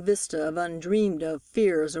long vista of undreamed-of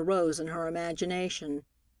fears arose in her imagination.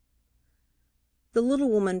 The little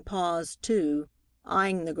woman paused, too,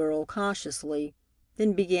 eyeing the girl cautiously,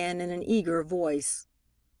 then began in an eager voice,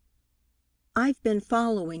 "I've been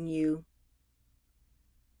following you."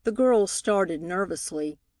 The girl started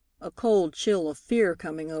nervously, a cold chill of fear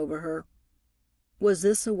coming over her. Was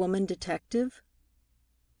this a woman detective?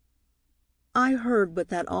 "I heard what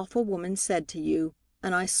that awful woman said to you,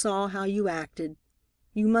 and I saw how you acted.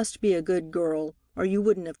 You must be a good girl, or you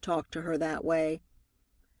wouldn't have talked to her that way.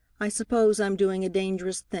 I suppose I'm doing a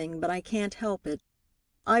dangerous thing, but I can't help it.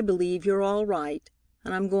 I believe you're all right,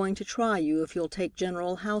 and I'm going to try you if you'll take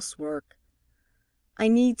general housework. I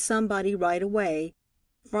need somebody right away,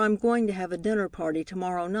 for I'm going to have a dinner party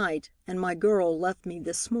to-morrow night, and my girl left me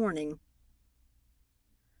this morning."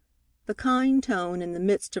 The kind tone in the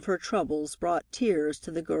midst of her troubles brought tears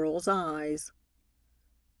to the girl's eyes.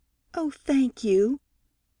 "Oh, thank you,"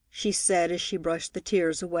 she said as she brushed the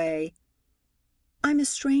tears away. "I'm a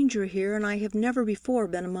stranger here, and I have never before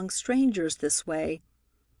been among strangers this way.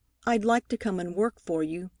 I'd like to come and work for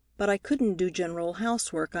you, but I couldn't do general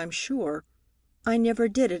housework, I'm sure. I never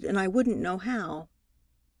did it, and I wouldn't know how."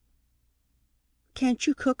 "Can't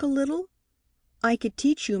you cook a little? I could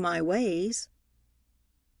teach you my ways."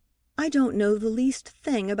 "I don't know the least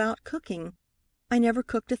thing about cooking. I never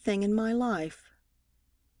cooked a thing in my life."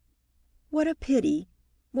 "What a pity!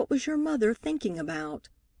 What was your mother thinking about?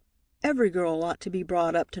 Every girl ought to be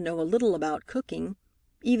brought up to know a little about cooking,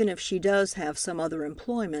 even if she does have some other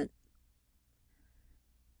employment."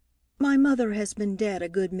 "My mother has been dead a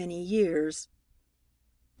good many years."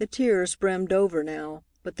 The tears brimmed over now,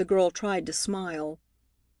 but the girl tried to smile.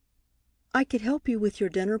 "I could help you with your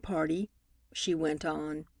dinner party," she went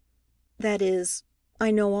on. "That is, I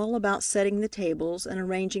know all about setting the tables and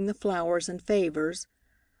arranging the flowers and favors.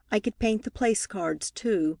 I could paint the place cards,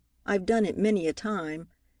 too. I've done it many a time.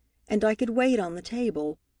 And I could wait on the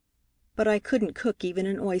table. But I couldn't cook even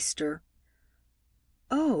an oyster."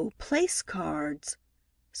 "Oh, place cards!"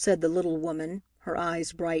 said the little woman, her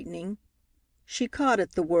eyes brightening. She caught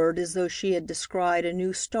at the word as though she had descried a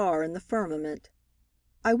new star in the firmament.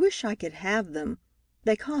 "I wish I could have them.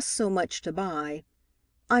 They cost so much to buy.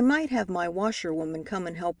 I might have my washerwoman come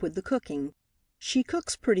and help with the cooking. She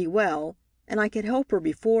cooks pretty well, and I could help her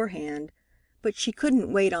beforehand, but she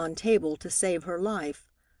couldn't wait on table to save her life.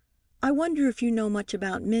 I wonder if you know much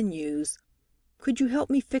about menus. Could you help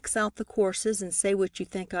me fix out the courses and say what you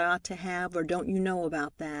think I ought to have, or don't you know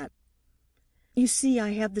about that? You see,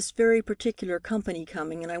 I have this very particular company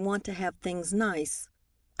coming, and I want to have things nice.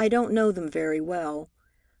 I don't know them very well.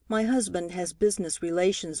 My husband has business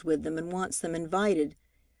relations with them and wants them invited,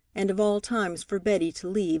 and of all times for Betty to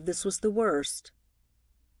leave, this was the worst."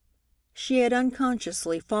 She had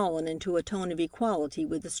unconsciously fallen into a tone of equality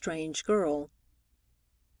with the strange girl.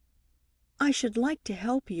 "I should like to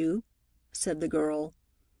help you," said the girl,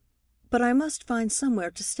 "but I must find somewhere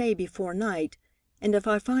to stay before night, and if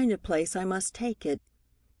I find a place, I must take it.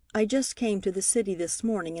 I just came to the city this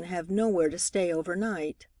morning and have nowhere to stay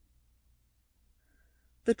overnight."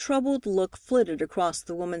 The troubled look flitted across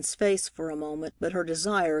the woman's face for a moment, but her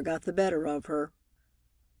desire got the better of her.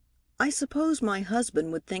 "I suppose my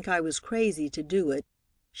husband would think I was crazy to do it,"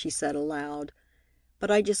 she said aloud, "but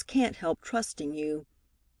I just can't help trusting you.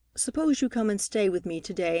 Suppose you come and stay with me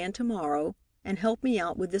to-day and to-morrow, and help me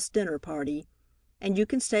out with this dinner party, and you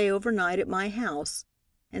can stay overnight at my house,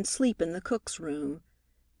 and sleep in the cook's room.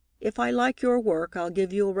 If I like your work, I'll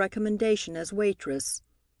give you a recommendation as waitress.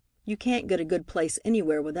 You can't get a good place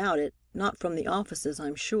anywhere without it, not from the offices,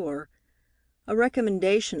 I'm sure. A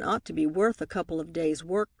recommendation ought to be worth a couple of days'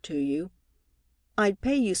 work to you. I'd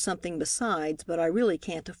pay you something besides, but I really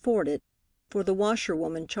can't afford it, for the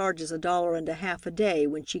washerwoman charges $1.50 a day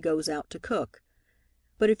when she goes out to cook.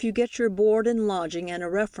 But if you get your board and lodging and a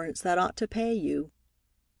reference, that ought to pay you."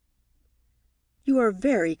 "You are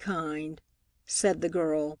very kind," said the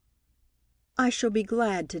girl. "I shall be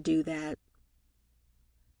glad to do that."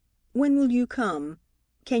 "When will you come?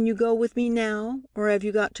 Can you go with me now, or have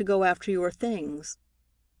you got to go after your things?"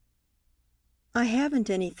 "I haven't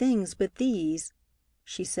any things but these,"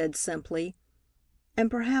 she said simply, "and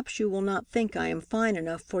perhaps you will not think I am fine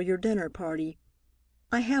enough for your dinner party.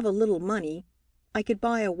 I have a little money. I could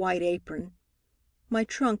buy a white apron. My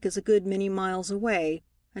trunk is a good many miles away,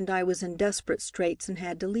 and I was in desperate straits and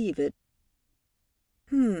had to leave it."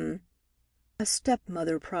 A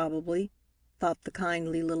stepmother, probably," thought the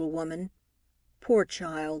kindly little woman. "Poor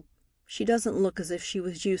child, she doesn't look as if she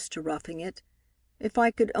was used to roughing it. If I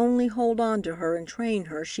could only hold on to her and train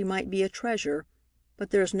her, she might be a treasure,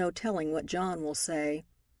 but there's no telling what John will say.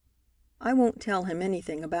 I won't tell him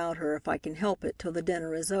anything about her if I can help it till the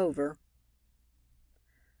dinner is over."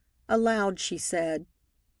 Aloud she said,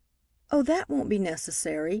 "Oh, that won't be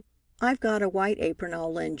necessary. I've got a white apron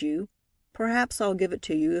I'll lend you. Perhaps I'll give it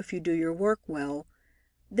to you if you do your work well.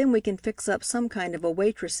 Then we can fix up some kind of a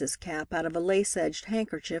waitress's cap out of a lace-edged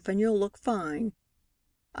handkerchief and you'll look fine.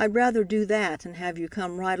 I'd rather do that and have you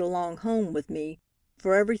come right along home with me,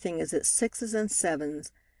 for everything is at sixes and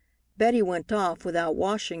sevens. Betty went off without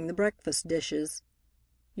washing the breakfast dishes.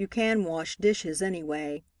 You can wash dishes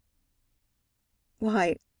anyway."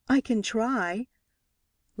 "Why, I can try,"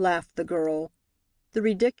 laughed the girl, the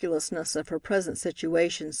ridiculousness of her present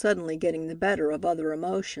situation suddenly getting the better of other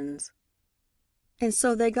emotions. And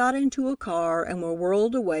so they got into a car and were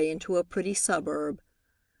whirled away into a pretty suburb.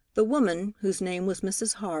 The woman, whose name was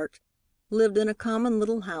Mrs. Hart, lived in a common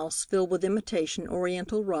little house filled with imitation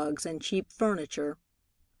Oriental rugs and cheap furniture.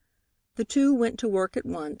 The two went to work at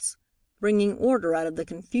once, bringing order out of the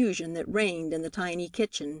confusion that reigned in the tiny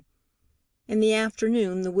kitchen. In the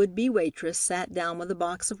afternoon the would-be waitress sat down with a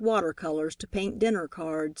box of water colors to paint dinner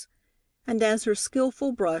cards, and as her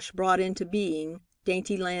skillful brush brought into being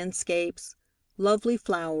dainty landscapes, lovely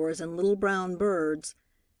flowers, and little brown birds,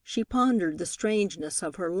 she pondered the strangeness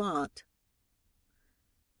of her lot.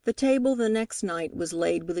 The table the next night was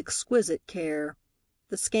laid with exquisite care,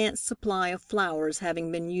 the scant supply of flowers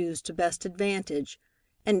having been used to best advantage,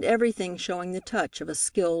 and everything showing the touch of a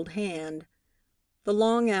skilled hand. The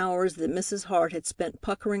long hours that Mrs. Hart had spent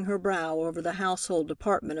puckering her brow over the household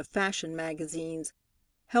department of fashion magazines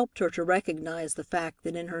helped her to recognize the fact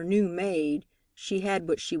that in her new maid she had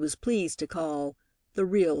what she was pleased to call the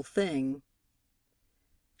real thing.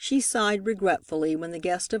 She sighed regretfully when the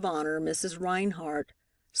guest of honor, Mrs. Rhinehart,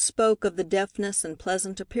 spoke of the deftness and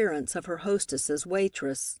pleasant appearance of her hostess's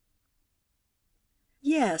waitress.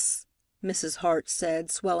 "Yes," Mrs. Hart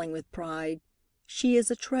said, swelling with pride, "she is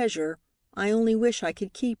a treasure. I only wish I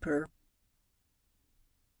could keep her."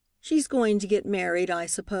 "She's going to get married, I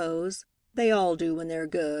suppose. They all do when they're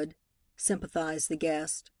good," sympathized the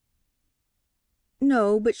guest.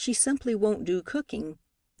 "No, but she simply won't do cooking,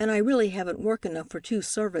 and I really haven't work enough for 2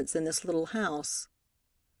 servants in this little house."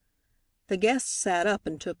 The guest sat up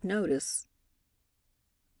and took notice.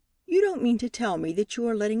 "You don't mean to tell me that you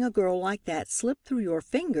are letting a girl like that slip through your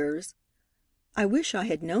fingers? I wish I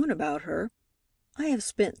had known about her. I have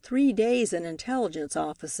spent 3 days in intelligence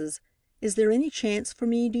offices. Is there any chance for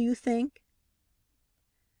me, do you think?"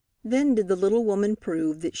 Then did the little woman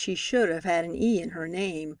prove that she should have had an E in her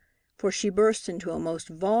name, for she burst into a most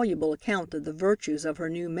voluble account of the virtues of her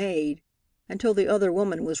new maid, until the other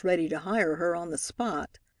woman was ready to hire her on the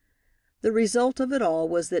spot. The result of it all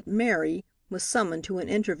was that Mary was summoned to an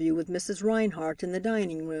interview with Mrs. Rhinehart in the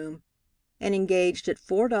dining room, and engaged at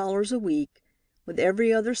 $4 a week, with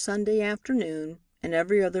every other Sunday afternoon and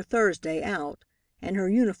every other Thursday out, and her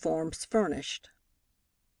uniforms furnished.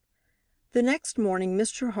 The next morning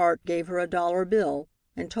Mr. Hart gave her a dollar bill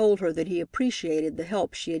and told her that he appreciated the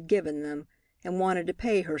help she had given them and wanted to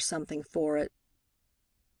pay her something for it.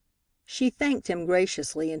 She thanked him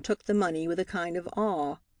graciously and took the money with a kind of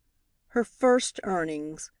awe. Her first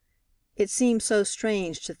earnings! It seemed so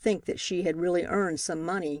strange to think that she had really earned some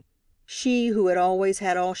money, she who had always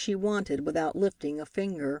had all she wanted without lifting a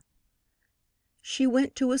finger. She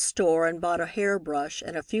went to a store and bought a hair brush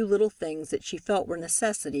and a few little things that she felt were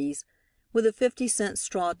necessities, with a 50-cent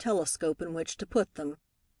straw telescope in which to put them.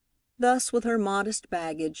 Thus, with her modest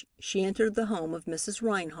baggage, she entered the home of Mrs.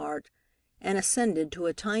 Rhinehart and ascended to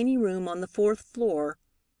a tiny room on the 4th floor,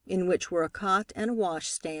 in which were a cot and a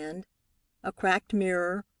washstand, a cracked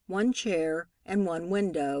mirror, 1 chair, and 1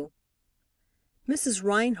 window. Mrs.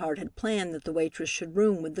 Rhinehart had planned that the waitress should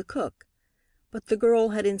room with the cook, but the girl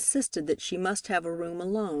had insisted that she must have a room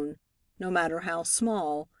alone, no matter how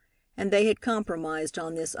small, and they had compromised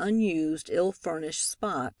on this unused, ill-furnished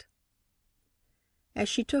spot. As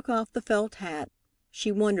she took off the felt hat,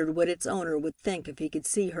 she wondered what its owner would think if he could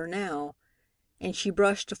see her now, and she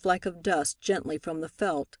brushed a fleck of dust gently from the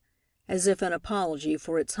felt, as if in apology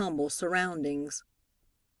for its humble surroundings.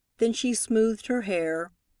 Then she smoothed her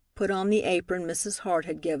hair, put on the apron Mrs. Hart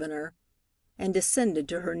had given her, and descended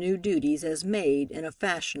to her new duties as maid in a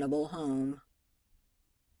fashionable home.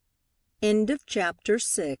 Chapter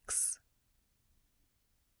 6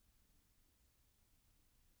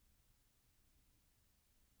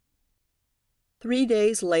 3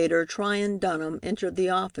 days later, Tryon Dunham entered the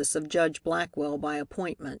office of Judge Blackwell by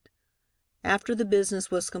appointment. After the business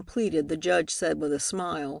was completed, the judge said with a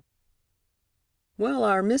smile, "Well,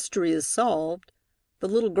 our mystery is solved. The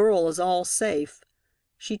little girl is all safe.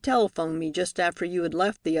 She telephoned me just after you had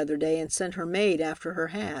left the other day and sent her maid after her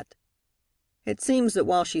hat. It seems that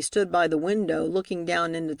while she stood by the window, looking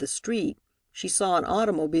down into the street, she saw an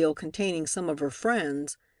automobile containing some of her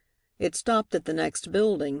friends. It stopped at the next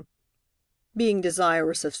building. Being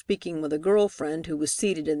desirous of speaking with a girl friend who was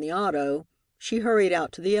seated in the auto, she hurried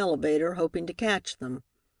out to the elevator, hoping to catch them.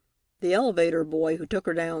 The elevator boy who took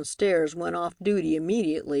her downstairs went off duty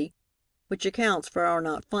immediately, which accounts for our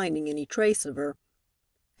not finding any trace of her,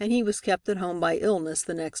 and he was kept at home by illness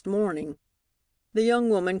the next morning. The young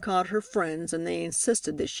woman caught her friends, and they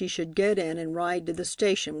insisted that she should get in and ride to the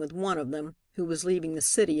station with one of them, who was leaving the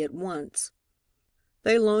city at once.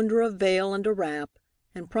 They loaned her a veil and a wrap,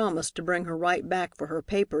 and promised to bring her right back for her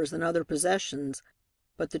papers and other possessions,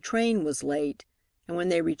 but the train was late, and when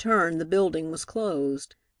they returned the building was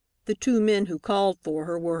closed. The 2 men who called for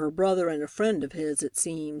her were her brother and a friend of his, it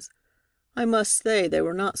seems. I must say they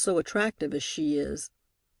were not so attractive as she is.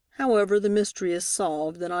 However, the mystery is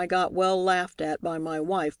solved, and I got well laughed at by my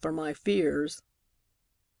wife for my fears."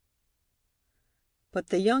 But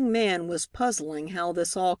the young man was puzzling how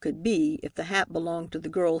this all could be if the hat belonged to the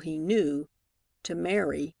girl he knew, to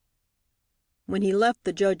Mary. When he left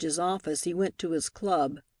the judge's office, he went to his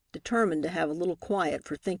club, determined to have a little quiet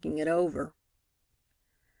for thinking it over.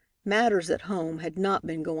 Matters at home had not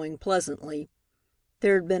been going pleasantly.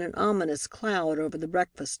 There had been an ominous cloud over the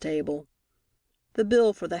breakfast table. The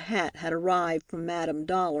bill for the hat had arrived from Madame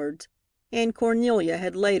Dollard's, and Cornelia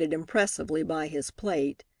had laid it impressively by his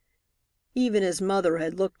plate. Even his mother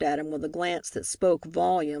had looked at him with a glance that spoke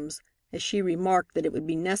volumes, as she remarked that it would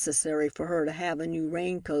be necessary for her to have a new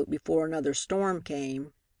raincoat before another storm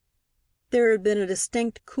came. There had been a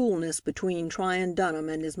distinct coolness between Tryon Dunham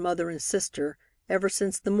and his mother and sister ever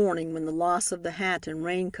since the morning when the loss of the hat and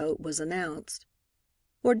raincoat was announced.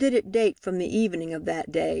 Or did it date from the evening of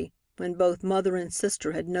that day, when both mother and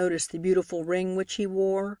sister had noticed the beautiful ring which he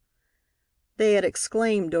wore? They had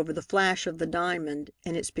exclaimed over the flash of the diamond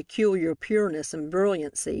and its peculiar pureness and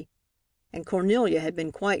brilliancy, and Cornelia had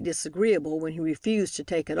been quite disagreeable when he refused to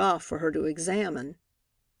take it off for her to examine.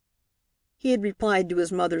 He had replied to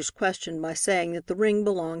his mother's question by saying that the ring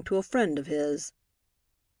belonged to a friend of his.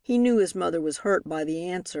 He knew his mother was hurt by the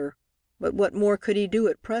answer, but what more could he do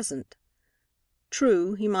at present?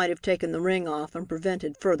 True, he might have taken the ring off and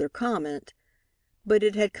prevented further comment, but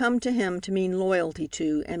it had come to him to mean loyalty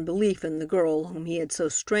to and belief in the girl whom he had so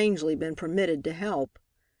strangely been permitted to help.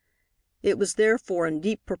 It was therefore in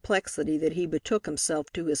deep perplexity that he betook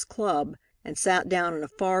himself to his club and sat down in a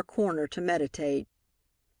far corner to meditate.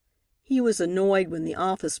 He was annoyed when the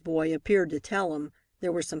office boy appeared to tell him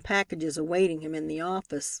there were some packages awaiting him in the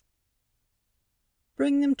office.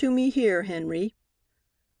 "Bring them to me here, Henry."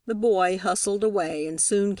 The boy hustled away and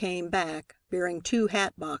soon came back, bearing 2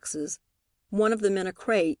 hat boxes, one of them in a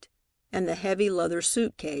crate, and the heavy leather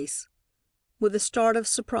suitcase. With a start of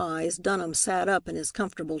surprise, Dunham sat up in his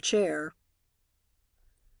comfortable chair.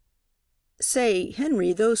 "Say,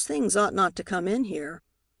 Henry, those things ought not to come in here."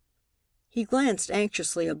 He glanced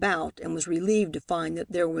anxiously about and was relieved to find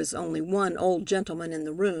that there was only one old gentleman in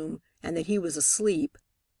the room and that he was asleep.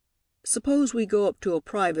 "Suppose we go up to a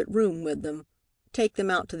private room with them. Take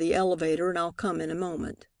them out to the elevator and I'll come in a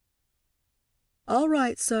moment." "All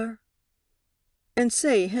right, sir." "And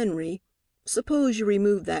say, Henry, suppose you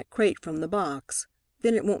remove that crate from the box.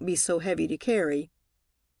 Then it won't be so heavy to carry."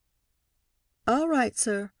 "All right,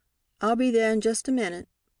 sir. I'll be there in just a minute."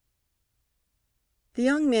 The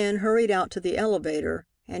young man hurried out to the elevator,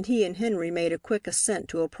 and he and Henry made a quick ascent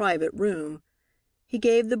to a private room. He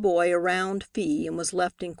gave the boy a round fee and was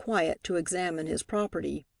left in quiet to examine his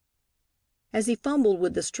property. As he fumbled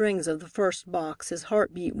with the strings of the first box, his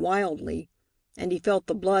heart beat wildly, and he felt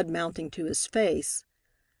the blood mounting to his face.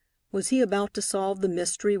 Was he about to solve the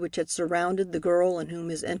mystery which had surrounded the girl in whom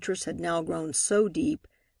his interest had now grown so deep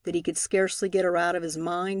that he could scarcely get her out of his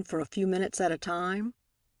mind for a few minutes at a time?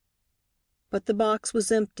 But the box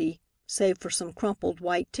was empty, save for some crumpled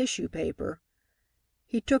white tissue paper.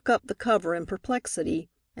 He took up the cover in perplexity,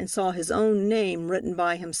 and saw his own name written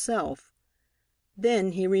by himself.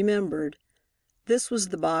 Then he remembered. This was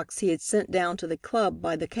the box he had sent down to the club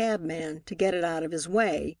by the cabman to get it out of his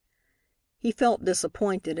way. He felt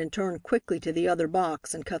disappointed and turned quickly to the other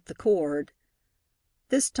box and cut the cord.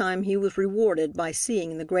 This time he was rewarded by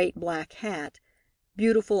seeing the great black hat,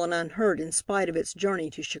 beautiful and unhurt in spite of its journey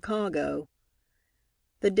to Chicago.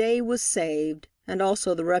 The day was saved, and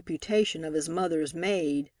also the reputation of his mother's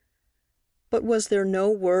maid. But was there no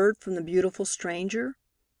word from the beautiful stranger?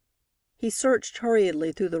 He searched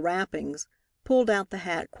hurriedly through the wrappings, pulled out the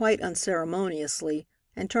hat quite unceremoniously,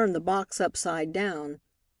 and turned the box upside down,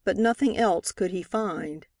 but nothing else could he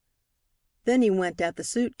find. Then he went at the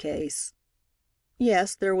suit case.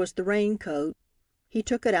 Yes, there was the raincoat. He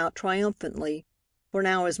took it out triumphantly, for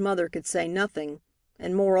now his mother could say nothing,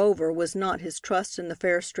 and moreover, was not his trust in the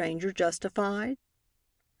fair stranger justified?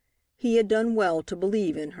 He had done well to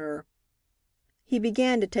believe in her. He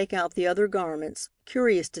began to take out the other garments,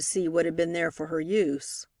 curious to see what had been there for her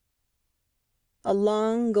use. A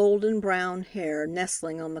long, golden brown hair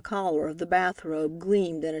nestling on the collar of the bathrobe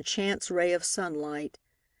gleamed in a chance ray of sunlight.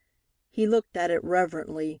 He looked at it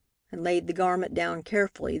reverently, and laid the garment down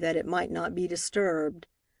carefully that it might not be disturbed.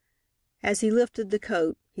 As he lifted the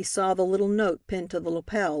coat, he saw the little note pinned to the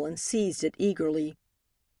lapel and seized it eagerly.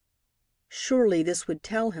 Surely this would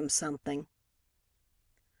tell him something.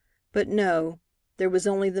 But no, there was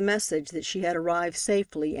only the message that she had arrived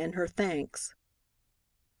safely and her thanks.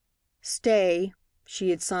 Stay, she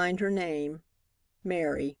had signed her name,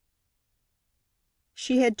 Mary.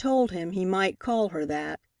 She had told him he might call her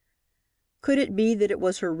that. Could it be that it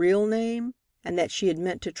was her real name, and that she had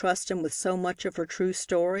meant to trust him with so much of her true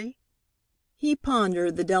story? He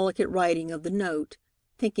pondered the delicate writing of the note,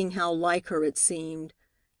 thinking how like her it seemed.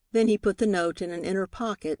 Then he put the note in an inner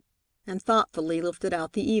pocket, and thoughtfully lifted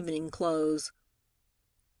out the evening clothes.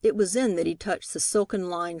 It was then that he touched the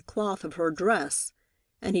silken-lined cloth of her dress,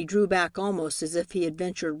 and he drew back almost as if he had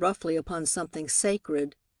ventured roughly upon something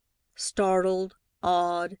sacred. Startled,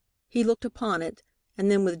 awed, he looked upon it, and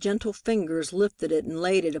then with gentle fingers lifted it and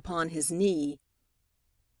laid it upon his knee.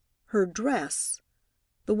 Her dress!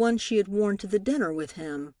 The one she had worn to the dinner with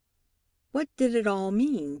him! What did it all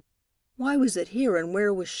mean? Why was it here, and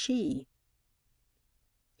where was she?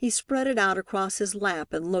 He spread it out across his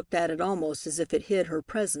lap and looked at it almost as if it hid her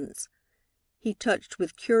presence. He touched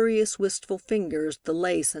with curious, wistful fingers the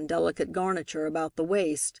lace and delicate garniture about the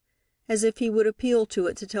waist, as if he would appeal to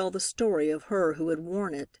it to tell the story of her who had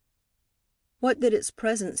worn it. What did its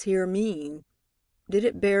presence here mean? Did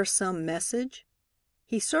it bear some message?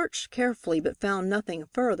 He searched carefully, but found nothing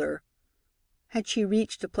further. Had she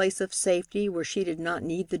reached a place of safety where she did not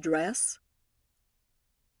need the dress?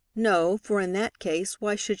 No, for in that case,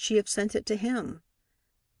 why should she have sent it to him?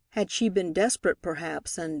 Had she been desperate,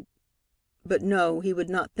 perhaps, but no, he would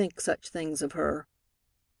not think such things of her.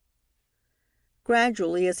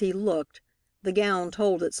 Gradually, as he looked, the gown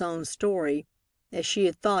told its own story, as she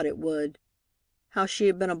had thought it would. How she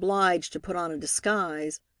had been obliged to put on a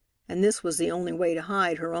disguise, and this was the only way to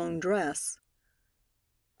hide her own dress.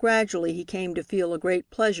 Gradually he came to feel a great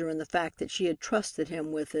pleasure in the fact that she had trusted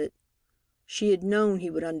him with it. She had known he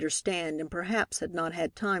would understand and perhaps had not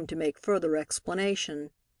had time to make further explanation.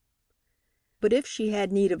 But if she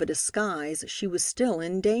had need of a disguise, she was still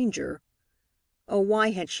in danger. Oh,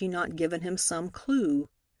 why had she not given him some clue?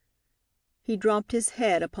 He dropped his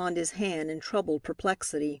head upon his hand in troubled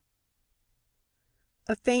perplexity.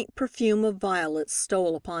 A faint perfume of violets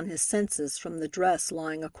stole upon his senses from the dress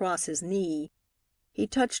lying across his knee. He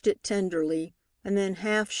touched it tenderly, and then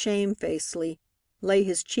half shamefacedly lay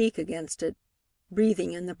his cheek against it,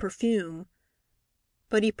 breathing in the perfume.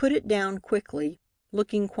 But he put it down quickly,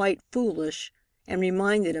 looking quite foolish, and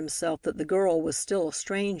reminded himself that the girl was still a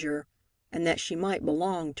stranger, and that she might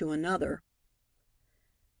belong to another.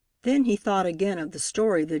 Then he thought again of the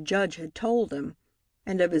story the judge had told him,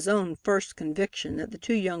 and of his own first conviction that the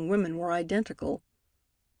two young women were identical.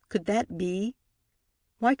 Could that be?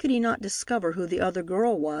 Why could he not discover who the other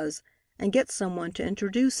girl was, and get some one to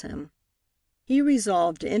introduce him? He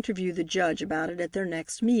resolved to interview the judge about it at their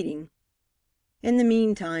next meeting. In the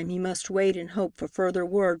meantime, he must wait and hope for further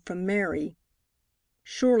word from Mary.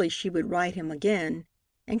 Surely she would write him again,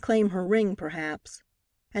 and claim her ring perhaps,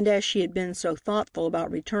 and as she had been so thoughtful about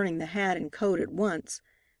returning the hat and coat at once,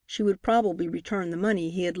 she would probably return the money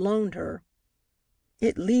he had loaned her.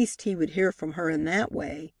 At least he would hear from her in that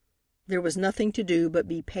way. There was nothing to do but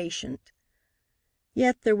be patient.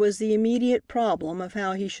 Yet there was the immediate problem of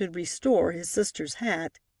how he should restore his sister's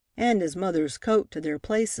hat and his mother's coat to their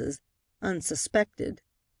places, unsuspected.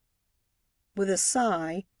 With a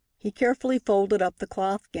sigh, he carefully folded up the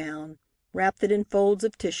cloth gown, wrapped it in folds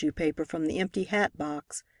of tissue paper from the empty hat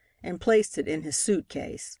box, and placed it in his suit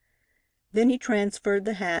case. Then he transferred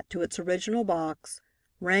the hat to its original box,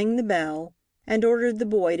 rang the bell, and ordered the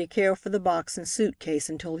boy to care for the box and suit case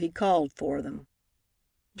until he called for them.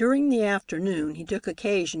 During the afternoon he took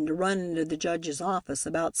occasion to run into the judge's office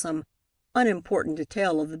about some unimportant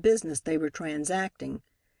detail of the business they were transacting,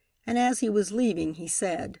 and as he was leaving he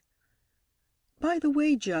said, "By the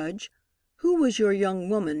way, Judge, who was your young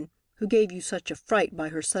woman who gave you such a fright by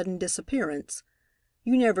her sudden disappearance?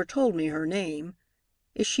 You never told me her name.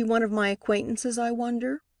 Is she one of my acquaintances, I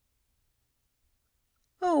wonder?"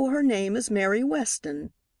 "Oh, her name is Mary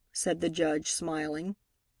Weston," said the Judge, smiling.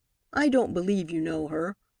 "I don't believe you know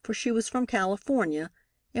her, for she was from California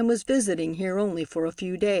and was visiting here only for a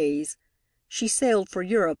few days. She sailed for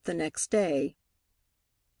Europe the next day."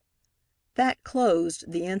 That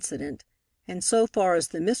closed the incident, and so far as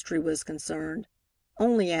the mystery was concerned,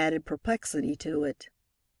 only added perplexity to it.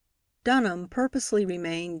 Dunham purposely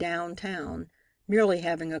remained downtown, merely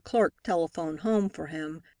having a clerk telephone home for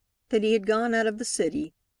him that he had gone out of the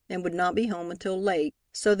city and would not be home until late,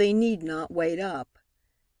 so they need not wait up.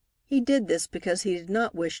 He did this because he did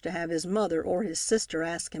not wish to have his mother or his sister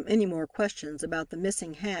ask him any more questions about the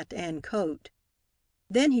missing hat and coat.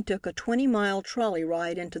 Then he took a 20-mile trolley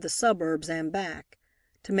ride into the suburbs and back,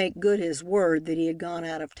 to make good his word that he had gone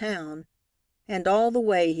out of town, and all the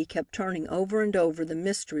way he kept turning over and over the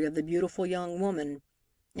mystery of the beautiful young woman,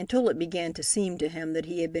 until it began to seem to him that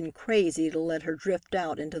he had been crazy to let her drift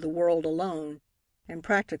out into the world alone and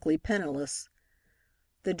practically penniless.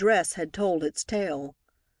 The dress had told its tale.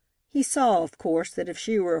 He saw, of course, that if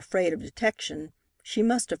she were afraid of detection, she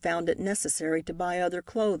must have found it necessary to buy other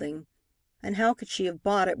clothing, and how could she have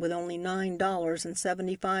bought it with only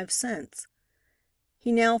 $9.75?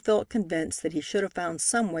 He now felt convinced that he should have found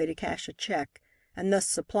some way to cash a check and thus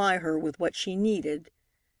supply her with what she needed.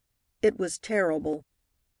 It was terrible.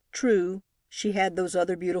 True, she had those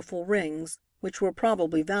other beautiful rings, which were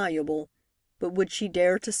probably valuable, but would she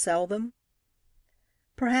dare to sell them?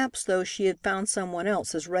 Perhaps, though, she had found someone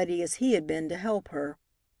else as ready as he had been to help her.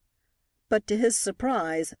 But to his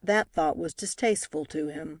surprise, that thought was distasteful to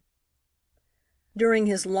him. During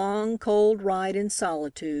his long, cold ride in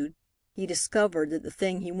solitude, he discovered that the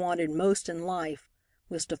thing he wanted most in life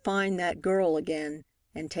was to find that girl again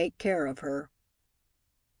and take care of her.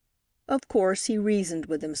 Of course, he reasoned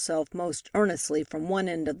with himself most earnestly from one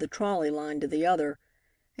end of the trolley line to the other,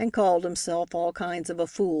 and called himself all kinds of a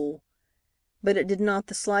fool. But it did not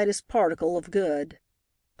the slightest particle of good.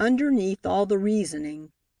 Underneath all the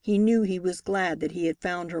reasoning, he knew he was glad that he had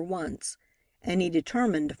found her once, and he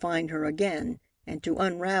determined to find her again and to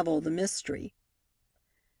unravel the mystery.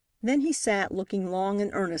 Then he sat looking long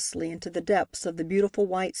and earnestly into the depths of the beautiful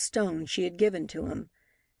white stone she had given to him,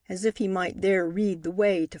 as if he might there read the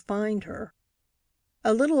way to find her.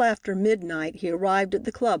 A little after midnight he arrived at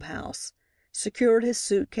the club house, secured his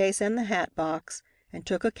suitcase and the hat box, and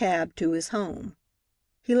took a cab to his home.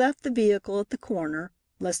 He left the vehicle at the corner,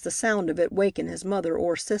 lest the sound of it waken his mother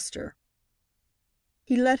or sister.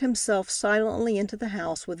 He let himself silently into the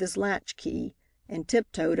house with his latchkey, and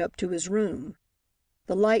tiptoed up to his room.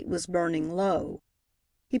 The light was burning low.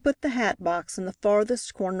 He put the hat box in the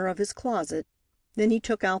farthest corner of his closet, then he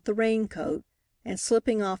took out the raincoat, and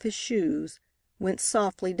slipping off his shoes, went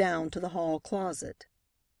softly down to the hall closet.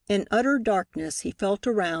 In utter darkness he felt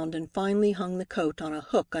around and finally hung the coat on a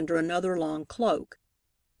hook under another long cloak,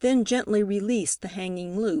 then gently released the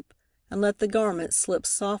hanging loop and let the garment slip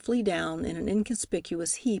softly down in an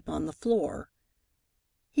inconspicuous heap on the floor.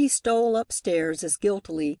 He stole upstairs as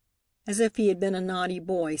guiltily as if he had been a naughty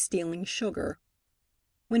boy stealing sugar.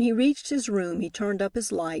 When he reached his room he turned up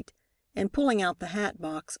his light, and pulling out the hat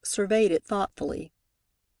box, surveyed it thoughtfully.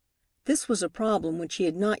 This was a problem which he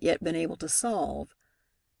had not yet been able to solve.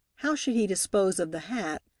 How should he dispose of the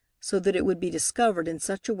hat so that it would be discovered in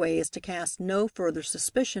such a way as to cast no further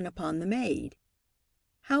suspicion upon the maid?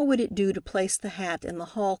 How would it do to place the hat in the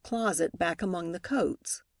hall closet back among the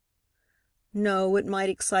coats? No, it might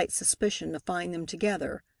excite suspicion to find them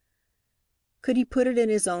together. Could he put it in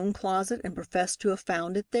his own closet and profess to have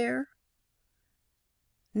found it there?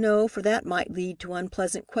 No, for that might lead to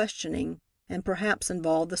unpleasant questioning and perhaps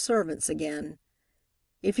involve the servants again.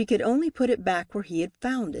 If he could only put it back where he had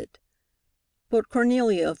found it. But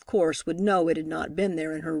Cornelia, of course, would know it had not been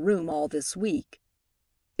there in her room all this week.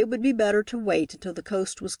 It would be better to wait until the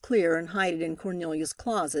coast was clear and hide it in Cornelia's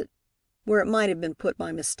closet, where it might have been put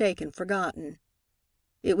by mistake and forgotten.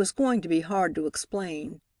 It was going to be hard to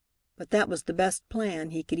explain, but that was the best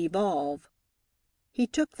plan he could evolve. He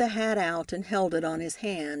took the hat out and held it on his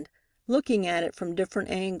hand, looking at it from different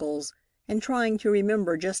angles and trying to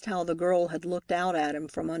remember just how the girl had looked out at him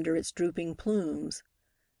from under its drooping plumes.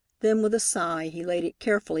 Then with a sigh he laid it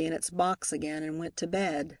carefully in its box again and went to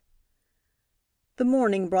bed. The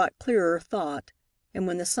morning brought clearer thought, and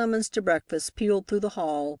when the summons to breakfast pealed through the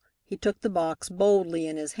hall, he took the box boldly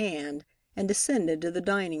in his hand and descended to the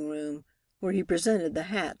dining room, where he presented the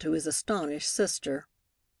hat to his astonished sister.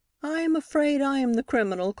 "I am afraid I am the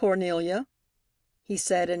criminal, Cornelia," he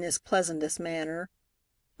said in his pleasantest manner.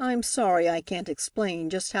 "I'm sorry I can't explain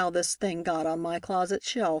just how this thing got on my closet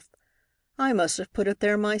shelf. I must have put it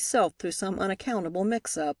there myself through some unaccountable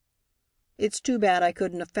mix-up. It's too bad I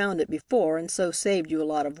couldn't have found it before and so saved you a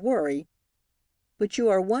lot of worry. But you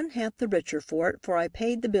are one half the richer for it, for I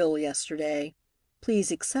paid the bill yesterday.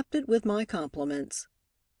 Please accept it with my compliments."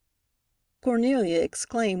 Cornelia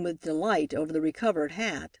exclaimed with delight over the recovered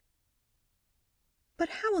hat. "But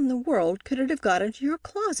how in the world could it have got into your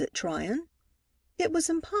closet, Tryon? It was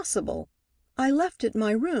impossible. I left it in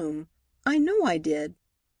my room. I know I did,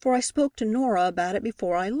 for I spoke to Nora about it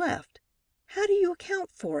before I left. How do you account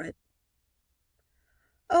for it?"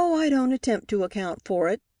 "Oh, I don't attempt to account for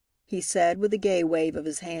it," he said, with a gay wave of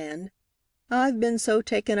his hand. "I've been so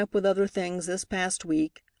taken up with other things this past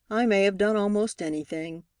week, I may have done almost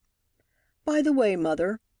anything. By the way,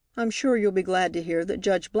 Mother, I'm sure you'll be glad to hear that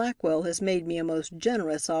Judge Blackwell has made me a most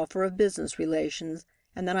generous offer of business relations,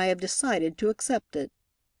 and that I have decided to accept it."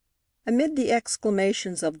 Amid the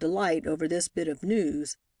exclamations of delight over this bit of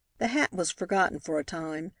news, the hat was forgotten for a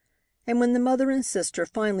time, and when the mother and sister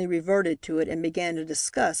finally reverted to it and began to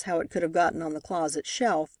discuss how it could have gotten on the closet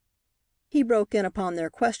shelf, he broke in upon their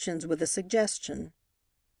questions with a suggestion.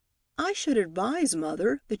 "I should advise,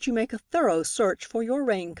 Mother, that you make a thorough search for your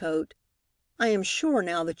raincoat. I am sure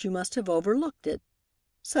now that you must have overlooked it.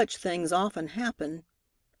 Such things often happen.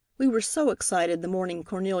 We were so excited the morning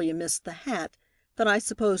Cornelia missed the hat that I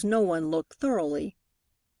suppose no one looked thoroughly."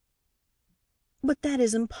 "But that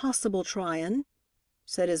is impossible, Tryon,"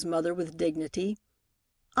 said his mother with dignity.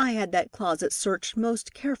 "I had that closet searched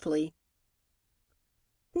most carefully."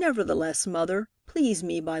 "Nevertheless, Mother, please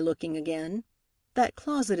me by looking again. That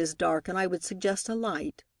closet is dark, and I would suggest a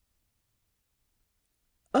light."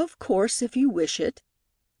 "Of course, if you wish it,"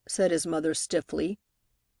 said his mother stiffly.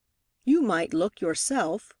 "You might look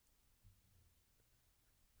yourself."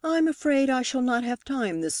 "I'm afraid I shall not have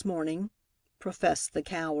time this morning," professed the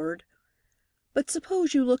coward. "But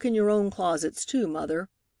suppose you look in your own closets too, Mother.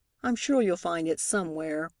 I'm sure you'll find it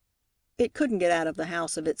somewhere. It couldn't get out of the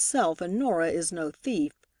house of itself, and Nora is no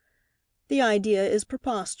thief. The idea is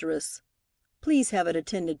preposterous. Please have it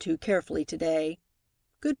attended to carefully to-day.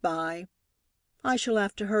 Good-bye. I shall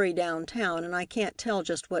have to hurry downtown, and I can't tell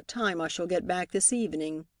just what time I shall get back this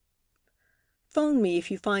evening. 'Phone me if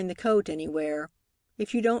you find the coat anywhere.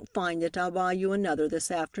 If you don't find it, I'll buy you another this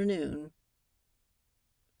afternoon."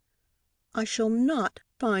 "I shall not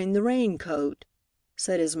find the raincoat,"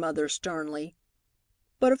 said his mother sternly.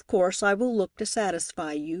 "But of course I will look to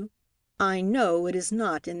satisfy you. I know it is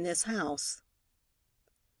not in this house."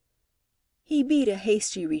 He beat a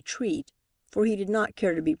hasty retreat, for he did not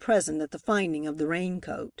care to be present at the finding of the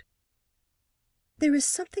raincoat. "There is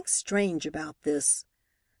something strange about this,"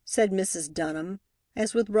 said Mrs. Dunham,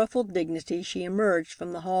 as with ruffled dignity she emerged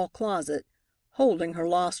from the hall closet, holding her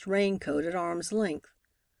lost raincoat at arm's length.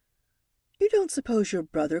 "You don't suppose your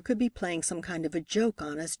brother could be playing some kind of a joke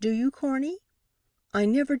on us, do you, Corny? I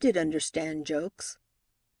never did understand jokes."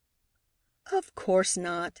 "Of course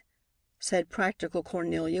not," said practical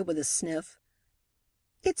Cornelia with a sniff.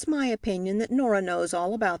 "It's my opinion that Nora knows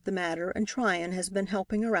all about the matter, and Tryon has been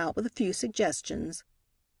helping her out with a few suggestions."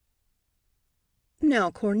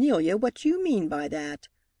 "Now, Cornelia, what do you mean by that?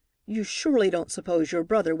 You surely don't suppose your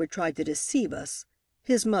brother would try to deceive us,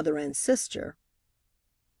 his mother and sister?"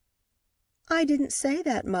 "I didn't say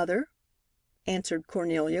that, Mother," answered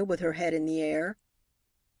Cornelia with her head in the air.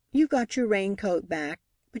 "You've got your raincoat back,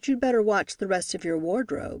 but you'd better watch the rest of your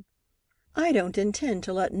wardrobe. I don't intend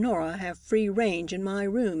to let Nora have free range in my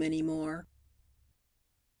room any more."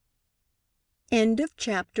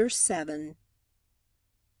 Chapter 8.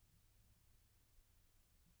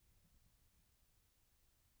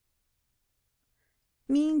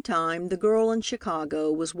 Meantime, the girl in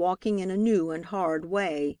Chicago was walking in a new and hard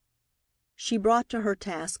way. She brought to her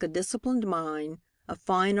task a disciplined mind, a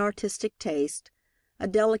fine artistic taste, a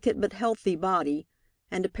delicate but healthy body,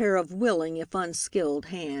 and a pair of willing if unskilled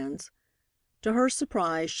hands. To her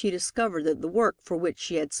surprise, she discovered that the work for which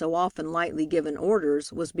she had so often lightly given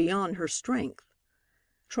orders was beyond her strength.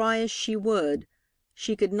 Try as she would,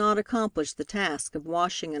 she could not accomplish the task of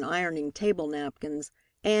washing and ironing table napkins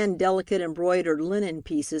and delicate embroidered linen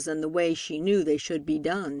pieces in the way she knew they should be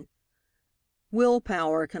done. Will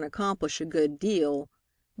power can accomplish a good deal,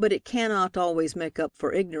 but it cannot always make up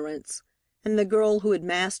for ignorance, and the girl who had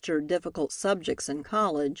mastered difficult subjects in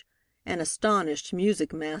college, and astonished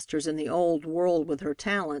music masters in the old world with her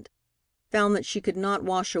talent, found that she could not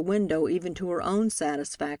wash a window even to her own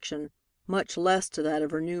satisfaction, much less to that of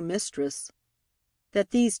her new mistress.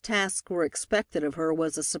 That these tasks were expected of her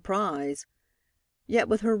was a surprise. Yet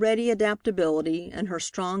with her ready adaptability and her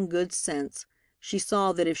strong good sense, she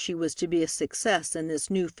saw that if she was to be a success in this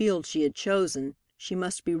new field she had chosen, she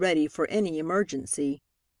must be ready for any emergency.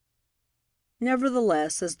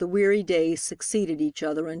 Nevertheless, as the weary days succeeded each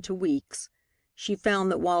other into weeks, she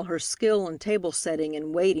found that while her skill in table setting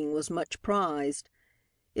and waiting was much prized,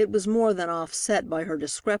 it was more than offset by her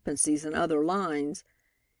discrepancies in other lines,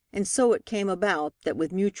 and so it came about that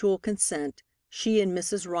with mutual consent she and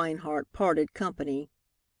Mrs. Rhinehart parted company.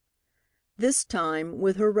 This time,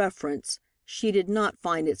 with her reference, she did not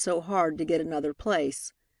find it so hard to get another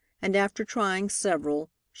place, and after trying several,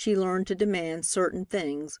 she learned to demand certain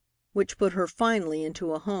things, which put her finally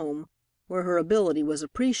into a home where her ability was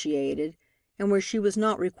appreciated and where she was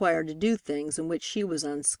not required to do things in which she was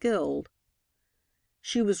unskilled.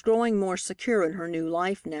 She was growing more secure in her new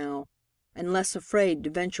life now, and less afraid to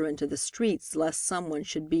venture into the streets lest someone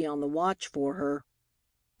should be on the watch for her.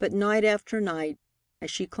 But night after night, as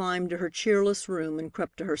she climbed to her cheerless room and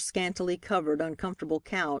crept to her scantily covered, uncomfortable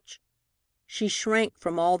couch, she shrank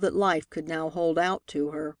from all that life could now hold out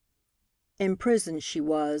to her. Imprisoned she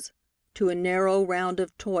was, to a narrow round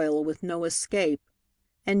of toil with no escape,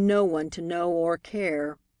 and no one to know or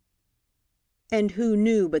care. And who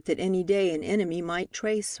knew but that any day an enemy might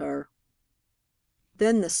trace her?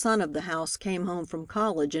 Then the son of the house came home from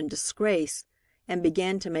college in disgrace, and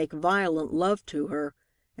began to make violent love to her,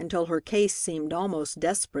 until her case seemed almost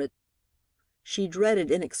desperate. She dreaded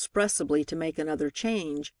inexpressibly to make another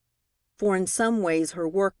change, for in some ways her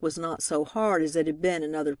work was not so hard as it had been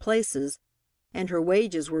in other places, and her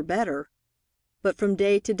wages were better, but from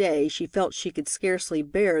day to day she felt she could scarcely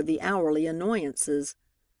bear the hourly annoyances.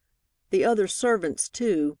 The other servants,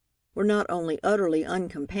 too, were not only utterly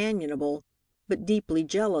uncompanionable, but deeply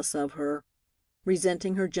jealous of her,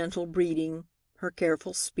 resenting her gentle breeding, her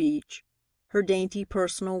careful speech, her dainty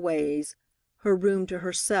personal ways, her room to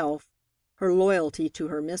herself, her loyalty to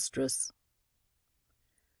her mistress.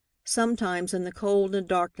 Sometimes in the cold and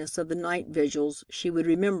darkness of the night vigils she would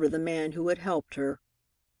remember the man who had helped her,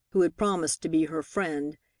 who had promised to be her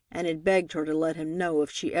friend and had begged her to let him know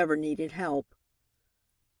if she ever needed help.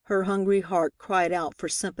 Her hungry heart cried out for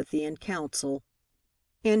sympathy and counsel.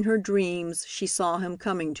 In her dreams she saw him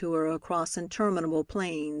coming to her across interminable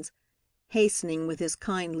plains, hastening with his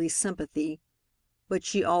kindly sympathy, but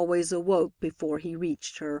she always awoke before he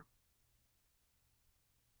reached her.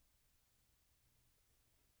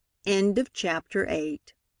 End of chapter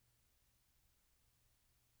 8.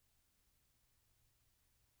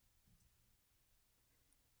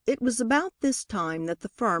 It was about this time that the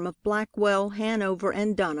firm of Blackwell, Hanover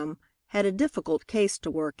and Dunham had a difficult case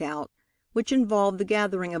to work out, which involved the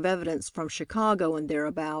gathering of evidence from Chicago and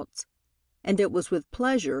thereabouts, and it was with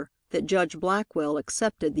pleasure that Judge Blackwell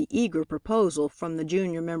accepted the eager proposal from the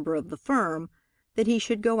junior member of the firm that he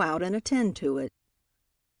should go out and attend to it.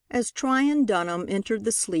 As Tryon Dunham entered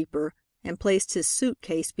the sleeper and placed his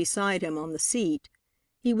suitcase beside him on the seat,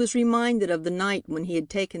 he was reminded of the night when he had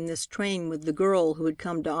taken this train with the girl who had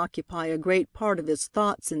come to occupy a great part of his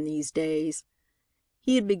thoughts in these days.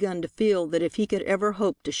 He had begun to feel that if he could ever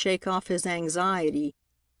hope to shake off his anxiety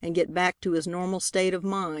and get back to his normal state of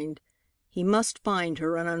mind, he must find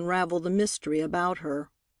her and unravel the mystery about her.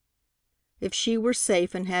 If she were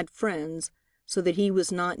safe and had friends, so that he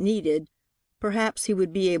was not needed, perhaps he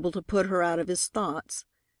would be able to put her out of his thoughts.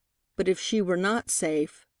 But if she were not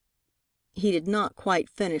safe— He did not quite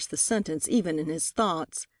finish the sentence even in his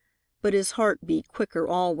thoughts, but his heart beat quicker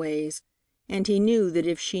always, and he knew that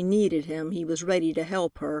if she needed him he was ready to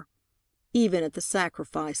help her, even at the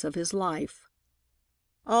sacrifice of his life.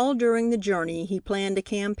 All during the journey he planned a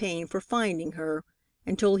campaign for finding her,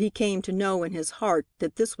 until he came to know in his heart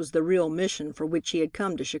that this was the real mission for which he had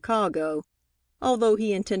come to Chicago, although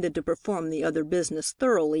he intended to perform the other business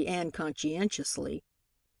thoroughly and conscientiously.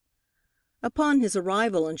 Upon his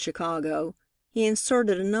arrival in Chicago, he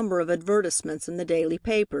inserted a number of advertisements in the daily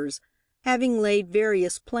papers, having laid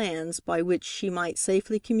various plans by which she might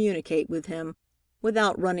safely communicate with him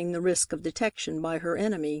without running the risk of detection by her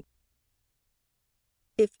enemy.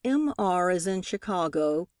 If M.R. is in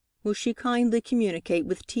Chicago, will she kindly communicate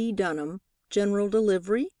with T. Dunham, General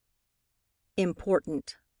Delivery?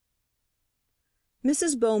 Important.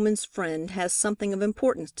 Mrs. Bowman's friend has something of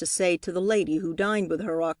importance to say to the lady who dined with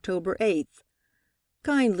her October 8th.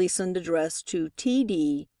 Kindly send address to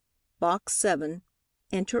T.D., Box 7,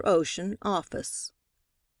 Inter-Ocean Office.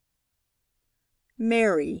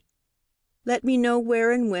 Mary, let me know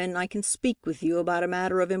where and when I can speak with you about a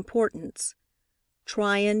matter of importance.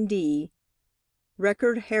 Tryon D.,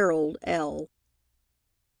 Record Herald L.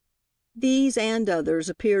 These and others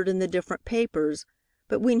appeared in the different papers,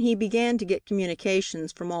 but when he began to get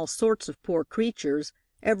communications from all sorts of poor creatures,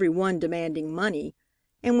 every one demanding money,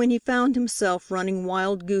 and when he found himself running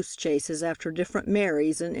wild goose chases after different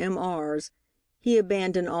Marys and M.R.'s, he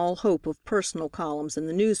abandoned all hope of personal columns in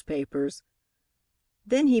the newspapers.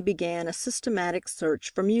 Then he began a systematic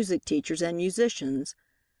search for music teachers and musicians,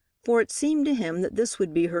 for it seemed to him that this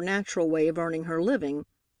would be her natural way of earning her living,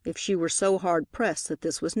 if she were so hard pressed that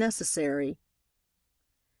this was necessary.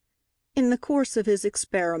 In the course of his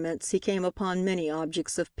experiments he came upon many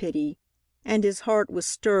objects of pity, and his heart was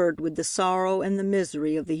stirred with the sorrow and the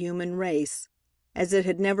misery of the human race, as it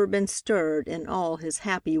had never been stirred in all his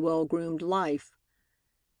happy, well-groomed life.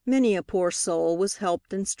 Many a poor soul was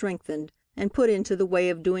helped and strengthened and put into the way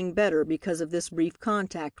of doing better because of this brief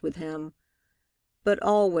contact with him. But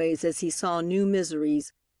always, as he saw new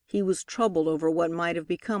miseries, he was troubled over what might have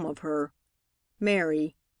become of her,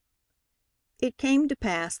 Mary. It came to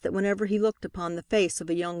pass that whenever he looked upon the face of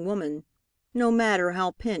a young woman, no matter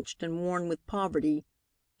how pinched and worn with poverty,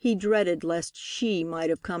 he dreaded lest she might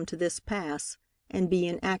have come to this pass and be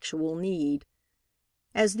in actual need.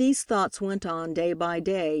 As these thoughts went on day by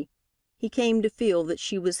day, he came to feel that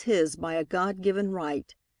she was his by a God-given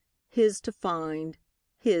right, his to find,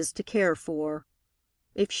 his to care for.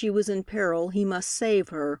 If she was in peril, he must save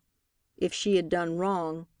her. If she had done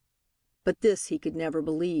wrong, but this he could never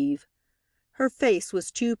believe. Her face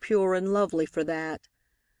was too pure and lovely for that.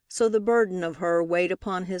 So the burden of her weighed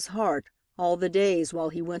upon his heart all the days while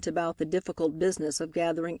he went about the difficult business of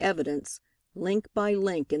gathering evidence, link by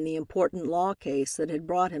link, in the important law case that had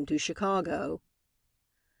brought him to Chicago.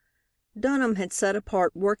 Dunham had set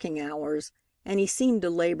apart working hours, and he seemed to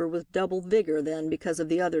labor with double vigor then because of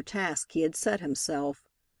the other task he had set himself.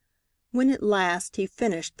 When at last he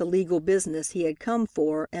finished the legal business he had come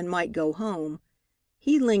for and might go home,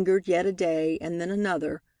 he lingered yet a day and then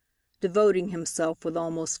another, devoting himself with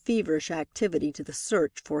almost feverish activity to the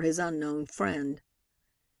search for his unknown friend.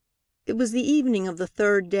 It was the evening of the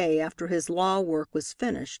third day after his law work was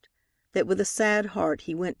finished that with a sad heart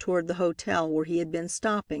he went toward the hotel where he had been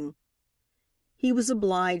stopping. He was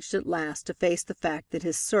obliged at last to face the fact that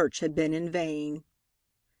his search had been in vain.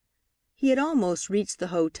 He had almost reached the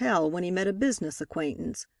hotel when he met a business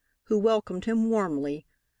acquaintance, who welcomed him warmly,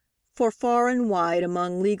 for far and wide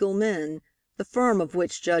among legal men, the firm of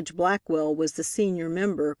which Judge Blackwell was the senior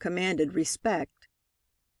member commanded respect.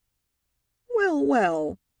 "Well,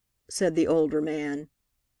 well," said the older man.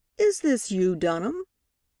 "Is this you, Dunham?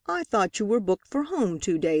 I thought you were booked for home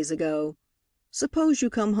 2 days ago. Suppose you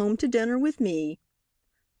come home to dinner with me.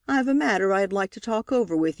 I've a matter I'd like to talk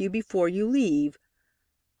over with you before you leave.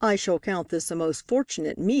 I shall count this a most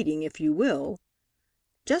fortunate meeting, if you will."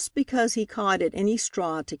 Just because he caught at any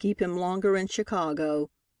straw to keep him longer in Chicago,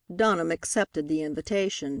 Dunham accepted the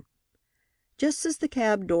invitation. Just as the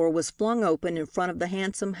cab door was flung open in front of the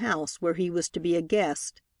handsome house where he was to be a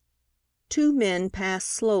guest, 2 men passed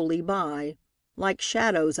slowly by, like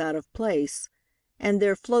shadows out of place, and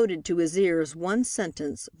there floated to his ears one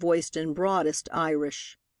sentence voiced in broadest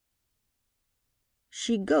Irish.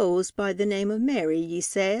 "She goes by the name of Mary, ye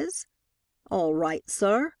says? All right,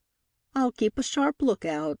 sir. I'll keep a sharp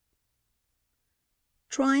lookout."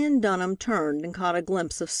 Tryon Dunham turned and caught a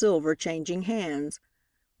glimpse of silver changing hands.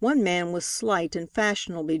 One man was slight and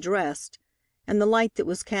fashionably dressed, and the light that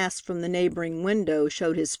was cast from the neighboring window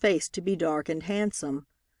showed his face to be dark and handsome.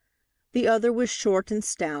 The other was short and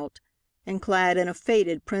stout, and clad in a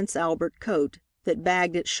faded Prince Albert coat that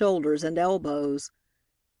bagged at shoulders and elbows.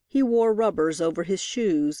 He wore rubbers over his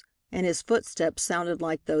shoes, and his footsteps sounded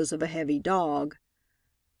like those of a heavy dog.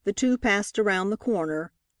 The two passed around the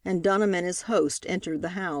corner, and Dunham and his host entered the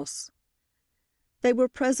house. They were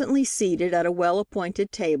presently seated at a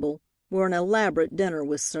well-appointed table, where an elaborate dinner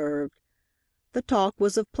was served. The talk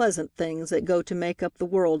was of pleasant things that go to make up the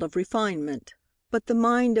world of refinement, but the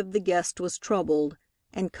mind of the guest was troubled,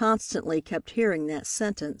 and constantly kept hearing that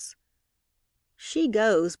sentence, "She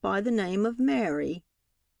goes by the name of Mary."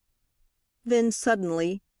 Then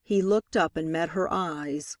suddenly he looked up and met her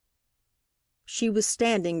eyes. She was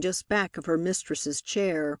standing just back of her mistress's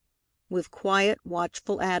chair, with quiet,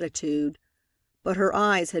 watchful attitude, but her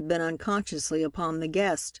eyes had been unconsciously upon the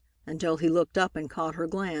guest until he looked up and caught her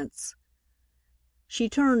glance. She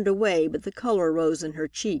turned away, but the color rose in her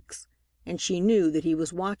cheeks, and she knew that he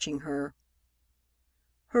was watching her.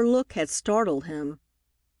 Her look had startled him.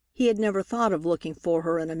 He had never thought of looking for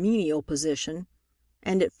her in a menial position,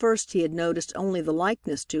 and at first he had noticed only the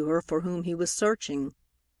likeness to her for whom he was searching.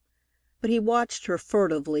 But he watched her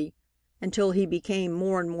furtively, until he became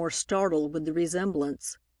more and more startled with the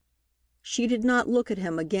resemblance. She did not look at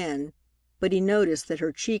him again, but he noticed that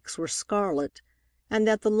her cheeks were scarlet and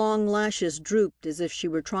that the long lashes drooped as if she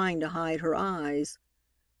were trying to hide her eyes.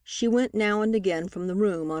 She went now and again from the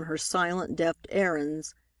room on her silent, deft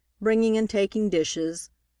errands, bringing and taking dishes,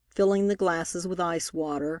 filling the glasses with ice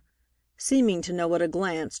water, seeming to know at a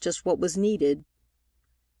glance just what was needed.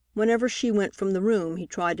 Whenever she went from the room he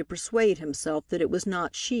tried to persuade himself that it was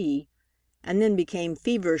not she, and then became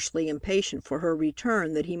feverishly impatient for her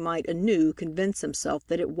return that he might anew convince himself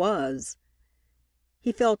that it was.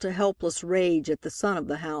 He felt a helpless rage at the son of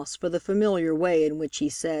the house for the familiar way in which he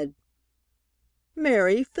said,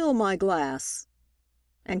 "Mary, fill my glass,"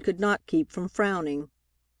 and could not keep from frowning.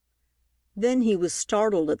 Then he was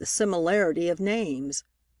startled at the similarity of names.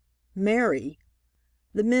 Mary!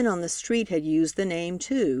 The men on the street had used the name,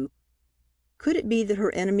 too. Could it be that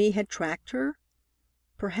her enemy had tracked her?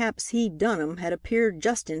 Perhaps he, Dunham, had appeared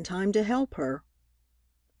just in time to help her.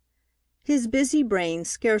 His busy brain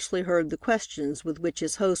scarcely heard the questions with which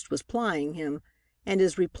his host was plying him, and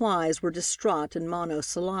his replies were distraught and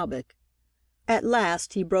monosyllabic. At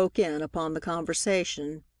last he broke in upon the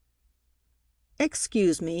conversation.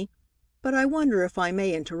 "Excuse me, but I wonder if I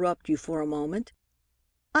may interrupt you for a moment.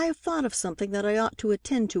 I have thought of something that I ought to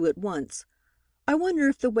attend to at once. I wonder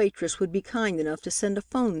if the waitress would be kind enough to send a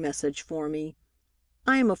 'phone message for me.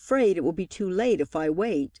 I am afraid it will be too late if I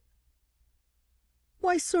wait."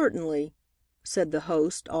 "Why, certainly," said the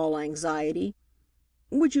host, all anxiety.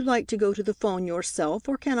 "Would you like to go to the 'phone yourself,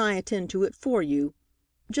 or can I attend to it for you?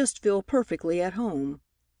 Just feel perfectly at home."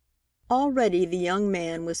 Already the young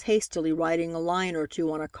man was hastily writing a line or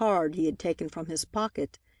two on a card he had taken from his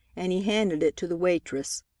pocket, and he handed it to the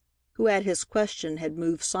waitress, who at his question had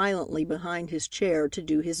moved silently behind his chair to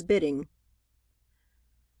do his bidding.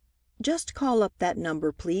 "Just call up that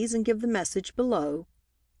number, please, and give the message below.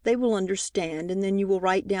 They will understand, and then you will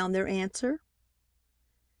write down their answer?"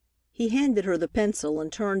 He handed her the pencil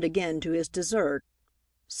and turned again to his dessert,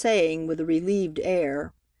 saying, with a relieved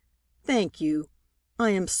air, "Thank you. I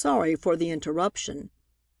am sorry for the interruption.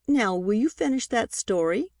 Now, will you finish that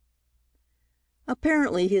story?"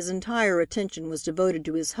 Apparently his entire attention was devoted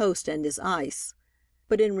to his host and his ice,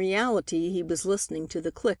 but in reality he was listening to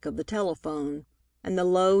the click of the telephone, and the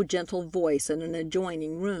low, gentle voice in an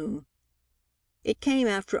adjoining room. It came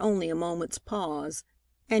after only a moment's pause,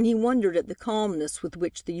 and he wondered at the calmness with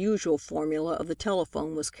which the usual formula of the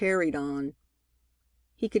telephone was carried on.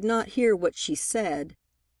 He could not hear what she said,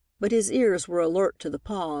 but his ears were alert to the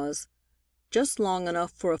pause, just long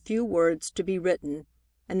enough for a few words to be written,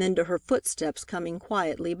 and then to her footsteps coming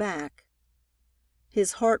quietly back.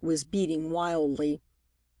 His heart was beating wildly.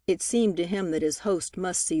 It seemed to him that his host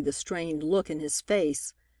must see the strained look in his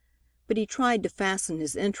face, but he tried to fasten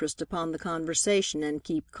his interest upon the conversation and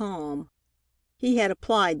keep calm. He had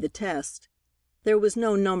applied the test. There was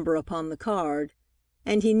no number upon the card,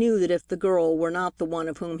 and he knew that if the girl were not the one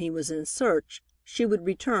of whom he was in search, she would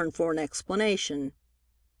return for an explanation.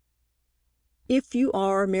 "If you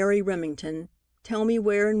are Mary Remington, tell me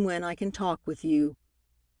where and when I can talk with you.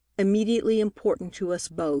 Immediately important to us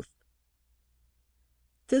both."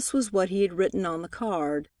 This was what he had written on the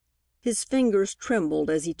card. His fingers trembled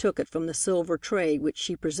as he took it from the silver tray which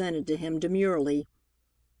she presented to him demurely.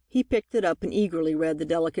 He picked it up and eagerly read the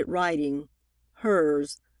delicate writing,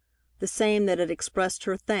 hers, the same that had expressed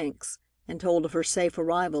her thanks and told of her safe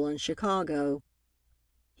arrival in Chicago.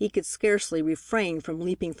 He could scarcely refrain from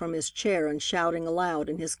leaping from his chair and shouting aloud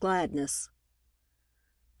in his gladness.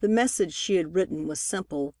 The message she had written was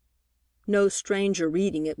simple. No stranger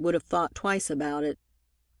reading it would have thought twice about it.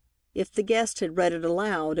 If the guest had read it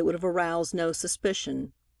aloud, it would have aroused no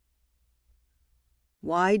suspicion.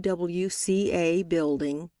 YWCA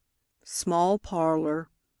Building, Small Parlor,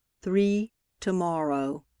 3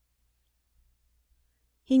 tomorrow.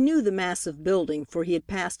 He knew the massive building, for he had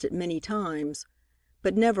passed it many times,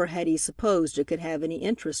 but never had he supposed it could have any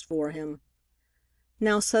interest for him.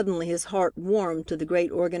 Now suddenly his heart warmed to the great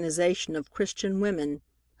organization of Christian women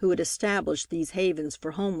who had established these havens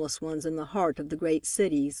for homeless ones in the heart of the great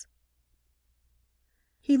cities.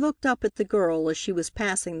 He looked up at the girl as she was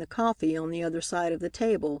passing the coffee on the other side of the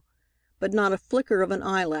table, but not a flicker of an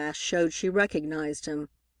eyelash showed she recognized him.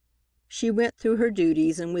 She went through her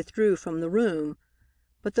duties and withdrew from the room,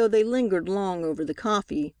 but though they lingered long over the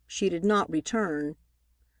coffee, she did not return.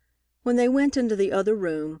 When they went into the other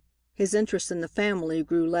room, his interest in the family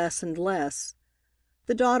grew less and less.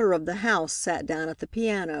 The daughter of the house sat down at the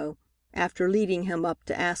piano, after leading him up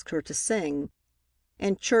to ask her to sing,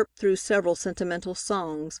 and chirped through several sentimental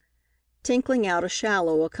songs, tinkling out a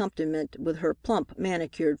shallow accompaniment with her plump,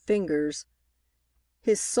 manicured fingers.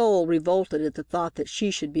 His soul revolted at the thought that she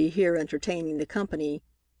should be here entertaining the company,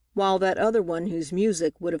 while that other one whose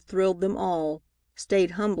music would have thrilled them all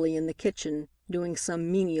stayed humbly in the kitchen, doing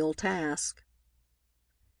some menial task.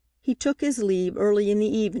 He took his leave early in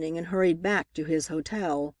the evening and hurried back to his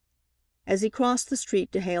hotel. As he crossed the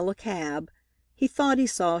street to hail a cab, he thought he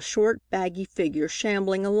saw a short, baggy figure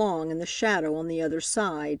shambling along in the shadow on the other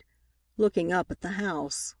side, looking up at the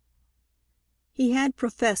house. He had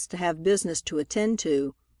professed to have business to attend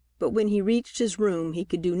to, but when he reached his room he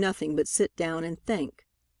could do nothing but sit down and think.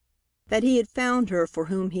 That he had found her for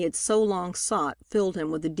whom he had so long sought filled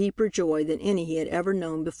him with a deeper joy than any he had ever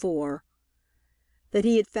known before. That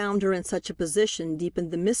he had found her in such a position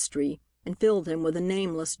deepened the mystery and filled him with a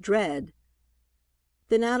nameless dread.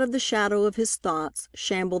 Then out of the shadow of his thoughts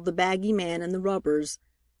shambled the baggy man in the rubbers,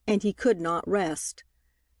 and he could not rest,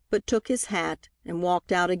 but took his hat and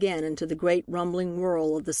walked out again into the great rumbling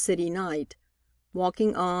whirl of the city night,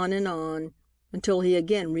 walking on until he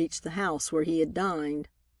again reached the house where he had dined.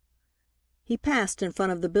 He passed in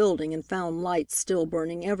front of the building and found lights still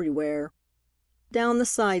burning everywhere. Down the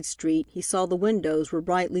side street he saw the windows were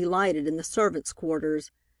brightly lighted in the servants'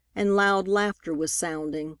 quarters, and loud laughter was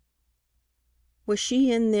sounding. Was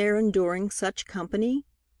she in there enduring such company?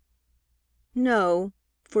 No,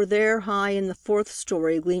 for there high in the fourth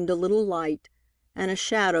story gleamed a little light, and a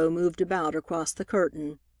shadow moved about across the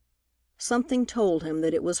curtain. Something told him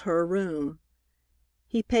that it was her room.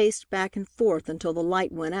 He paced back and forth until the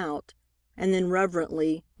light went out, and then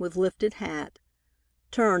reverently, with lifted hat,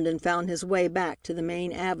 turned and found his way back to the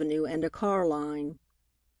main avenue and a car line.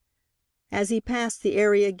 As he passed the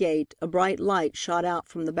area gate, a bright light shot out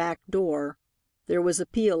from the back door. There was a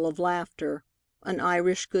peal of laughter, an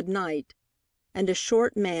Irish good night, and a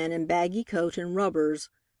short man in baggy coat and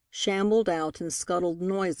rubbers shambled out and scuttled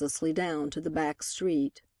noiselessly down to the back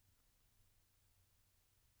street.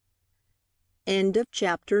 End of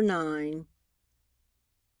chapter 9.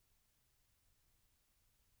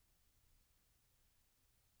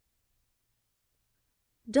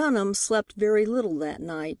 Dunham slept very little that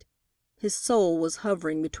night. His soul was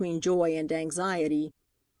hovering between joy and anxiety.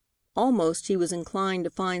 Almost he was inclined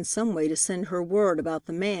to find some way to send her word about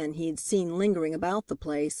the man he had seen lingering about the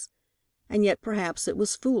place, and yet perhaps it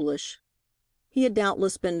was foolish. He had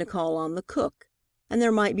doubtless been to call on the cook, and there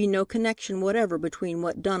might be no connection whatever between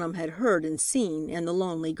what Dunham had heard and seen and the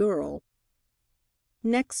lonely girl.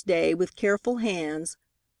 Next day, with careful hands,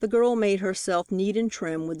 the girl made herself neat and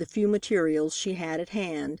trim with the few materials she had at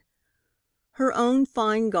hand. Her own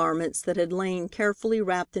fine garments that had lain carefully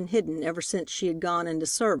wrapped and hidden ever since she had gone into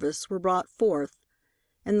service were brought forth,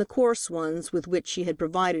 and the coarse ones with which she had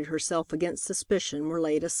provided herself against suspicion were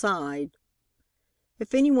laid aside.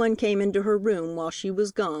 If any one came into her room while she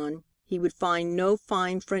was gone, he would find no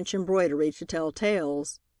fine French embroidery to tell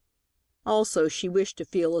tales. Also, she wished to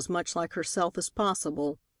feel as much like herself as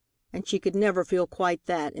possible, and she could never feel quite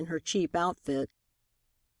that in her cheap outfit.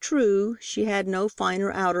 True, she had no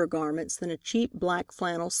finer outer garments than a cheap black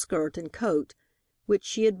flannel skirt and coat, which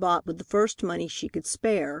she had bought with the first money she could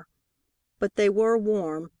spare, but they were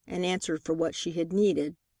warm and answered for what she had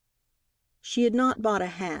needed. She had not bought a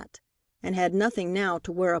hat, and had nothing now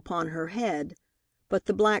to wear upon her head but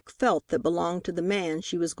the black felt that belonged to the man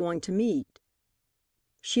she was going to meet.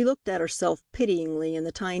 She looked at herself pityingly in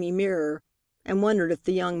the tiny mirror and wondered if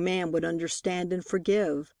the young man would understand and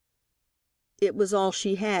forgive. It was all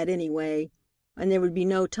she had, anyway, and there would be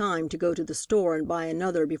no time to go to the store and buy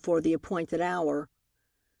another before the appointed hour,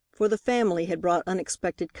 for the family had brought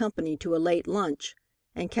unexpected company to a late lunch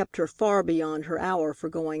and kept her far beyond her hour for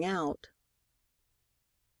going out.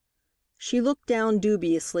 She looked down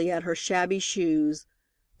dubiously at her shabby shoes,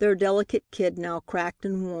 their delicate kid now cracked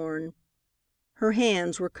and worn. Her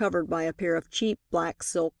hands were covered by a pair of cheap black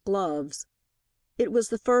silk gloves. It was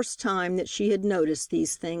the first time that she had noticed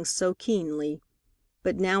these things so keenly,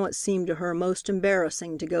 but now it seemed to her most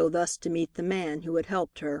embarrassing to go thus to meet the man who had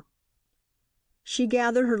helped her. She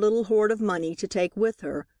gathered her little hoard of money to take with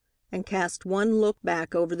her, and cast one look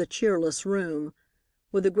back over the cheerless room,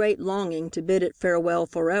 with a great longing to bid it farewell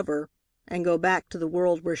forever and go back to the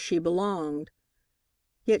world where she belonged.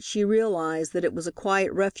 Yet she realized that it was a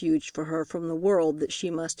quiet refuge for her from the world that she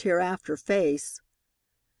must hereafter face.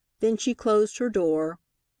 Then she closed her door,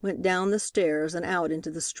 went down the stairs and out into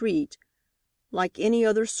the street, like any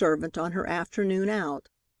other servant on her afternoon out,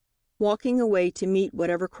 walking away to meet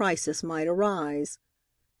whatever crisis might arise.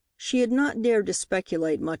 She had not dared to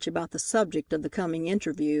speculate much about the subject of the coming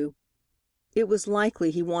interview. It was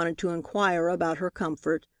likely he wanted to inquire about her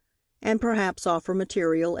comfort, and perhaps offer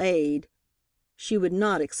material aid. She would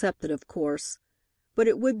not accept it, of course, but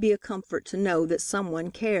it would be a comfort to know that some one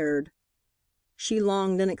cared. She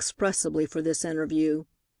longed inexpressibly for this interview,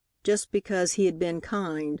 just because he had been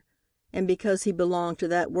kind, and because he belonged to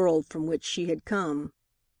that world from which she had come.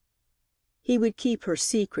 He would keep her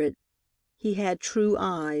secret. He had true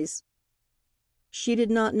eyes. She did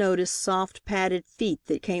not notice soft, padded feet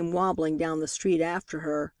that came wobbling down the street after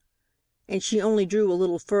her, and she only drew a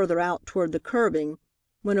little further out toward the curbing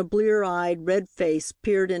when a blear-eyed, red face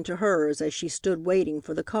peered into hers as she stood waiting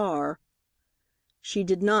for the car. She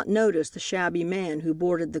did not notice the shabby man who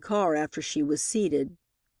boarded the car after she was seated.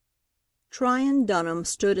 Tryon Dunham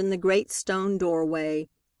stood in the great stone doorway,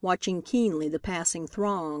 watching keenly the passing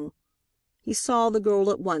throng. He saw the girl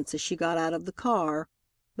at once as she got out of the car,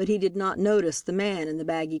 but he did not notice the man in the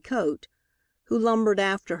baggy coat, who lumbered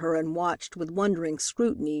after her and watched with wondering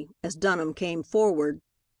scrutiny as Dunham came forward,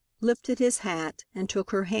 lifted his hat, and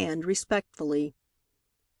took her hand respectfully.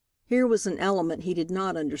 Here was an element he did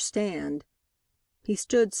not understand. He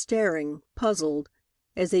stood staring, puzzled,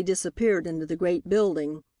 as they disappeared into the great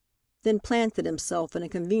building, then planted himself in a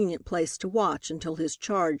convenient place to watch until his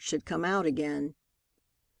charge should come out again.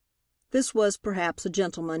 This was perhaps a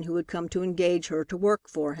gentleman who had come to engage her to work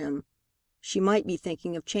for him. She might be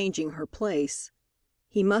thinking of changing her place.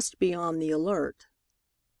 He must be on the alert.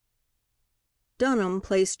 Dunham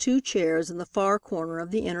placed 2 chairs in the far corner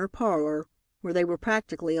of the inner parlor, where they were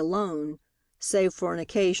practically alone, save for an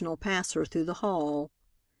occasional passer through the hall.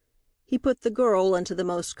 He put the girl into the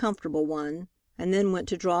most comfortable one, and then went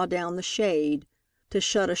to draw down the shade, to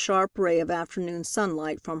shut a sharp ray of afternoon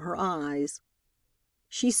sunlight from her eyes.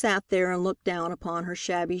 She sat there and looked down upon her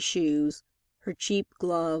shabby shoes, her cheap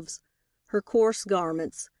gloves, her coarse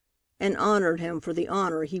garments, and honored him for the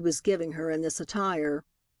honor he was giving her in this attire.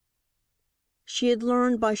 She had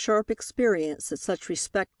learned by sharp experience that such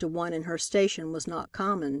respect to one in her station was not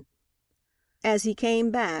common. As he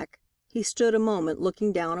came back, he stood a moment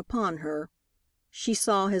looking down upon her. She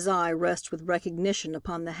saw his eye rest with recognition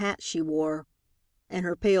upon the hat she wore, and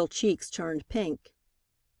her pale cheeks turned pink.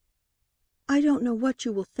 "I don't know what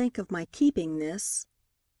you will think of my keeping this,"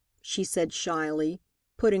 she said shyly,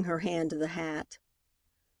 putting her hand to the hat,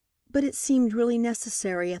 "but it seemed really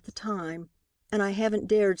necessary at the time, and I haven't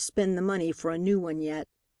dared spend the money for a new one yet.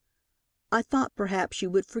 I thought perhaps you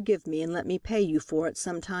would forgive me and let me pay you for it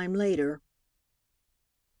some time later."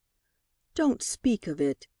 "Don't speak of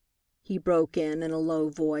it," he broke in a low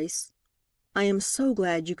voice. "I am so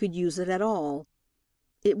glad you could use it at all.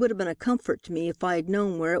 It would have been a comfort to me if I had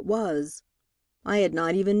known where it was. I had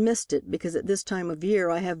not even missed it, because at this time of year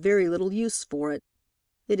I have very little use for it.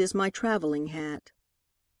 It is my traveling hat."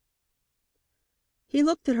 He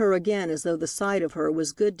looked at her again as though the sight of her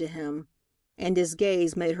was good to him, and his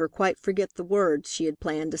gaze made her quite forget the words she had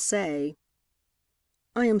planned to say.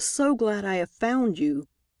 "I am so glad I have found you,"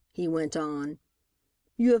 he went on.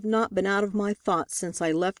 "You have not been out of my thoughts since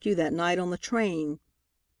I left you that night on the train.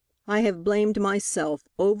 I have blamed myself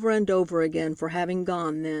over and over again for having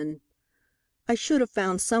gone then. I should have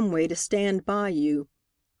found some way to stand by you.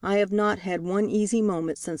 I have not had one easy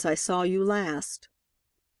moment since I saw you last."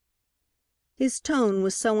 His tone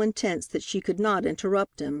was so intense that she could not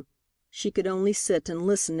interrupt him. She could only sit and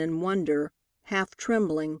listen in wonder, half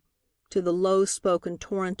trembling, to the low-spoken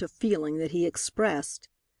torrent of feeling that he expressed.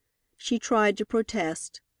 She tried to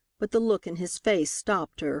protest, but the look in his face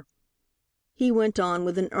stopped her. He went on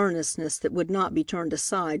with an earnestness that would not be turned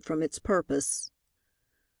aside from its purpose.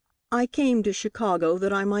 "I came to Chicago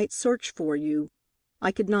that I might search for you.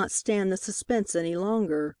 I could not stand the suspense any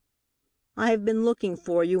longer. I have been looking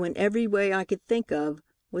for you in every way I could think of,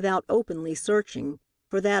 without openly searching,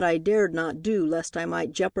 for that I dared not do lest I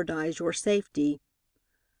might jeopardize your safety.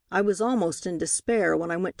 I was almost in despair when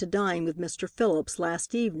I went to dine with Mr. Phillips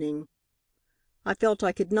last evening. I felt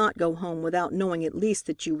I could not go home without knowing at least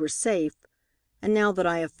that you were safe, and now that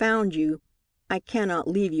I have found you, I cannot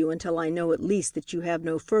leave you until I know at least that you have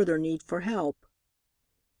no further need for help."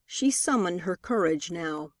 She summoned her courage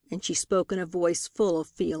now, and she spoke in a voice full of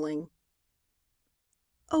feeling.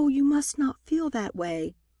 "Oh, you must not feel that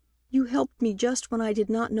way. You helped me just when I did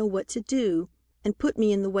not know what to do, and put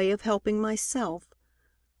me in the way of helping myself.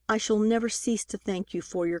 I shall never cease to thank you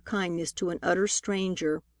for your kindness to an utter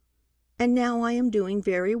stranger. And now I am doing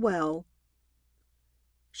very well."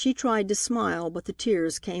 She tried to smile, but the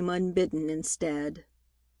tears came unbidden instead.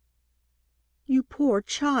 "You poor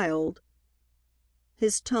child!"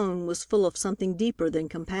 His tone was full of something deeper than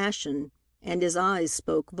compassion, and his eyes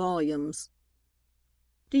spoke volumes.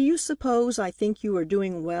 "Do you suppose I think you are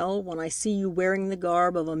doing well when I see you wearing the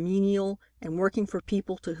garb of a menial and working for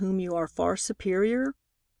people to whom you are far superior?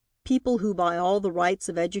 People who by all the rights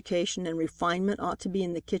of education and refinement ought to be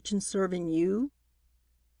in the kitchen serving you?"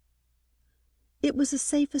 "It was the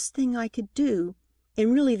safest thing I could do,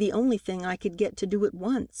 and really the only thing I could get to do at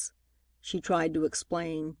once," she tried to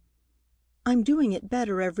explain. "I'm doing it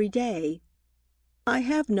better every day." "I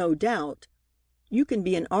have no doubt. You can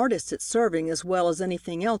be an artist at serving as well as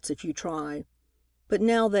anything else if you try. But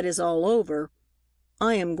now that is all over,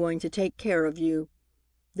 I am going to take care of you.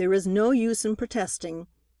 There is no use in protesting.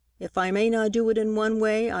 If I may not do it in one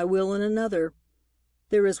way, I will in another.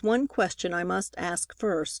 There is one question I must ask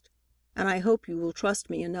first, and I hope you will trust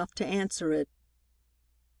me enough to answer it.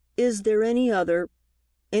 Is there any other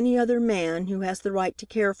man who has the right to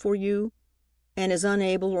care for you, and is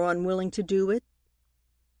unable or unwilling to do it?"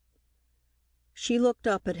 She looked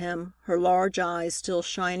up at him, her large eyes still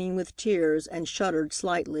shining with tears, and shuddered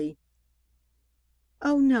slightly.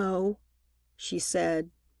 "Oh, no," she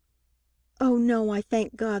said. "Oh, no, I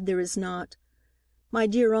thank God there is not. My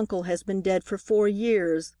dear uncle has been dead for 4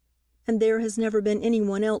 years, and there has never been any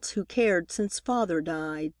one else who cared since father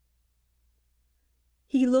died."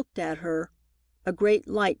 He looked at her, a great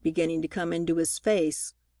light beginning to come into his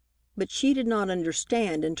face, but she did not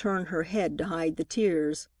understand and turned her head to hide the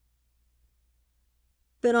tears.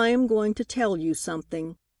 "Then I am going to tell you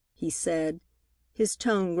something," he said, his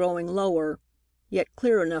tone growing lower, yet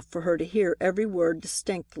clear enough for her to hear every word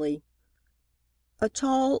distinctly. A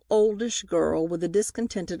tall, oldish girl with a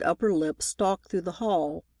discontented upper lip stalked through the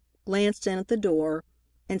hall, glanced in at the door,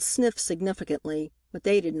 and sniffed significantly, but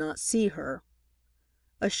they did not see her.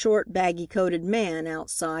 A short, baggy-coated man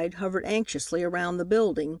outside hovered anxiously around the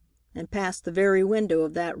building and passed the very window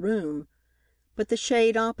of that room, but the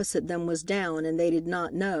shade opposite them was down and they did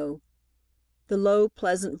not know. The low,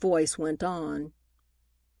 pleasant voice went on.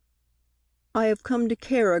 "I have come to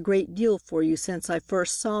care a great deal for you since I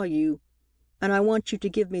first saw you, and I want you to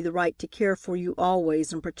give me the right to care for you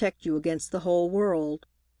always and protect you against the whole world."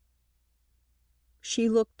 She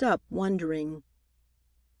looked up, wondering.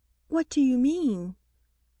 "What do you mean?"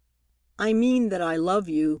 "I mean that I love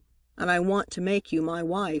you, and I want to make you my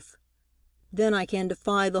wife. Then I can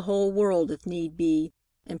defy the whole world if need be,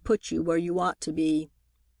 and put you where you ought to be."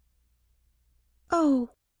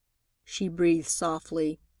 "Oh!" she breathed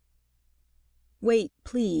softly. "Wait,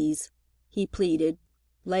 please," he pleaded,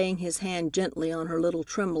 laying his hand gently on her little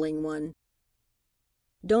trembling one.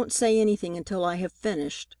 "Don't say anything until I have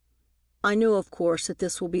finished. I know, of course, that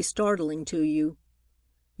this will be startling to you.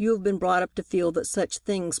 You have been brought up to feel that such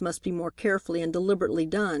things must be more carefully and deliberately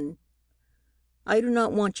done. I do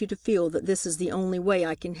not want you to feel that this is the only way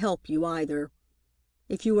I can help you, either.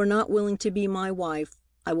 If you are not willing to be my wife,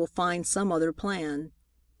 I will find some other plan.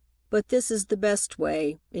 But this is the best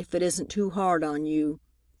way, if it isn't too hard on you,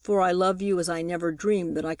 for I love you as I never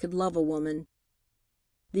dreamed that I could love a woman.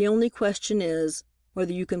 The only question is,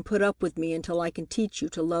 whether you can put up with me until I can teach you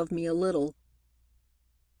to love me a little."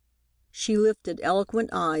 She lifted eloquent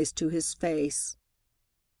eyes to his face.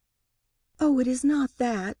 "Oh, it is not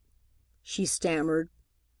that," she stammered,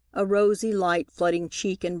 a rosy light flooding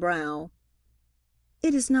cheek and brow.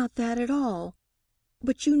 "It is not that at all.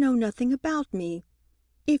 But you know nothing about me.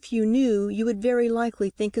 If you knew, you would very likely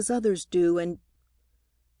think as others do, and—"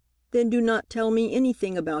 "Then do not tell me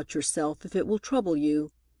anything about yourself if it will trouble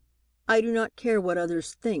you. I do not care what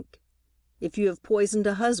others think. If you have poisoned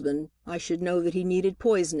a husband, I should know that he needed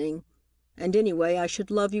poisoning, and anyway, I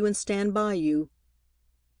should love you and stand by you."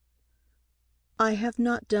 "I have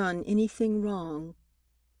not done anything wrong,"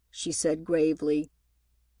 she said gravely.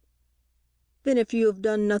 "Then if you have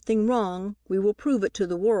done nothing wrong, we will prove it to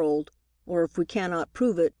the world, or if we cannot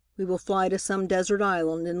prove it, we will fly to some desert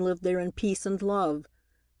island and live there in peace and love.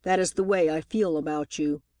 That is the way I feel about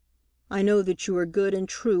you. I know that you are good and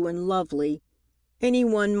true and lovely. Any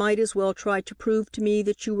one might as well try to prove to me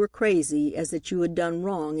that you were crazy as that you had done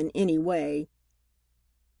wrong in any way."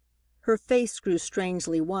 Her face grew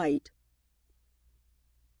strangely white.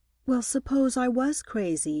 "Well, suppose I was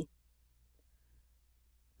crazy?"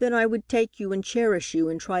 "Then I would take you and cherish you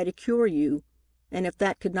and try to cure you, and if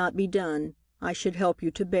that could not be done, I should help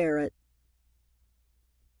you to bear it."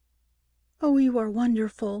 "Oh, you are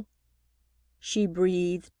wonderful," she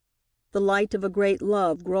breathed, the light of a great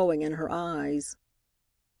love growing in her eyes.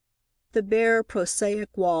 The bare,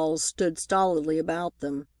 prosaic walls stood stolidly about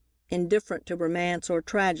them, indifferent to romance or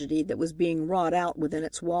tragedy that was being wrought out within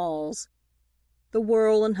its walls. The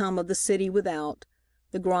whirl and hum of the city without,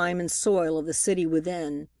 the grime and soil of the city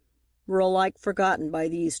within, were alike forgotten by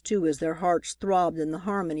these two as their hearts throbbed in the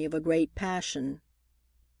harmony of a great passion.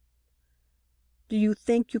 "Do you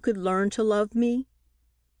think you could learn to love me?"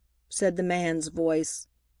 said the man's voice,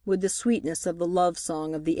 with the sweetness of the love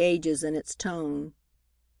song of the ages in its tone.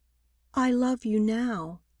 "I love you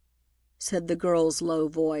now," said the girl's low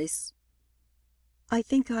voice. I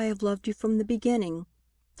think I have loved you from the beginning,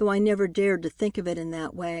 though I never dared to think of it in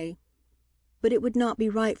that way. But it would not be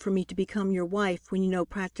right for me to become your wife when you know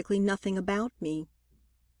practically nothing about me."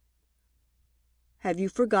 "Have you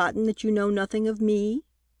forgotten that you know nothing of me?"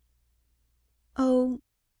 "Oh,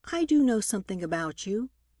 I do know something about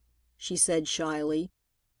you," she said shyly.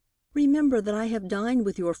 "Remember that I have dined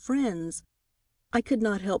with your friends. I could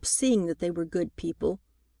not help seeing that they were good people,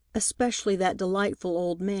 especially that delightful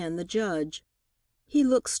old man, the judge. He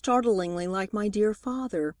looks startlingly like my dear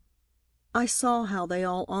father. I saw how they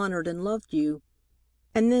all honored and loved you.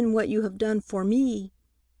 And then what you have done for me,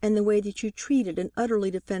 and the way that you treated an utterly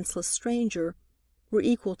defenseless stranger, were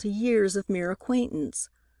equal to years of mere acquaintance.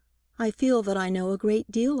 I feel that I know a great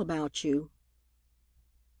deal about you."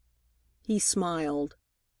 He smiled.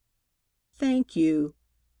 "Thank you,"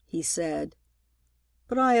 he said.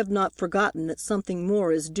 "But I have not forgotten that something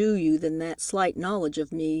more is due you than that slight knowledge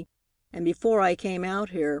of me, and before I came out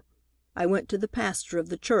here, I went to the pastor of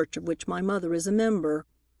the church of which my mother is a member,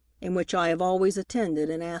 in which I have always attended,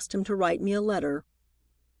 and asked him to write me a letter.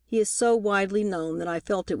 He is so widely known that I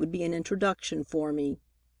felt it would be an introduction for me."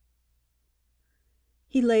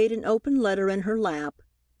 He laid an open letter in her lap,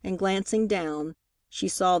 and glancing down, she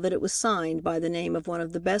saw that it was signed by the name of one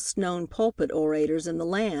of the best known pulpit orators in the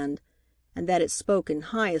land, and that it spoke in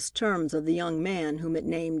highest terms of the young man whom it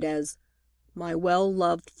named as "my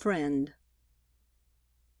well-loved friend."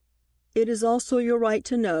 "It is also your right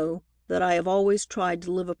to know that I have always tried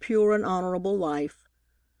to live a pure and honorable life.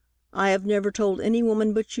 I have never told any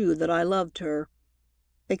woman but you that I loved her,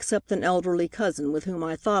 except an elderly cousin with whom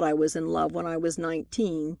I thought I was in love when I was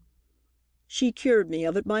 19. She cured me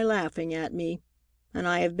of it by laughing at me, and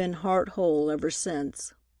I have been heart whole ever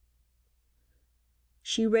since."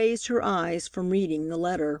 She raised her eyes from reading the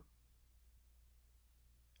letter.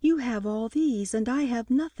 "You have all these, and I have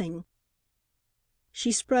nothing."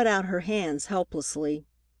 She spread out her hands helplessly.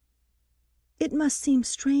 "It must seem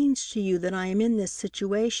strange to you that I am in this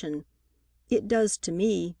situation. It does to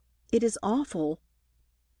me. It is awful."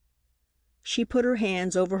 She put her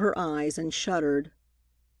hands over her eyes and shuddered.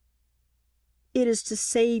 "It is to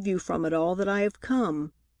save you from it all that I have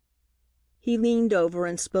come." He leaned over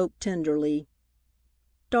and spoke tenderly.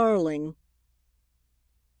 "Darling."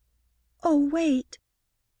 "Oh, wait!"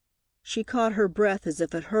 She caught her breath as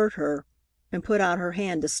if it hurt her, and put out her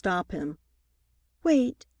hand to stop him.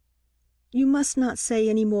 "Wait! You must not say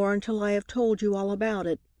any more until I have told you all about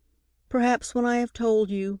it. Perhaps when I have told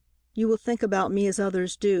you, you will think about me as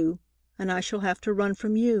others do, and I shall have to run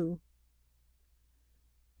from you."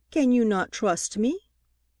 "Can you not trust me?"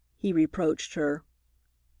 he reproached her.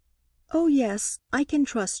 "Oh, yes, I can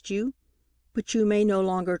trust you, but you may no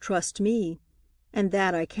longer trust me, and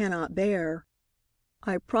that I cannot bear."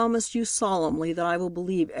 "I promise you solemnly that I will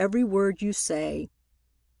believe every word you say."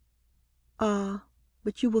 "Ah,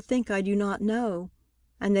 but you will think I do not know,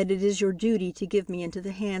 and that it is your duty to give me into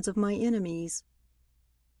the hands of my enemies."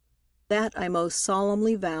 "That I most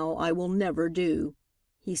solemnly vow I will never do,"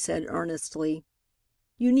 he said earnestly.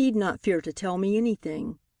 "You need not fear to tell me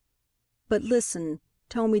anything. But listen,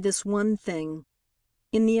 tell me this one thing.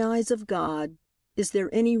 In the eyes of God, is there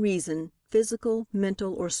any reason, physical,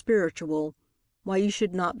 mental, or spiritual, why you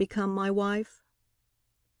should not become my wife?"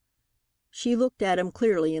 She looked at him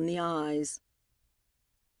clearly in the eyes.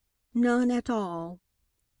 "None at all."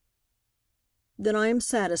 "Then I am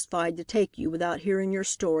satisfied to take you without hearing your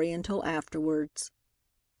story until afterwards."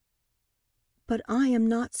 "But I am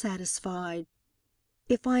not satisfied.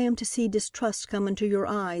 If I am to see distrust come into your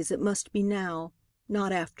eyes, it must be now,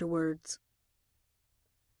 not afterwards."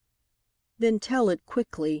 "Then tell it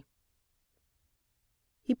quickly."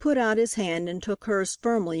 He put out his hand and took hers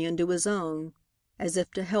firmly into his own, as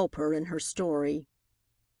if to help her in her story.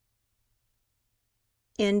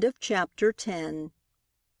 Chapter 10.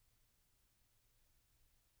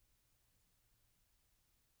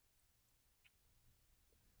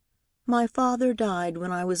 My father died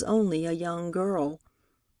when I was only a young girl.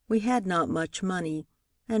 We had not much money,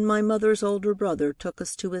 and my mother's older brother took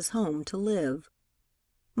us to his home to live.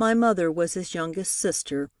 My mother was his youngest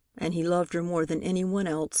sister, and he loved her more than any one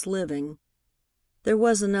else living. There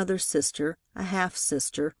was another sister, a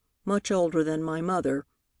half-sister, much older than my mother,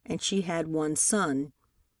 and she had one son.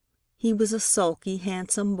 He was a sulky,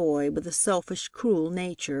 handsome boy with a selfish, cruel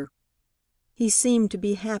nature. He seemed to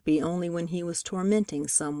be happy only when he was tormenting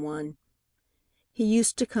someone. He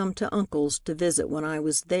used to come to Uncle's to visit when I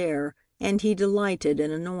was there, and he delighted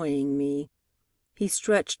in annoying me. He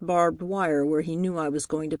stretched barbed wire where he knew I was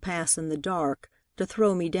going to pass in the dark, to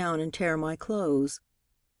throw me down and tear my clothes.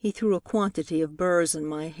 He threw a quantity of burrs in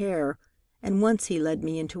my hair, and once he led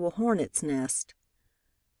me into a hornet's nest.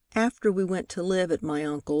 After we went to live at my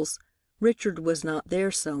uncle's, Richard was not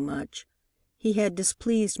there so much. He had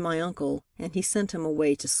displeased my uncle, and he sent him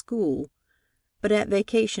away to school. But at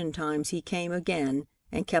vacation times he came again,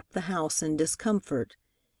 and kept the house in discomfort.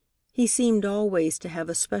 He seemed always to have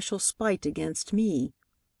a special spite against me.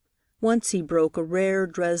 Once he broke a rare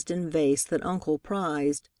Dresden vase that Uncle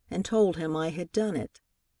prized, and told him I had done it.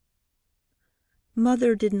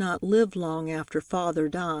 Mother did not live long after Father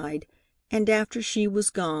died, and after she was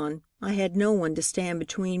gone, I had no one to stand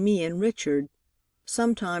between me and Richard.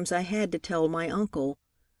 Sometimes I had to tell my uncle,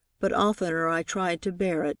 but oftener I tried to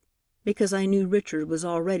bear it, because I knew Richard was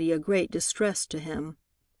already a great distress to him.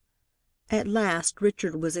 At last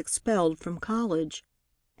Richard was expelled from college,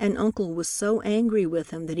 and Uncle was so angry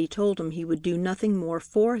with him that he told him he would do nothing more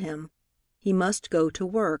for him. He must go to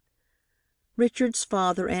work. Richard's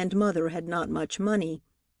father and mother had not much money,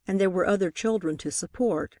 and there were other children to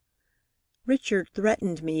support. Richard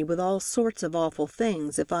threatened me with all sorts of awful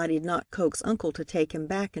things if I did not coax Uncle to take him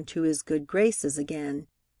back into his good graces again.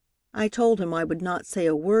 I told him I would not say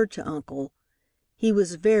a word to Uncle. He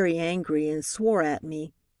was very angry and swore at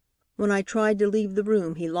me. When I tried to leave the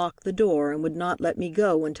room, he locked the door and would not let me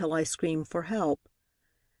go until I screamed for help.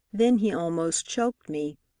 Then he almost choked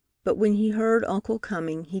me, but when he heard Uncle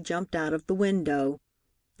coming, he jumped out of the window.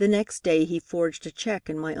 The next day he forged a check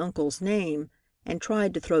in my uncle's name and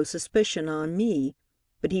tried to throw suspicion on me,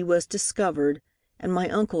 but he was discovered, and my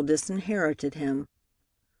uncle disinherited him.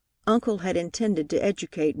 Uncle had intended to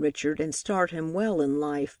educate Richard and start him well in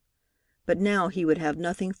life, but now he would have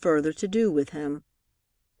nothing further to do with him.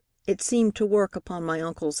 It seemed to work upon my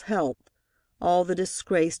uncle's health, all the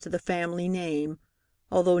disgrace to the family name,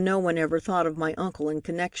 although no one ever thought of my uncle in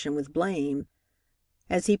connection with blame.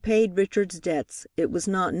 As he paid Richard's debts, it was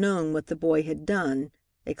not known what the boy had done,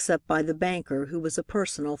 except by the banker, who was a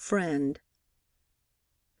personal friend.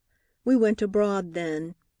 We went abroad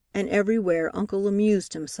then, and everywhere Uncle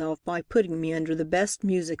amused himself by putting me under the best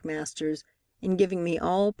music masters and giving me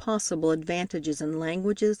all possible advantages in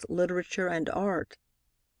languages, literature, and art.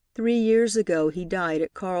 3 years ago he died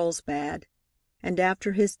at Carlsbad, and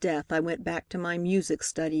after his death I went back to my music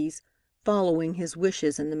studies, following his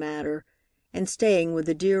wishes in the matter, and staying with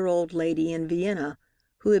a dear old lady in Vienna,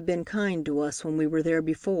 who had been kind to us when we were there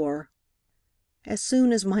before. As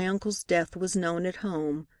soon as my uncle's death was known at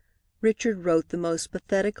home, Richard wrote the most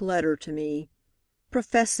pathetic letter to me,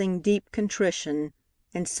 professing deep contrition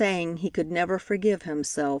and saying he could never forgive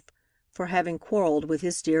himself for having quarreled with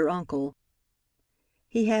his dear uncle.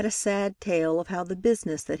 He had a sad tale of how the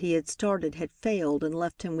business that he had started had failed and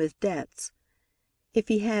left him with debts. If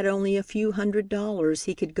he had only a few $100s,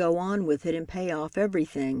 he could go on with it and pay off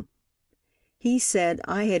everything. He said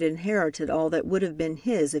I had inherited all that would have been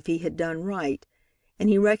his if he had done right, and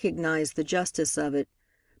he recognized the justice of it,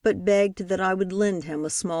 but begged that I would lend him a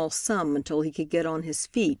small sum until he could get on his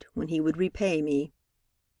feet, when he would repay me.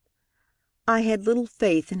 I had little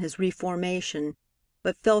faith in his reformation,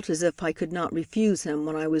 but felt as if I could not refuse him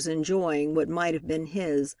when I was enjoying what might have been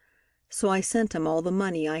his, so I sent him all the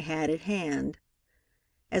money I had at hand.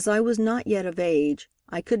 As I was not yet of age,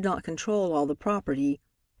 I could not control all the property,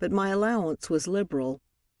 but my allowance was liberal.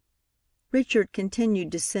 Richard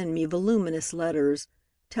continued to send me voluminous letters,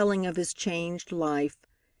 telling of his changed life,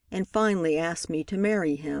 and finally asked me to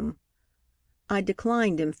marry him. I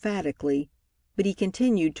declined emphatically, but he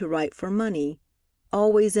continued to write for money,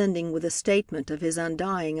 always ending with a statement of his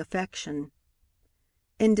undying affection.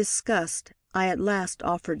 In disgust, I at last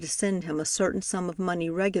offered to send him a certain sum of money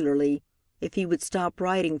regularly if he would stop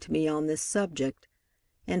writing to me on this subject,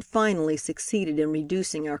 and finally succeeded in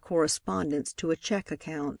reducing our correspondence to a check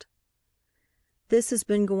account. This has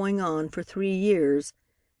been going on for 3 years,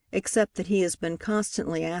 except that he has been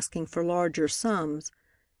constantly asking for larger sums,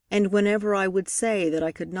 and whenever I would say that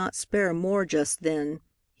I could not spare more just then,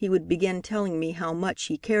 he would begin telling me how much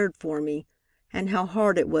he cared for me, and how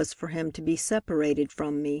hard it was for him to be separated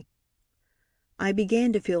from me. I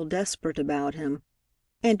began to feel desperate about him,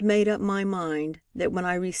 and made up my mind that when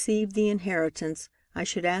I received the inheritance I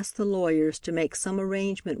should ask the lawyers to make some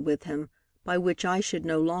arrangement with him by which I should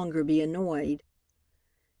no longer be annoyed.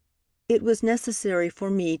 It was necessary for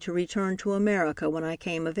me to return to America when I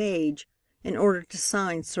came of age, in order to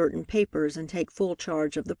sign certain papers and take full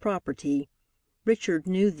charge of the property. Richard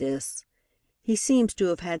knew this. He seems to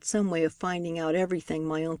have had some way of finding out everything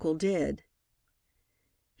my uncle did.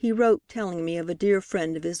 He wrote telling me of a dear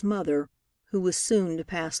friend of his mother, who was soon to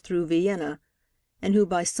pass through Vienna, and who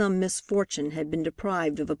by some misfortune had been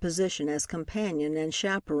deprived of a position as companion and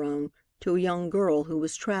chaperon to a young girl who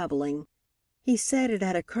was traveling. He said it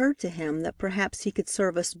had occurred to him that perhaps he could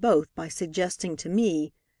serve us both by suggesting to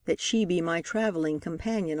me that she be my traveling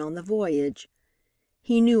companion on the voyage.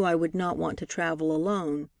 He knew I would not want to travel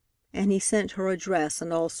alone, and he sent her address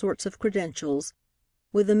and all sorts of credentials,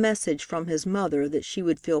 with a message from his mother that she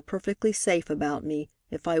would feel perfectly safe about me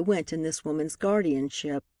if I went in this woman's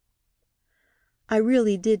guardianship. I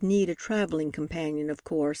really did need a traveling companion, of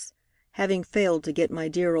course, having failed to get my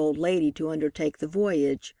dear old lady to undertake the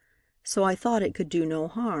voyage, so I thought it could do no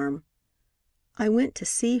harm. I went to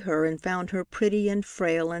see her and found her pretty and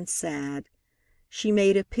frail and sad. She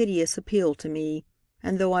made a piteous appeal to me,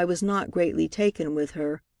 and though I was not greatly taken with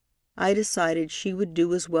her, I decided she would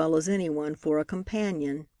do as well as any one for a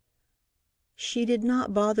companion. She did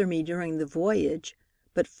not bother me during the voyage,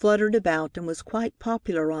 but fluttered about and was quite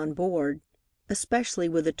popular on board, especially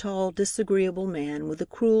with a tall, disagreeable man with a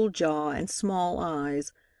cruel jaw and small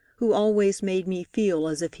eyes, who always made me feel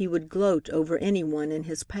as if he would gloat over any one in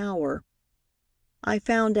his power. I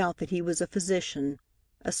found out that he was a physician,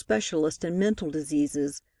 a specialist in mental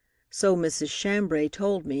diseases, so Mrs. Chambray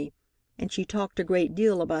told me, and she talked a great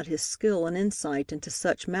deal about his skill and insight into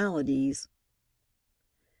such maladies.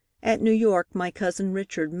 At New York my cousin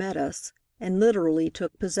Richard met us, and literally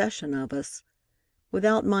took possession of us.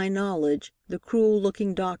 Without my knowledge, the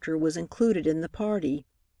cruel-looking doctor was included in the party.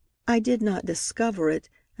 I did not discover it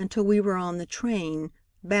until we were on the train,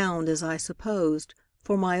 bound, as I supposed,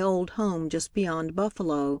 for my old home just beyond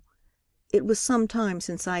Buffalo. It was some time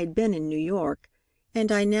since I had been in New York,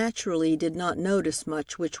 and I naturally did not notice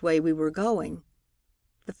much which way we were going.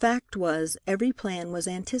 The fact was, every plan was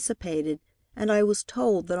anticipated, and I was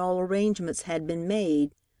told that all arrangements had been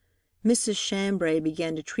made. Mrs. Chambray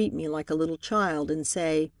began to treat me like a little child and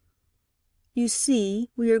say, "You see,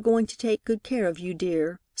 we are going to take good care of you,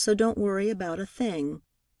 dear, so don't worry about a thing."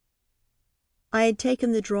 I had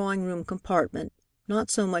taken the drawing-room compartment, not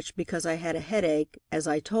so much because I had a headache, as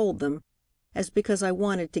I told them, as because I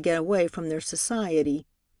wanted to get away from their society.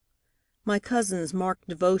 My cousin's marked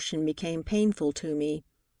devotion became painful to me.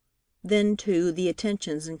 Then, too, the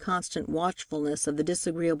attentions and constant watchfulness of the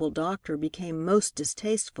disagreeable doctor became most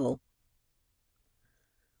distasteful.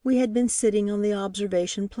 We had been sitting on the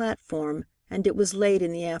observation platform, and it was late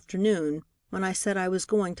in the afternoon when I said I was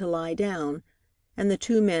going to lie down, and the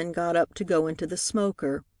two men got up to go into the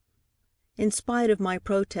smoker. In spite of my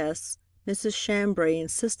protests, Mrs. Chambray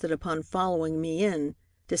insisted upon following me in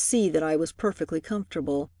to see that I was perfectly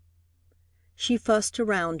comfortable. She fussed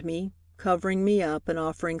around me, covering me up and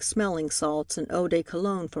offering smelling salts and eau de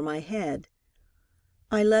cologne for my head.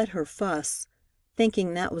 I let her fuss,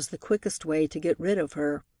 thinking that was the quickest way to get rid of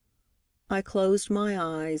her. I closed my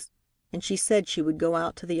eyes, and she said she would go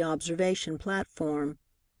out to the observation platform.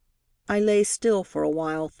 I lay still for a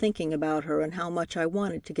while thinking about her and how much I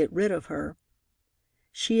wanted to get rid of her.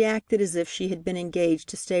 She acted as if she had been engaged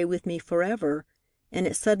to stay with me forever, and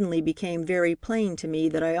it suddenly became very plain to me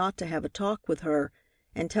that I ought to have a talk with her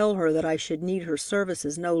and tell her that I should need her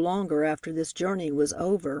services no longer after this journey was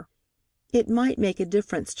over. It might make a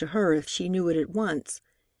difference to her if she knew it at once,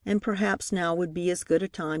 and perhaps now would be as good a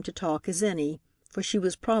time to talk as any, for she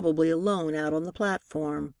was probably alone out on the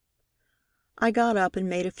platform. I got up and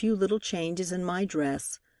made a few little changes in my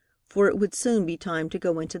dress, for it would soon be time to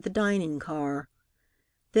go into the dining car.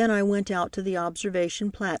 Then I went out to the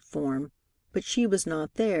observation platform, but she was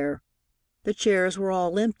not there. The chairs were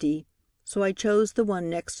all empty, so I chose the one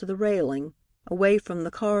next to the railing, away from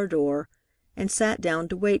the car door, and sat down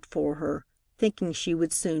to wait for her, thinking she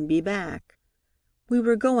would soon be back. We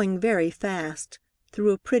were going very fast,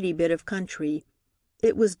 through a pretty bit of country.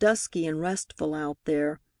 It was dusky and restful out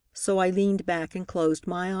there, so I leaned back and closed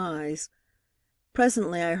my eyes.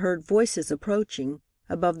 Presently I heard voices approaching,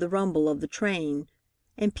 above the rumble of the train,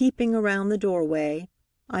 and peeping around the doorway,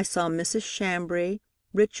 I saw Mrs. Chambray,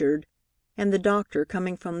 Richard, and the doctor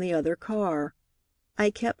coming from the other car.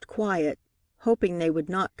 I kept quiet, hoping they would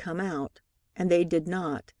not come out, and they did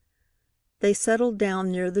not. They settled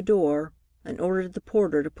down near the door and ordered the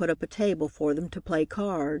porter to put up a table for them to play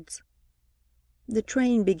cards. The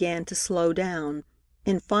train began to slow down,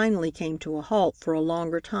 and finally came to a halt for a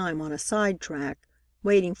longer time on a side track,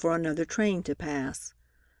 waiting for another train to pass.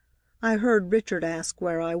 I heard Richard ask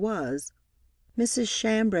where I was. Mrs.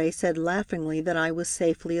 Chambray said laughingly that I was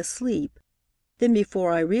safely asleep. Then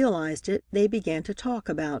before I realized it, they began to talk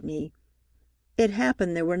about me. It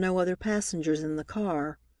happened there were no other passengers in the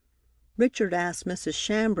car. Richard asked Mrs.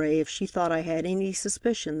 Chambray if she thought I had any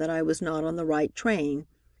suspicion that I was not on the right train,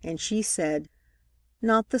 and she said,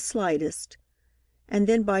 "Not the slightest." And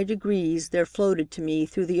then by degrees there floated to me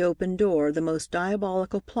through the open door the most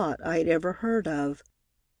diabolical plot I had ever heard of.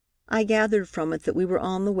 I gathered from it that we were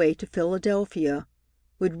on the way to Philadelphia,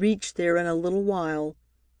 would reach there in a little while,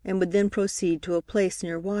 and would then proceed to a place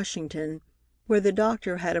near Washington, where the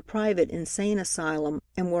doctor had a private insane asylum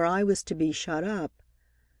and where I was to be shut up.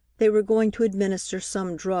 They were going to administer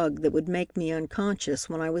some drug that would make me unconscious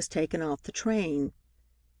when I was taken off the train.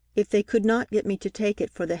 If they could not get me to take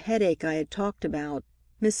it for the headache I had talked about,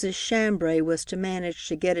 Mrs. Chambray was to manage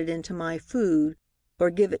to get it into my food or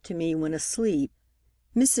give it to me when asleep.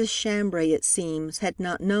 Mrs. Chambray, it seems, had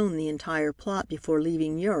not known the entire plot before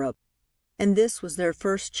leaving Europe, and this was their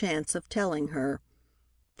first chance of telling her.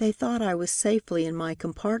 They thought I was safely in my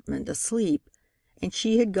compartment, asleep, and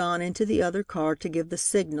she had gone into the other car to give the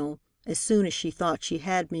signal as soon as she thought she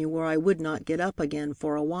had me where I would not get up again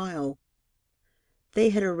for a while. They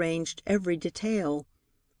had arranged every detail.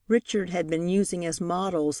 Richard had been using as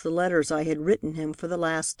models the letters I had written him for the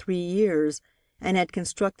last 3 years, and had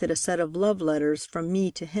constructed a set of love letters from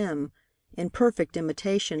me to him, in perfect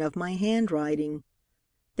imitation of my handwriting.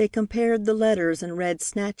 They compared the letters and read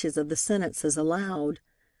snatches of the sentences aloud.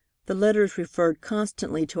 The letters referred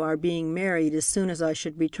constantly to our being married as soon as I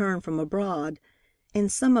should return from abroad,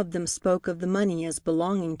 and some of them spoke of the money as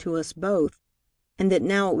belonging to us both, and that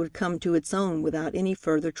now it would come to its own without any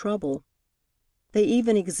further trouble. They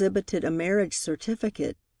even exhibited a marriage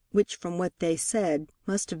certificate, which, from what they said,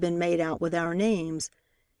 must have been made out with our names,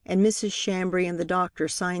 and Mrs. Chambray and the doctor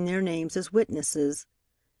signed their names as witnesses.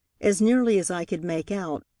 As nearly as I could make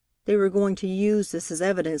out, they were going to use this as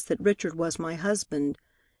evidence that Richard was my husband,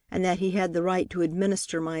 and that he had the right to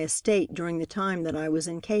administer my estate during the time that I was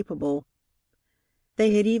incapable.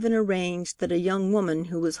 They had even arranged that a young woman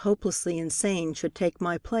who was hopelessly insane should take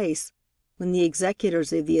my place when the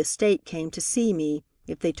executors of the estate came to see me,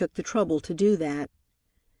 if they took the trouble to do that.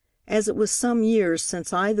 As it was some years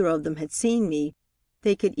since either of them had seen me,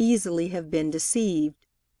 they could easily have been deceived,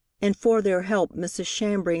 and for their help Mrs.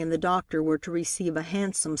 Chambray and the doctor were to receive a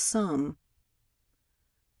handsome sum.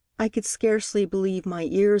 I could scarcely believe my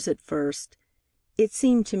ears at first. It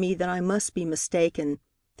seemed to me that I must be mistaken,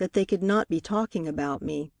 that they could not be talking about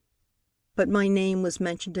me. But my name was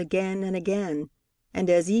mentioned again and again, and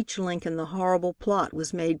as each link in the horrible plot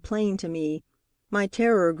was made plain to me, my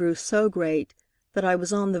terror grew so great that I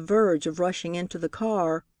was on the verge of rushing into the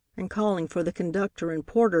car and calling for the conductor and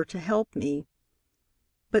porter to help me.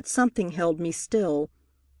 But something held me still,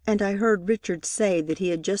 and I heard Richard say that he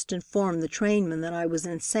had just informed the trainmen that I was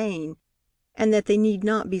insane, and that they need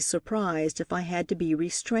not be surprised if I had to be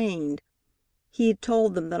restrained. He had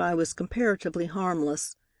told them that I was comparatively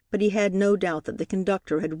harmless, but he had no doubt that the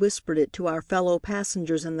conductor had whispered it to our fellow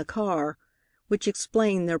passengers in the car, which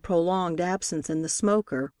explained their prolonged absence in the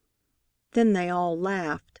smoker. Then they all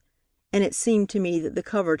laughed, and it seemed to me that the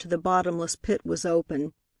cover to the bottomless pit was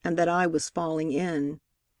open, and that I was falling in.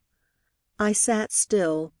 I sat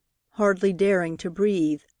still, hardly daring to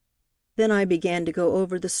breathe. Then I began to go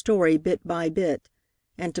over the story bit by bit,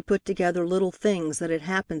 and to put together little things that had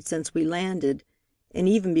happened since we landed, and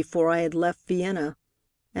even before I had left Vienna,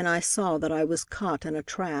 and I saw that I was caught in a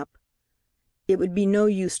trap. It would be no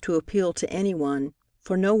use to appeal to anyone,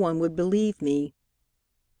 for no one would believe me.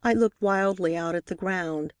 I looked wildly out at the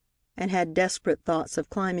ground, and had desperate thoughts of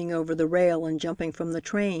climbing over the rail and jumping from the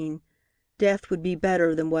train. Death would be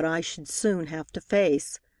better than what I should soon have to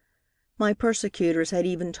face. My persecutors had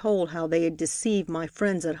even told how they had deceived my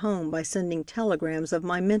friends at home by sending telegrams of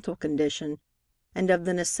my mental condition, and of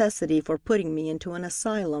the necessity for putting me into an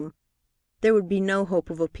asylum. There would be no hope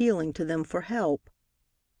of appealing to them for help.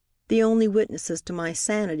 The only witnesses to my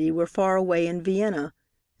sanity were far away in Vienna,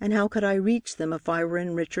 and how could I reach them if I were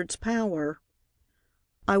in Richard's power?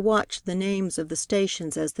 I watched the names of the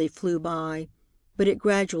stations as they flew by, but it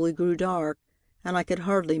gradually grew dark, and I could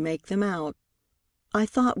hardly make them out. I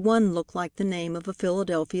thought one looked like the name of a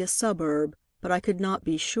Philadelphia suburb, but I could not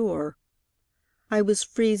be sure. I was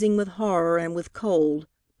freezing with horror and with cold,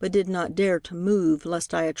 but did not dare to move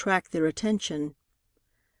lest I attract their attention.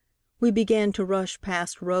 We began to rush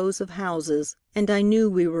past rows of houses, and I knew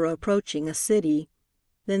we were approaching a city.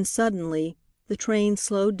 Then suddenly the train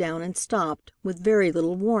slowed down and stopped, with very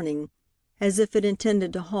little warning, as if it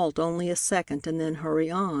intended to halt only a second and then hurry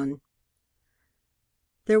on.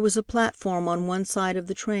 There was a platform on one side of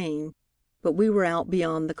the train, but we were out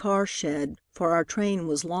beyond the car shed, for our train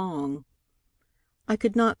was long. I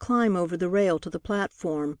could not climb over the rail to the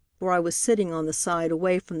platform, for I was sitting on the side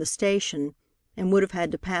away from the station, and would have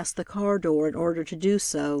had to pass the car door in order to do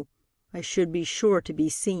so. I should be sure to be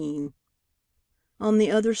seen. On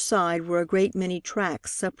the other side were a great many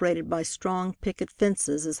tracks separated by strong picket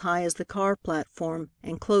fences as high as the car platform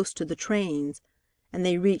and close to the trains, and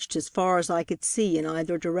they reached as far as I could see in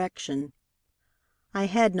either direction. I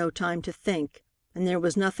had no time to think, and there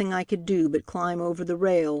was nothing I could do but climb over the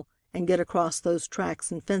rail and get across those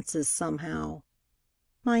tracks and fences somehow.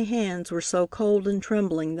 My hands were so cold and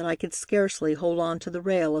trembling that I could scarcely hold on to the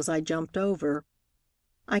rail as I jumped over.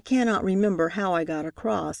 I cannot remember how I got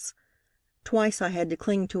across. Twice I had to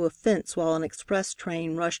cling to a fence while an express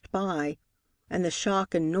train rushed by, and the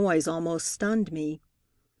shock and noise almost stunned me.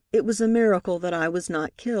 It was a miracle that I was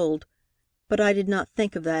not killed, but I did not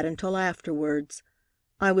think of that until afterwards.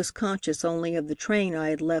 I was conscious only of the train I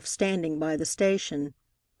had left standing by the station.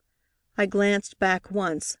 I glanced back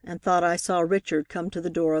once and thought I saw Richard come to the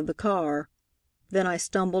door of the car. Then I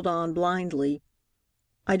stumbled on blindly.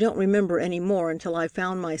 I don't remember any more until I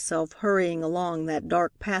found myself hurrying along that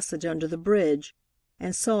dark passage under the bridge,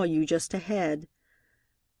 and saw you just ahead.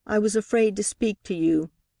 I was afraid to speak to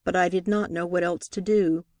you, but I did not know what else to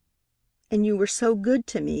do. And you were so good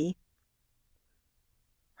to me."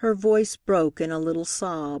 Her voice broke in a little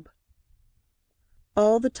sob.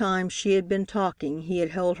 All the time she had been talking he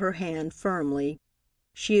had held her hand firmly.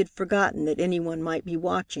 She had forgotten that any one might be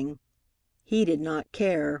watching. He did not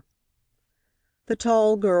care. The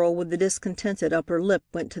tall girl with the discontented upper lip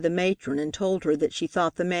went to the matron and told her that she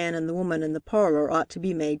thought the man and the woman in the parlor ought to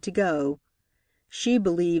be made to go. She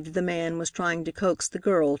believed the man was trying to coax the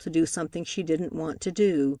girl to do something she didn't want to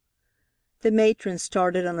do. The matron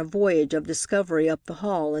started on a voyage of discovery up the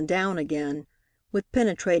hall and down again, with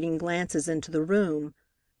penetrating glances into the room,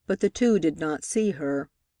 but the two did not see her.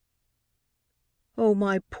 "Oh,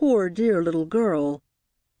 my poor, dear little girl,"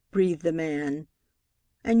 breathed the man.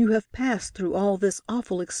 "And you have passed through all this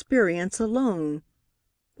awful experience alone.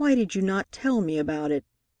 Why did you not tell me about it?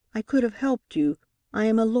 I could have helped you. I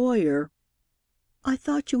am a lawyer. I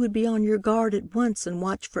thought you would be on your guard at once and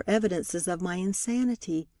watch for evidences of my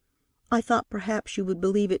insanity. I thought perhaps you would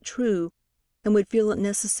believe it true and would feel it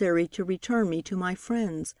necessary to return me to my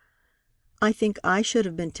friends. I think I should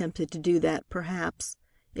have been tempted to do that, perhaps,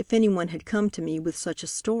 if any one had come to me with such a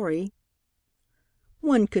story."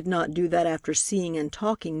 "One could not do that after seeing and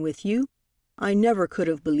talking with you. I never could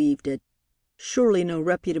have believed it. Surely no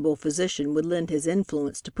reputable physician would lend his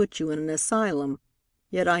influence to put you in an asylum,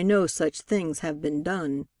 yet I know such things have been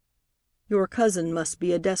done. Your cousin must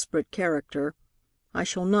be a desperate character. I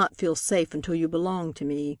shall not feel safe until you belong to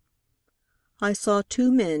me. I saw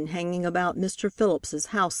two men hanging about Mr. Phillips's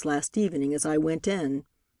house last evening as I went in.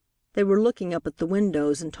 They were looking up at the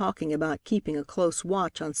windows and talking about keeping a close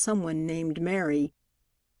watch on someone named Mary.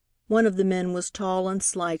 One of the men was tall and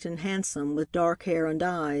slight and handsome, with dark hair and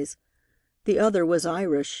eyes. The other was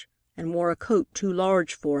Irish, and wore a coat too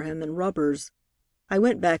large for him and rubbers. I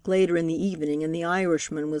went back later in the evening, and the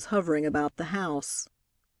Irishman was hovering about the house."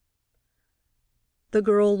 The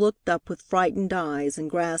girl looked up with frightened eyes and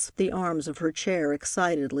grasped the arms of her chair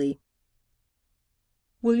excitedly.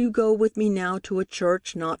 "Will you go with me now to a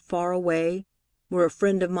church not far away, where a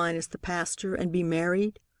friend of mine is the pastor, and be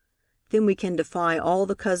married? Then we can defy all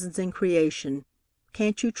the cousins in creation.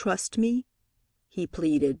 Can't you trust me?" he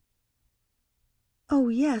pleaded. "Oh,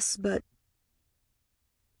 yes, but—"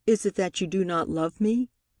 "Is it that you do not love me?"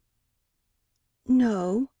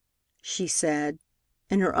 "No," she said,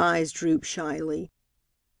 and her eyes drooped shyly.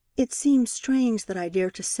 "It seems strange that I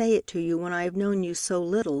dare to say it to you when I have known you so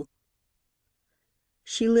little."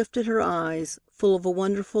 She lifted her eyes, full of a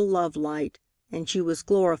wonderful love light, and she was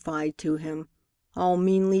glorified to him, all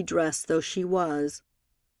meanly dressed though she was.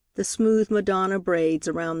 The smooth Madonna braids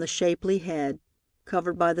around the shapely head,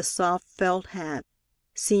 covered by the soft felt hat,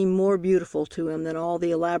 seemed more beautiful to him than all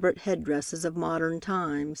the elaborate headdresses of modern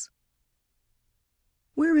times.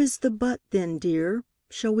 "Where is the butt, then, dear?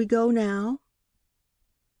 Shall we go now?"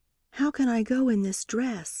 "How can I go in this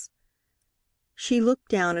dress?" She looked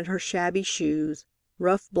down at her shabby shoes,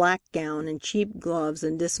 rough black gown, and cheap gloves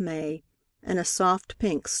in dismay, and a soft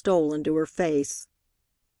pink stole into her face.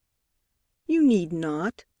 "You need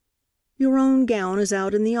not. Your own gown is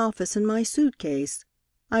out in the office in my suitcase.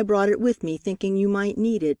 I brought it with me thinking you might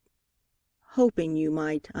need it. Hoping you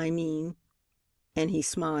might, I mean." And he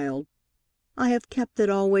smiled. "I have kept it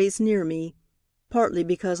always near me, partly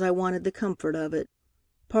because I wanted the comfort of it,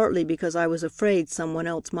 partly because I was afraid some one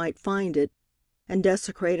else might find it and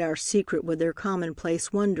desecrate our secret with their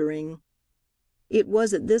commonplace wondering." It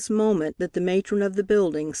was at this moment that the matron of the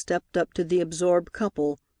building stepped up to the absorbed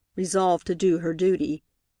couple, resolved to do her duty.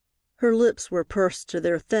 Her lips were pursed to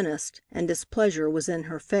their thinnest, and displeasure was in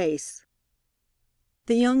her face.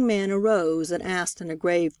 The young man arose and asked in a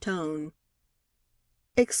grave tone,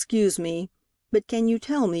 "Excuse me, but can you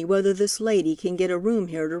tell me whether this lady can get a room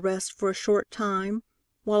here to rest for a short time,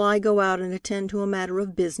 while I go out and attend to a matter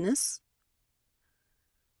of business?"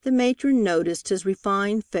 The matron noticed his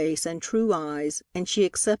refined face and true eyes, and she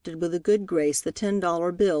accepted with a good grace the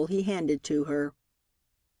 $10 bill he handed to her.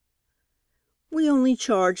 "We only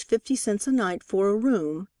charge 50 cents a night for a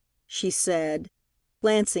room," she said,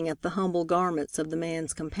 glancing at the humble garments of the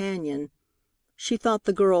man's companion. She thought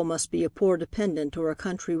the girl must be a poor dependent or a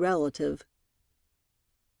country relative.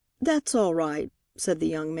 "That's all right," said the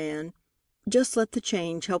young man. "Just let the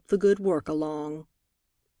change help the good work along."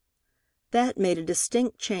 That made a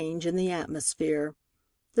distinct change in the atmosphere.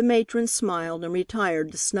 The matron smiled and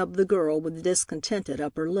retired to snub the girl with a discontented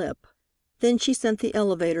upper lip. Then she sent the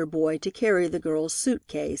elevator boy to carry the girl's suit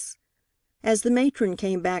case. As the matron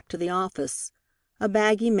came back to the office, a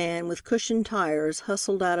baggy man with cushioned tires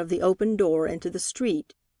hustled out of the open door into the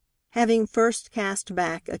street, having first cast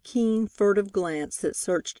back a keen, furtive glance that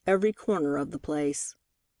searched every corner of the place.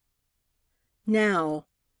 "Now,"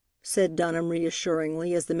 said Dunham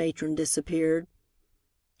reassuringly as the matron disappeared,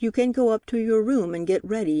 "you can go up to your room and get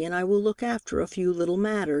ready, and I will look after a few little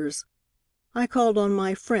matters. I called on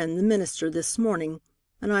my friend, the minister, this morning,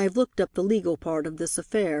 and I have looked up the legal part of this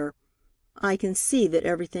affair. I can see that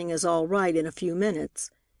everything is all right in a few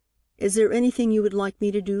minutes. Is there anything you would like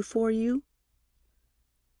me to do for you?"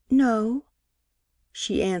 "No,"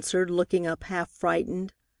 she answered, looking up half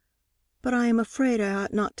frightened. "But I am afraid I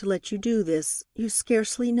ought not to let you do this. You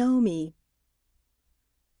scarcely know me."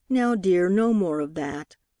 "Now, dear, no more of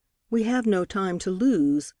that. We have no time to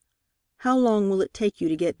lose. How long will it take you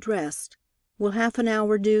to get dressed? Will half an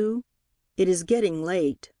hour do? It is getting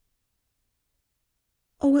late."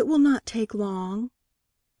 "Oh, it will not take long."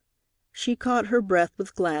 She caught her breath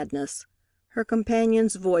with gladness. Her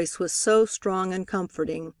companion's voice was so strong and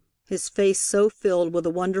comforting, his face so filled with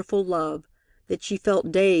a wonderful love, that she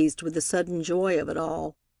felt dazed with the sudden joy of it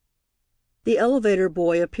all. The elevator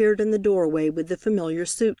boy appeared in the doorway with the familiar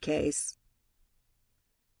suit case.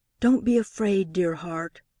 "Don't be afraid, dear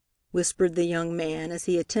heart," whispered the young man as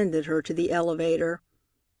he attended her to the elevator.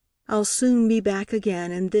 "I'll soon be back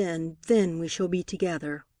again, and then we shall be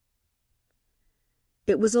together."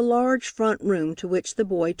 It was a large front room to which the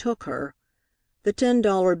boy took her. The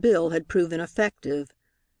 $10 bill had proven effective.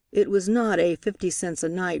 It was not a 50 cents a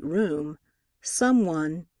night room.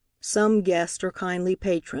 Some guest or kindly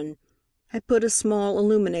patron, had put a small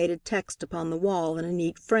illuminated text upon the wall in a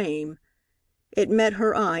neat frame. It met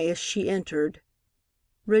her eye as she entered.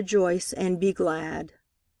 "Rejoice and be glad."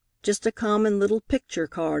 Just a common little picture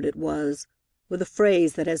card it was, with a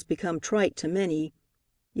phrase that has become trite to many,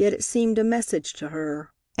 yet it seemed a message to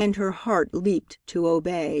her, and her heart leaped to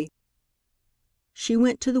obey. She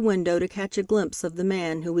went to the window to catch a glimpse of the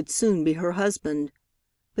man who would soon be her husband,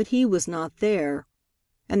 but he was not there,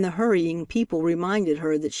 and the hurrying people reminded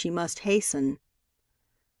her that she must hasten.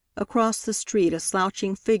 Across the street a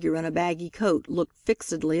slouching figure in a baggy coat looked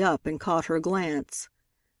fixedly up and caught her glance.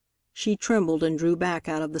 She trembled and drew back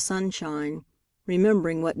out of the sunshine,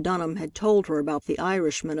 remembering what Dunham had told her about the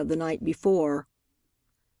Irishman of the night before.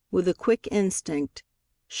 With a quick instinct,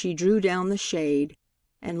 she drew down the shade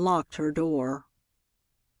and locked her door.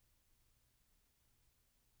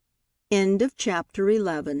 End of chapter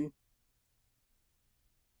 11.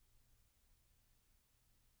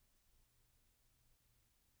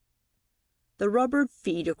 The rubbered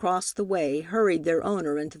feet across the way hurried their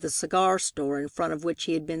owner into the cigar store in front of which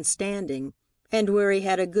he had been standing, and where he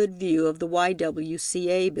had a good view of the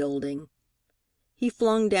YWCA building. He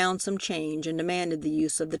flung down some change and demanded the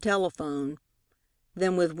use of the telephone.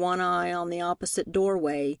 Then, with one eye on the opposite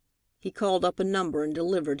doorway, he called up a number and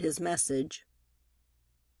delivered his message.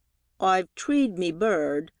 "I've treed me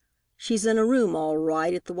bird. She's in a room all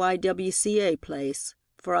right at the YWCA place,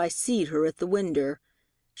 for I seed her at the winder.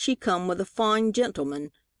 She come with a fine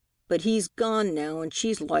gentleman, but he's gone now and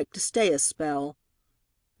she's like to stay a spell.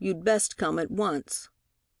 You'd best come at once.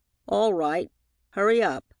 All right. Hurry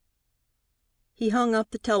up." He hung up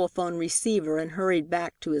the telephone receiver and hurried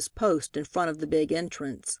back to his post in front of the big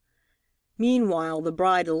entrance. Meanwhile, the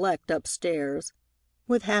bride-elect upstairs,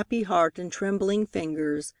 with happy heart and trembling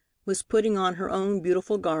fingers, was putting on her own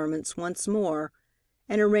beautiful garments once more,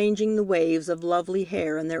 and arranging the waves of lovely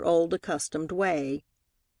hair in their old accustomed way.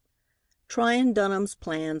 Tryon Dunham's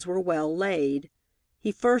plans were well laid.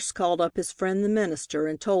 He first called up his friend the minister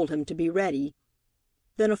and told him to be ready,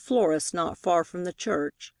 then a florist not far from the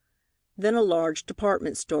church, then a large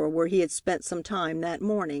department store where he had spent some time that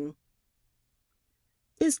morning.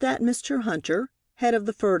 "Is that Mr. Hunter, head of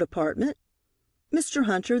the fur department? Mr.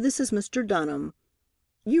 Hunter, this is Mr. Dunham.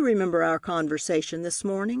 You remember our conversation this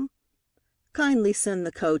morning? Kindly send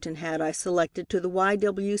the coat and hat I selected to the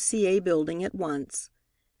YWCA building at once.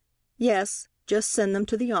 Yes, just send them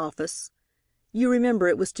to the office. You remember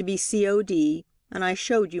it was to be COD, and I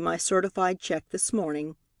showed you my certified check this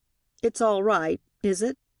morning. It's all right, is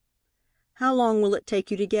it? How long will it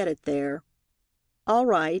take you to get it there? All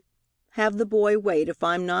right. Have the boy wait if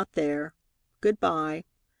I'm not there. Good bye."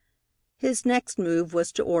 His next move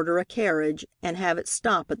was to order a carriage and have it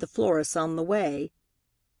stop at the florist's on the way.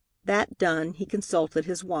 That done, he consulted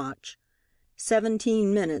his watch.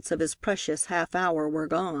 17 minutes of his precious half hour were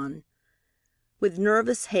gone. With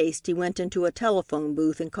nervous haste he went into a telephone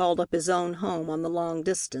booth and called up his own home on the long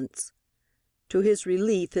distance. To his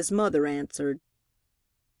relief, his mother answered.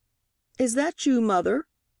 "Is that you, Mother?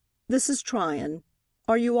 This is Tryon.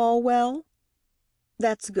 Are you all well?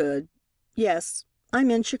 That's good. Yes, I'm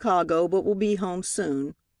in Chicago, but will be home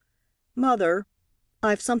soon. Mother,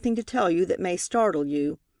 I've something to tell you that may startle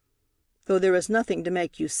you, though there is nothing to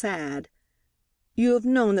make you sad. You have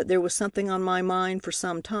known that there was something on my mind for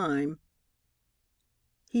some time."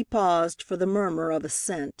 He paused for the murmur of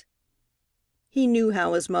assent. He knew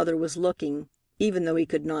how his mother was looking, even though he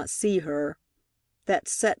could not see her, that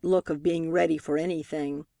set look of being ready for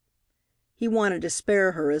anything. He wanted to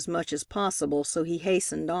spare her as much as possible, so he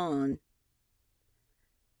hastened on.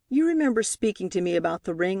 "You remember speaking to me about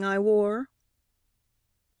the ring I wore?"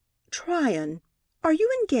 "Tryon, are you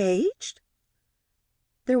engaged?"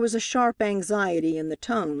 There was a sharp anxiety in the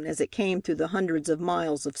tone as it came through the hundreds of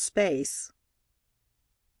miles of space.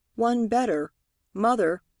 "One better.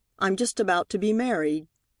 Mother, I'm just about to be married."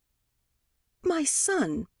 "My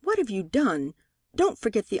son, what have you done? Don't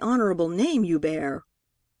forget the honorable name you bear."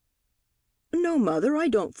 "No, Mother, I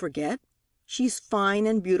don't forget. She's fine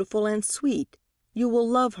and beautiful and sweet. You will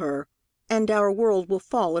love her, and our world will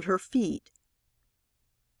fall at her feet."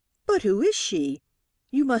 "But who is she?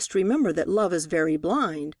 You must remember that love is very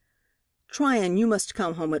blind. Tryon, you must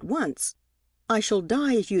come home at once. I shall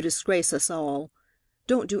die if you disgrace us all.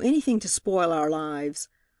 Don't do anything to spoil our lives.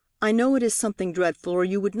 I know it is something dreadful, or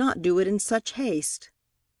you would not do it in such haste."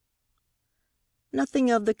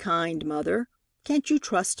 "Nothing of the kind, Mother. Can't you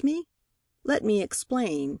trust me? Let me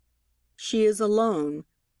explain. She is alone,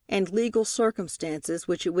 and legal circumstances,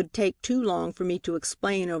 which it would take too long for me to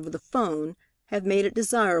explain over the 'phone, have made it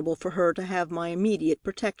desirable for her to have my immediate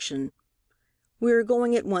protection. We are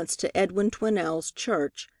going at once to Edwin Twinnell's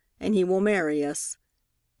church, and he will marry us.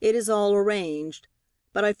 It is all arranged,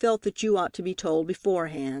 but I felt that you ought to be told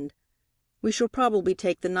beforehand. We shall probably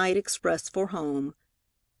take the night express for home.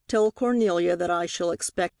 Tell Cornelia that I shall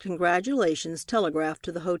expect congratulations telegraphed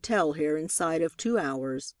to the hotel here inside of 2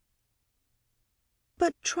 hours."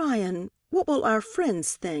 "But, Tryon, what will our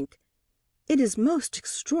friends think? It is most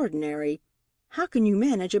extraordinary. How can you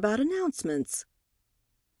manage about announcements?"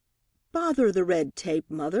 "Bother the red tape,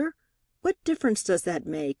 Mother. What difference does that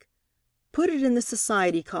make? Put it in the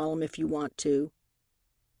society column if you want to."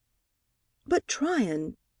 "But,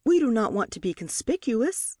 Tryon, we do not want to be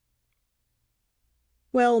conspicuous."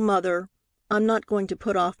 "Well, Mother, I'm not going to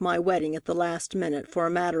put off my wedding at the last minute for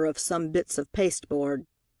a matter of some bits of pasteboard.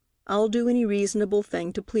 I'll do any reasonable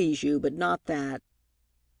thing to please you, but not that."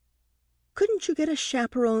 "Couldn't you get a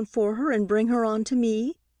chaperone for her and bring her on to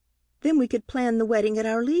me? Then we could plan the wedding at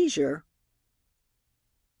our leisure."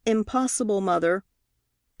 "Impossible, Mother.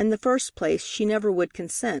 In the first place, she never would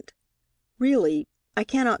consent. Really, I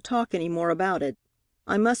cannot talk any more about it.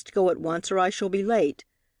 I must go at once or I shall be late.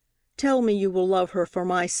 Tell me you will love her for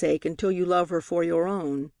my sake until you love her for your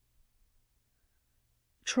own."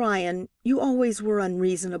 "Tryon, you always were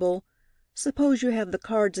unreasonable. Suppose you have the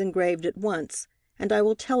cards engraved at once, and I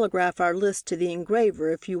will telegraph our list to the engraver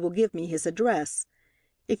if you will give me his address.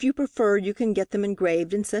 If you prefer, you can get them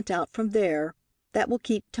engraved and sent out from there. That will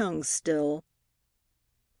keep tongues still."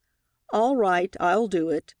 "All right, I'll do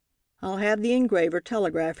it. I'll have the engraver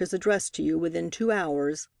telegraph his address to you within 2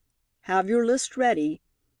 hours. Have your list ready.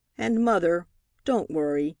 And, Mother, don't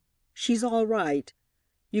worry. She's all right.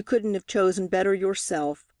 You couldn't have chosen better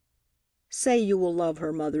yourself. Say you will love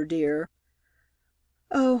her, Mother dear."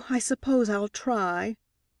 "Oh, I suppose I'll try,"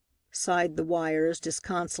 sighed the wires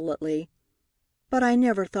disconsolately. "But I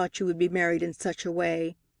never thought you would be married in such a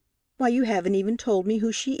way. Why, you haven't even told me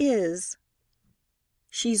who she is."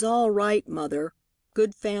 "She's all right, Mother.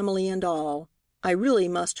 Good family and all. I really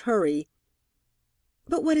must hurry."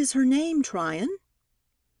 "But what is her name, Tryon?"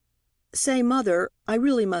 "Say, Mother, I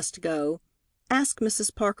really must go. Ask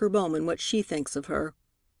Mrs. Parker Bowman what she thinks of her.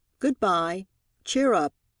 Good bye. Cheer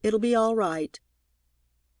up. It'll be all right."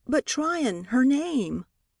 "But, Tryon, her name?"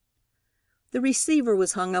 The receiver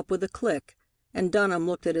was hung up with a click, and Dunham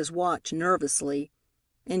looked at his watch nervously.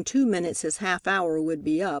 In 2 minutes his half hour would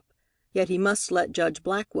be up, yet he must let Judge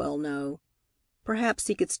Blackwell know. Perhaps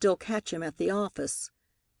he could still catch him at the office.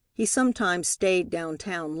 He sometimes stayed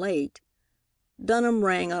downtown late. Dunham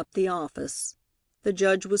rang up the office. The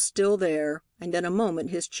judge was still there, and in a moment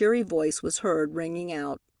his cheery voice was heard ringing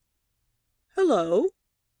out. "Hello?"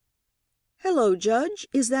 "Hello, Judge.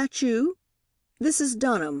 Is that you? This is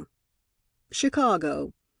Dunham.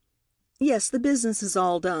 Chicago. Yes, the business is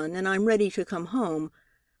all done, and I'm ready to come home,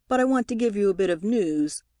 but I want to give you a bit of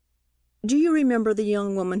news. Do you remember the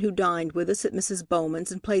young woman who dined with us at Mrs.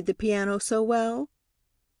 Bowman's and played the piano so well?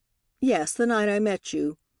 Yes, the night I met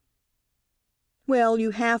you. Well,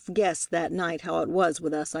 you half guessed that night how it was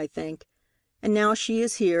with us, I think. And now she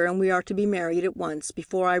is here, and we are to be married at once,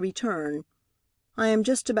 before I return. I am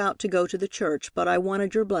just about to go to the church, but I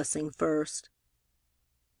wanted your blessing first."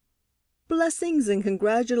 "Blessings and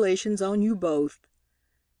congratulations on you both,"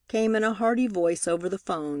 came in a hearty voice over the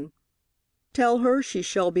phone. "Tell her she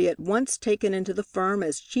shall be at once taken into the firm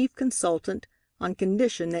as chief consultant on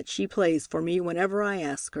condition that she plays for me whenever I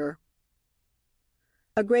ask her."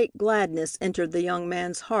 A great gladness entered the young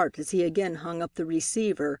man's heart as he again hung up the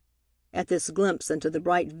receiver, at this glimpse into the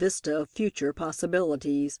bright vista of future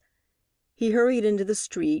possibilities. He hurried into the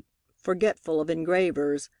street, forgetful of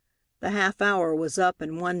engravers. The half hour was up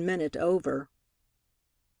and 1 minute over.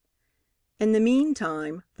 In the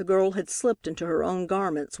meantime, the girl had slipped into her own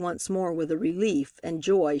garments once more with a relief and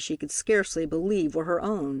joy she could scarcely believe were her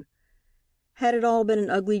own. Had it all been an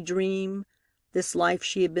ugly dream, this life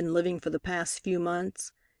she had been living for the past few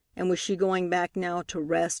months, and was she going back now to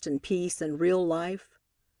rest and peace and real life?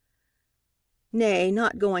 Nay,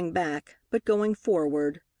 not going back, but going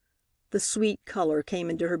forward. The sweet color came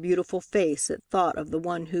into her beautiful face at thought of the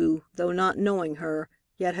one who, though not knowing her,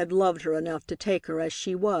 yet had loved her enough to take her as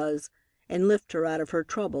she was, and lift her out of her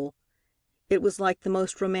trouble. It was like the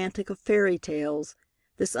most romantic of fairy tales,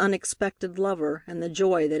 this unexpected lover and the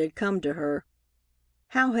joy that had come to her.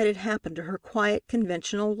 How had it happened to her quiet,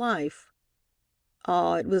 conventional life?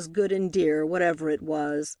 Ah, it was good and dear, whatever it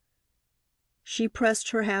was. She pressed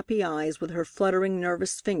her happy eyes with her fluttering,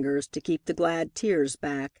 nervous fingers to keep the glad tears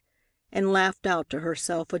back, and laughed out to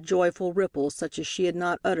herself a joyful ripple such as she had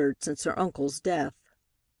not uttered since her uncle's death.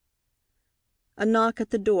 A knock at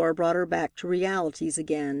the door brought her back to realities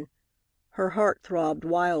again. Her heart throbbed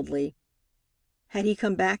wildly. Had he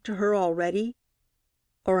come back to her already?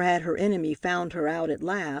 Or had her enemy found her out at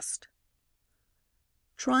last?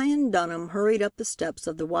 Tryon Dunham hurried up the steps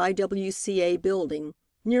of the Y.W.C.A. building,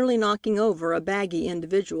 nearly knocking over a baggy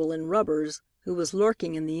individual in rubbers who was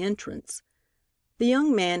lurking in the entrance. The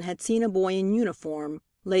young man had seen a boy in uniform,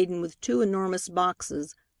 laden with 2 enormous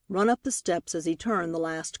boxes, run up the steps as he turned the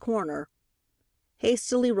last corner.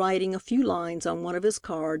 Hastily writing a few lines on one of his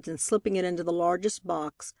cards and slipping it into the largest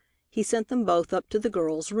box, he sent them both up to the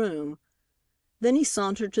girl's room. Then he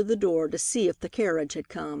sauntered to the door to see if the carriage had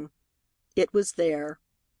come. It was there.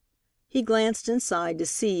 He glanced inside to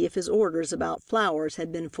see if his orders about flowers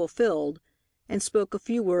had been fulfilled, and spoke a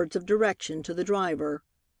few words of direction to the driver.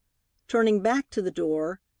 Turning back to the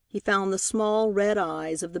door, he found the small, red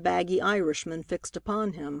eyes of the baggy Irishman fixed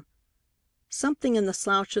upon him. Something in the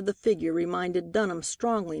slouch of the figure reminded Dunham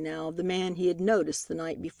strongly now of the man he had noticed the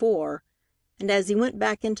night before, and as he went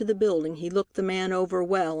back into the building he looked the man over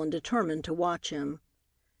well and determined to watch him.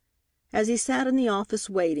 As he sat in the office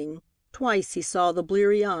waiting, twice he saw the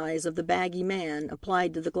bleary eyes of the baggy man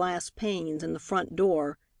applied to the glass panes in the front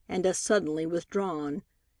door and as suddenly withdrawn.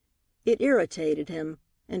 It irritated him,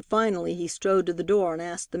 and finally he strode to the door and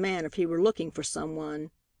asked the man if he were looking for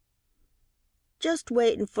someone. "Just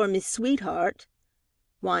waitin' for me sweetheart,"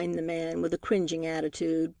 whined the man, with a cringing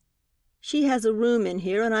attitude. "She has a room in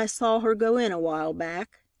here, and I saw her go in a while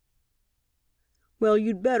back." "Well,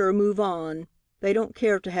 you'd better move on. They don't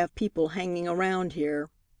care to have people hanging around here."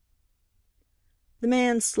 The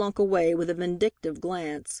man slunk away with a vindictive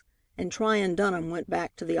glance, and Tryon Dunham went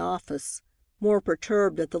back to the office, more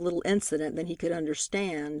perturbed at the little incident than he could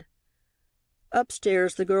understand.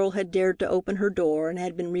 Upstairs the girl had dared to open her door and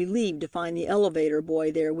had been relieved to find the elevator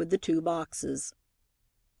boy there with the 2 boxes.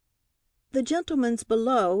 "The gentleman's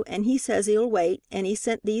below, and he says he'll wait, and he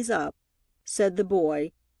sent these up," said the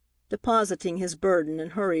boy, depositing his burden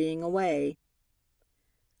and hurrying away.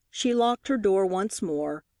 She locked her door once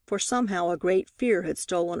more, for somehow a great fear had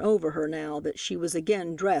stolen over her now that she was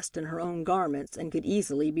again dressed in her own garments and could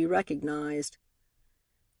easily be recognized.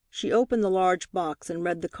 She opened the large box and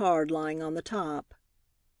read the card lying on the top.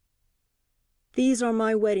 "These are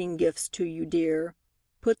my wedding gifts to you, dear.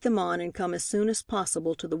 Put them on and come as soon as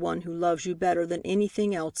possible to the one who loves you better than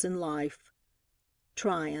anything else in life.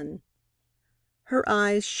 Tryon." Her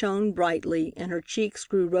eyes shone brightly and her cheeks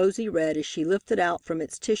grew rosy red as she lifted out from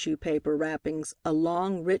its tissue paper wrappings a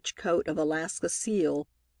long, rich coat of Alaska seal.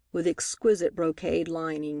 with exquisite brocade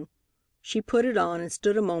lining. She put it on and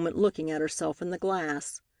stood a moment looking at herself in the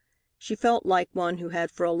glass. She felt like one who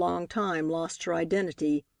had for a long time lost her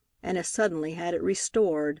identity and has suddenly had it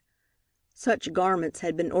restored. Such garments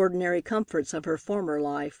had been ordinary comforts of her former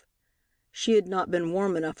life. She had not been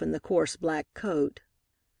warm enough in the coarse black coat.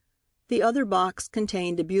 The other box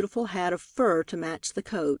contained a beautiful hat of fur to match the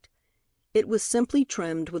coat. It was simply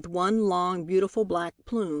trimmed with one long, beautiful black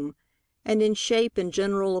plume, and in shape and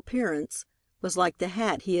general appearance was like the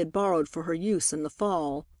hat he had borrowed for her use in the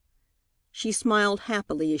fall. She smiled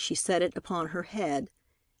happily as she set it upon her head,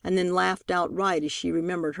 and then laughed outright as she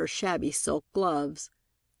remembered her shabby silk gloves.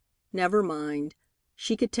 Never mind.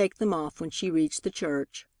 She could take them off when she reached the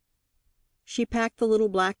church. She packed the little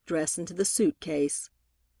black dress into the suitcase,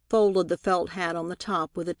 folded the felt hat on the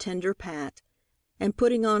top with a tender pat, and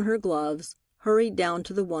putting on her gloves, hurried down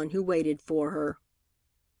to the one who waited for her.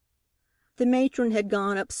 The matron had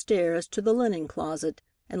gone upstairs to the linen closet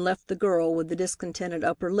and left the girl with the discontented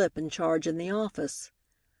upper lip in charge in the office.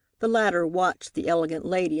 The latter watched the elegant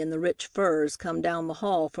lady in the rich furs come down the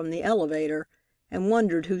hall from the elevator and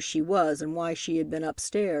wondered who she was and why she had been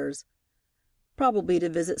upstairs. Probably to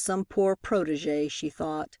visit some poor protégé, she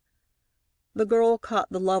thought. The girl caught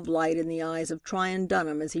the love light in the eyes of Tryon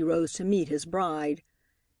Dunham as he rose to meet his bride,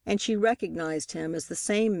 and she recognized him as the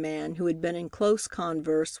same man who had been in close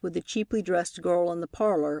converse with the cheaply dressed girl in the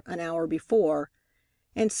parlor an hour before,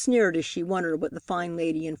 and sneered as she wondered what the fine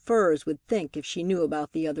lady in furs would think if she knew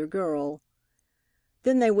about the other girl.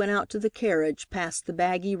 Then they went out to the carriage past the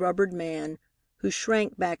baggy, rubbered man, who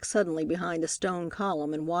shrank back suddenly behind a stone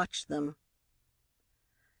column and watched them.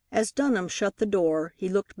 As Dunham shut the door, he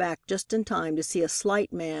looked back just in time to see a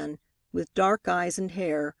slight man, with dark eyes and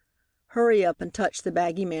hair, hurry up and touch the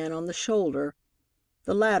baggy man on the shoulder.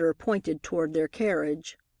 The latter pointed toward their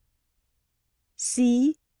carriage.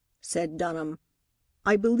 "See," said Dunham,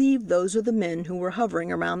 "I believe those are the men who were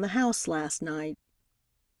hovering around the house last night."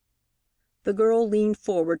 The girl leaned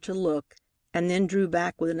forward to look, and then drew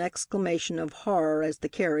back with an exclamation of horror as the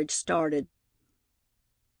carriage started.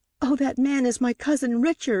 "Oh, that man is my cousin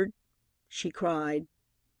Richard!" she cried.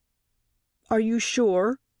 "Are you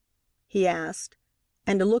sure?" he asked,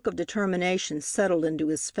 and a look of determination settled into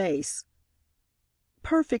his face.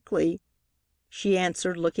 "Perfectly," she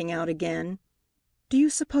answered, looking out again. "Do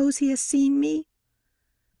you suppose he has seen me?"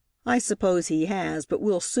 "I suppose he has, but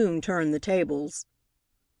we'll soon turn the tables."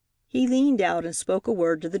 He leaned out and spoke a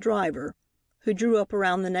word to the driver, who drew up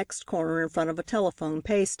around the next corner in front of a telephone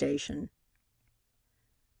pay station.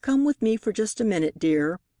 "Come with me for just a minute,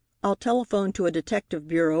 dear. I'll telephone to a detective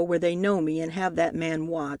bureau where they know me and have that man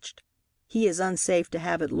watched. He is unsafe to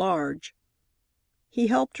have at large." He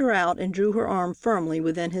helped her out and drew her arm firmly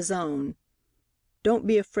within his own. "Don't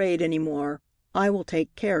be afraid any more. I will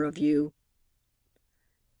take care of you."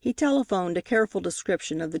 He telephoned a careful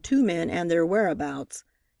description of the two men and their whereabouts,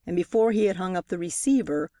 and before he had hung up the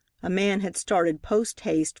receiver, a man had started post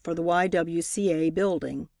haste for the YWCA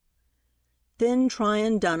building. Then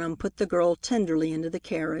Tryon Dunham put the girl tenderly into the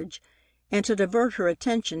carriage, and to divert her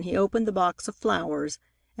attention he opened the box of flowers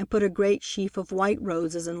and put a great sheaf of white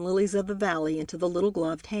roses and lilies of the valley into the little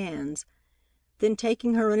gloved hands. Then,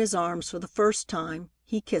 taking her in his arms for the first time,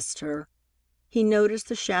 he kissed her. He noticed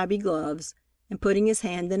the shabby gloves, and putting his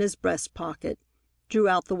hand in his breast pocket, drew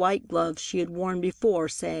out the white gloves she had worn before,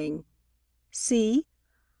 saying, "See,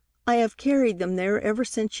 I have carried them there ever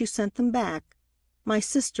since you sent them back. My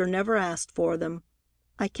sister never asked for them.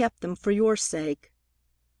 I kept them for your sake."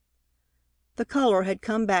 The color had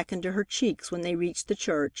come back into her cheeks when they reached the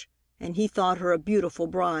church, and he thought her a beautiful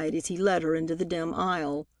bride as he led her into the dim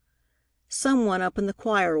aisle. Some one up in the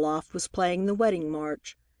choir loft was playing the wedding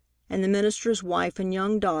march, and the minister's wife and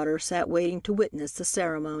young daughter sat waiting to witness the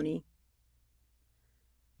ceremony.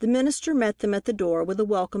 The minister met them at the door with a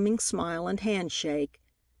welcoming smile and handshake,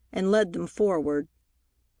 and led them forward.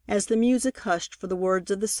 As the music hushed for the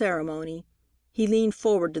words of the ceremony, he leaned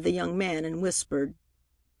forward to the young man and whispered,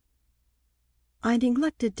 "I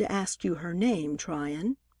neglected to ask you her name,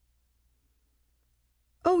 Tryon."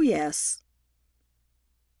 "Oh, yes."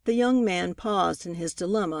 The young man paused in his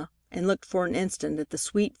dilemma and looked for an instant at the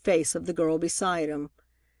sweet face of the girl beside him,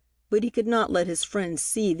 but he could not let his friend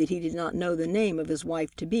see that he did not know the name of his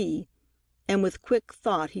wife-to-be, and with quick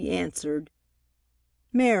thought he answered,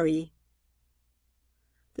 "Mary."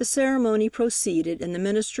 The ceremony proceeded, and the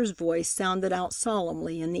minister's voice sounded out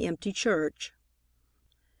solemnly in the empty church.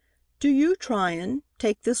 "Do you, Tryon,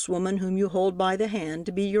 take this woman whom you hold by the hand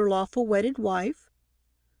to be your lawful wedded wife?"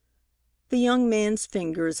 The young man's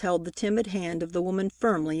fingers held the timid hand of the woman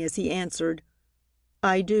firmly as he answered,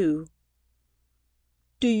 "I do."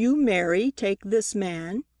 "Do you, Mary, take this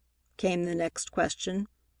man?" came the next question,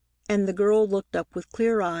 and the girl looked up with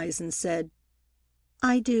clear eyes and said,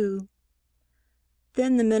 "I do."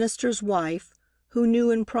 Then the minister's wife, who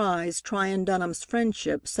knew and prized Tryon Dunham's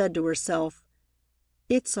friendship, said to herself,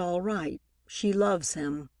 "It's all right. She loves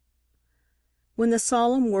him." When the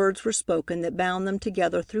solemn words were spoken that bound them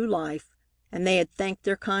together through life, and they had thanked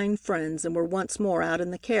their kind friends and were once more out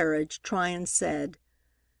in the carriage, Tryon said,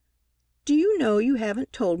 "Do you know you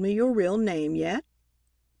haven't told me your real name yet?"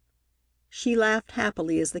 She laughed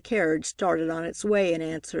happily as the carriage started on its way and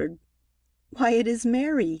answered, "Why, it is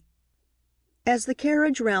Mary." As the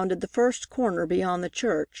carriage rounded the first corner beyond the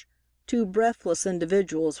church, two breathless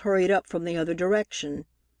individuals hurried up from the other direction.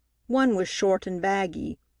 One was short and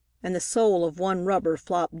baggy, and the sole of one rubber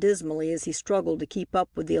flopped dismally as he struggled to keep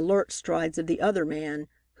up with the alert strides of the other man,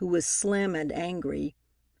 who was slim and angry.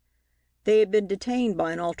 They had been detained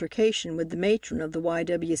by an altercation with the matron of the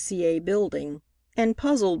Y.W.C.A. building, and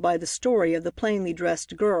puzzled by the story of the plainly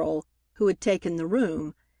dressed girl who had taken the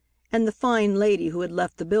room, and the fine lady who had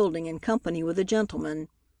left the building in company with a gentleman,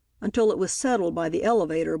 until it was settled by the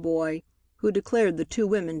elevator boy, who declared the two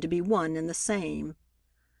women to be one and the same.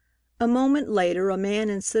 A moment later a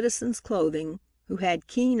man in citizen's clothing, who had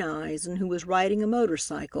keen eyes and who was riding a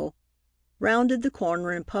motorcycle, rounded the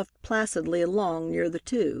corner and puffed placidly along near the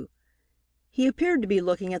two. He appeared to be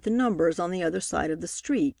looking at the numbers on the other side of the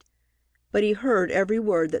street, but he heard every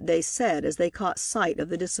word that they said as they caught sight of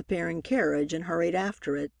the disappearing carriage and hurried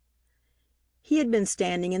after it. He had been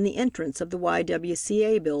standing in the entrance of the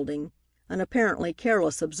Y.W.C.A. building, an apparently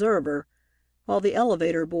careless observer, while the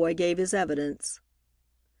elevator boy gave his evidence.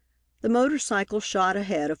 The motorcycle shot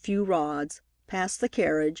ahead a few rods, past the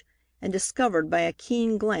carriage, and discovered by a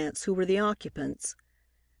keen glance who were the occupants.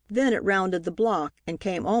 Then it rounded the block and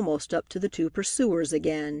came almost up to the two pursuers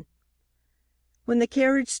again. When the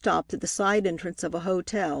carriage stopped at the side entrance of a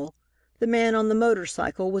hotel, the man on the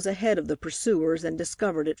motorcycle was ahead of the pursuers and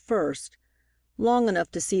discovered it first, long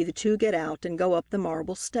enough to see the two get out and go up the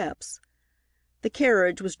marble steps. The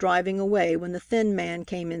carriage was driving away when the thin man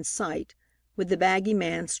came in sight, with the baggy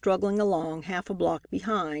man struggling along half a block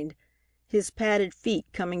behind, his padded feet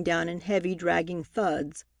coming down in heavy, dragging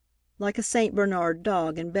thuds, like a St. Bernard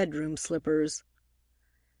dog in bedroom slippers.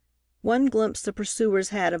 One glimpse the pursuers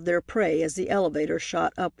had of their prey as the elevator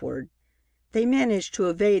shot upward. They managed to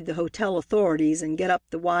evade the hotel authorities and get up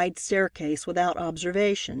the wide staircase without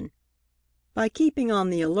observation. By keeping on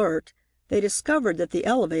the alert, they discovered that the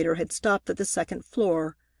elevator had stopped at the second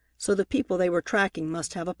floor, so the people they were tracking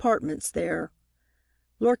must have apartments there.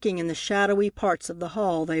 Lurking in the shadowy parts of the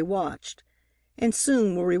hall they watched, and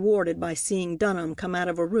soon were rewarded by seeing Dunham come out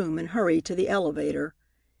of a room and hurry to the elevator.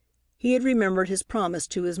 He had remembered his promise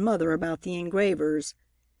to his mother about the engravers.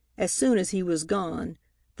 As soon as he was gone,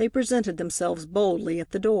 they presented themselves boldly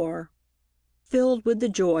at the door. Filled with the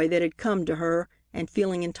joy that had come to her and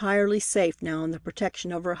feeling entirely safe now in the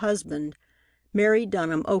protection of her husband, Mary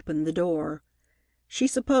Dunham opened the door. She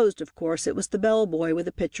supposed, of course, it was the bellboy with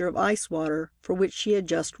a pitcher of ice water, for which she had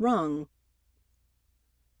just rung.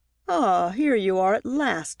 "Ah, here you are at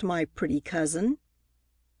last, my pretty cousin."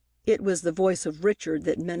 It was the voice of Richard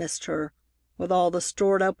that menaced her, with all the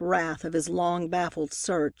stored-up wrath of his long baffled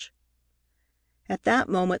search. At that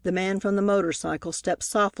moment the man from the motorcycle stepped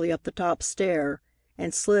softly up the top stair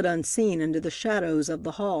and slid unseen into the shadows of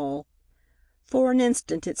the hall. For an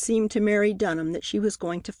instant it seemed to Mary Dunham that she was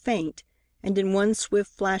going to faint, and in one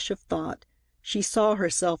swift flash of thought she saw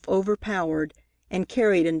herself overpowered and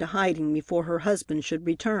carried into hiding before her husband should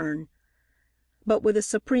return. But with a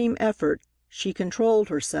supreme effort she controlled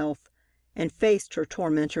herself and faced her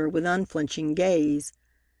tormentor with unflinching gaze.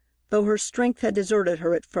 Though her strength had deserted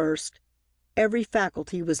her at first, every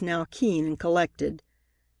faculty was now keen and collected.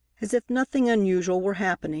 As if nothing unusual were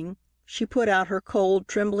happening, she put out her cold,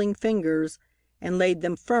 trembling fingers and laid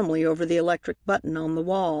them firmly over the electric button on the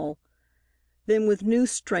wall. Then, with new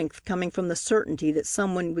strength coming from the certainty that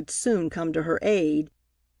someone would soon come to her aid,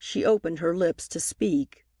 she opened her lips to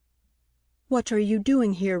speak. "What are you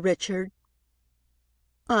doing here, Richard?"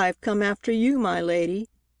 "I've come after you, my lady.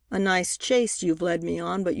 A nice chase you've led me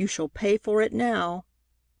on, but you shall pay for it now."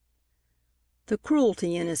 The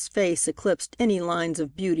cruelty in his face eclipsed any lines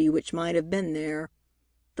of beauty which might have been there.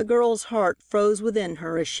 The girl's heart froze within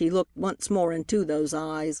her as she looked once more into those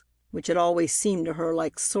eyes, which had always seemed to her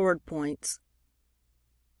like sword points.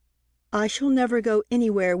 "I shall never go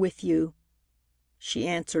anywhere with you," she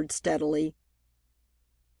answered steadily.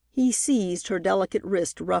 He seized her delicate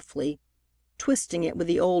wrist roughly, twisting it with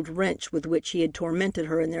the old wrench with which he had tormented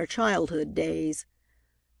her in their childhood days.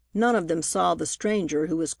 None of them saw the stranger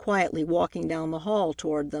who was quietly walking down the hall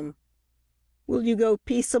toward them. "Will you go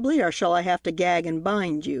peaceably, or shall I have to gag and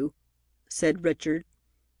bind you?" said Richard.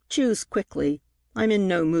 "Choose quickly. I'm in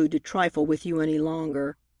no mood to trifle with you any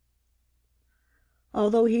longer."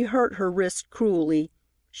 Although he hurt her wrist cruelly,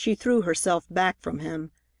 she threw herself back from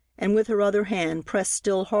him, and with her other hand pressed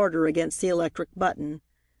still harder against the electric button.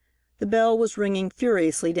 The bell was ringing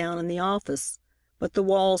furiously down in the office, but the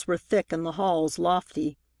walls were thick and the halls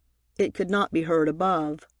lofty. It could not be heard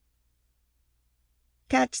above.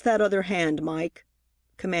 "Catch that other hand, Mike,"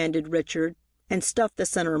 commanded Richard, "and stuff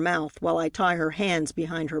this in her mouth while I tie her hands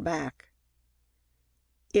behind her back."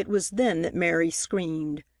 It was then that Mary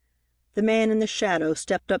screamed. The man in the shadow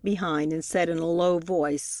stepped up behind and said in a low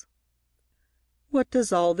voice, "What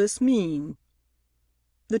does all this mean?"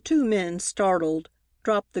 The two men, startled,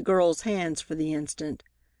 dropped the girl's hands for the instant.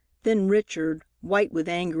 Then Richard, white with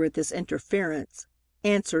anger at this interference,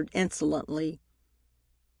 answered insolently,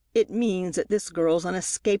 "It means that this girl's an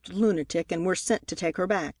escaped lunatic and we're sent to take her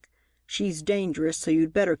back. She's dangerous, so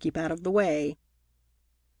you'd better keep out of the way."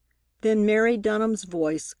 Then Mary Dunham's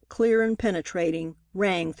voice, clear and penetrating,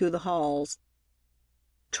 rang through the halls.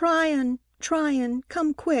 "Tryon! Tryon!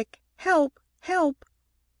 Come quick! Help! Help!"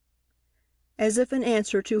 As if in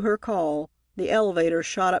answer to her call, the elevator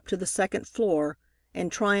shot up to the second floor,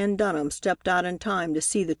 and Tryon Dunham stepped out in time to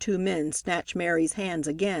see the two men snatch Mary's hands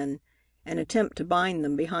again and attempt to bind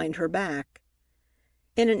them behind her back.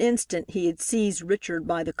 In an instant he had seized Richard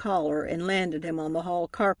by the collar and landed him on the hall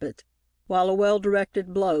carpet, while a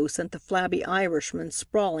well-directed blow sent the flabby Irishman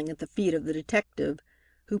sprawling at the feet of the detective,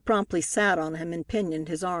 who promptly sat on him and pinioned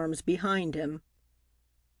his arms behind him.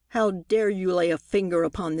 "How dare you lay a finger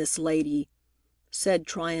upon this lady?" said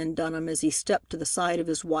Tryon Dunham as he stepped to the side of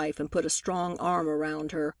his wife and put a strong arm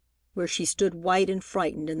around her, where she stood white and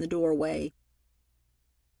frightened in the doorway.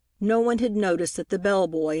 No one had noticed that the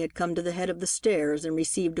bellboy had come to the head of the stairs and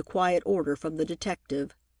received a quiet order from the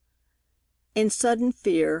detective. In sudden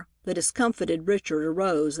fear, the discomfited Richard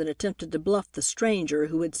arose and attempted to bluff the stranger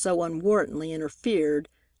who had so unwarrantly interfered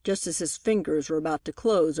just as his fingers were about to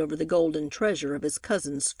close over the golden treasure of his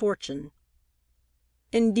cousin's fortune.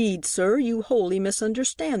 "Indeed, sir, you wholly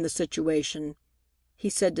misunderstand the situation," he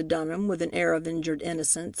said to Dunham with an air of injured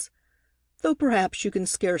innocence, "though perhaps you can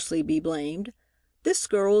scarcely be blamed. This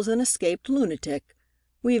girl is an escaped lunatic.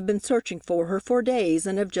 We have been searching for her for days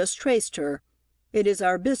and have just traced her. It is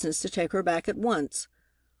our business to take her back at once.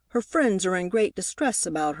 Her friends are in great distress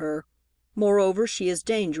about her. Moreover, she is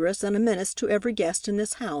dangerous and a menace to every guest in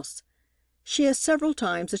this house. She has several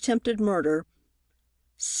times attempted murder."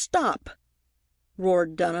 "Stop!"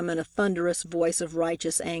 roared Dunham in a thunderous voice of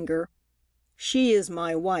righteous anger. "She is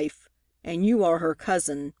my wife, and you are her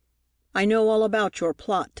cousin. I know all about your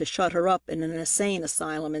plot to shut her up in an insane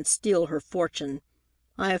asylum and steal her fortune.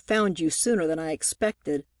 I have found you sooner than I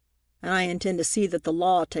expected, and I intend to see that the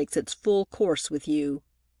law takes its full course with you."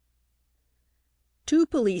 Two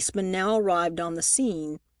policemen now arrived on the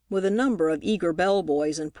scene, with a number of eager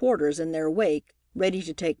bellboys and porters in their wake, ready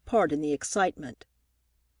to take part in the excitement.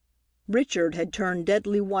 Richard had turned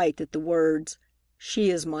deadly white at the words, "She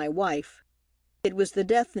is my wife." It was the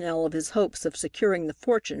death knell of his hopes of securing the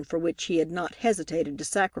fortune for which he had not hesitated to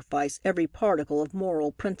sacrifice every particle of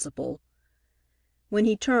moral principle. When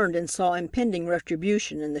he turned and saw impending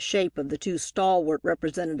retribution in the shape of the two stalwart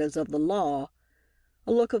representatives of the law,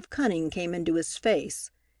 a look of cunning came into his face,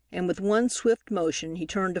 and with one swift motion he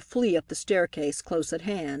turned to flee up the staircase close at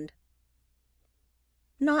hand.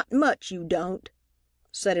 "Not much you don't,"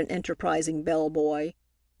 said an enterprising bellboy,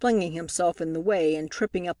 flinging himself in the way and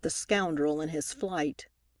tripping up the scoundrel in his flight.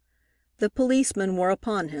 The policemen were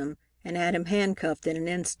upon him, and had him handcuffed in an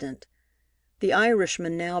instant. The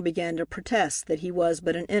Irishman now began to protest that he was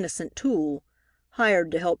but an innocent tool,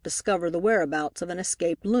 hired to help discover the whereabouts of an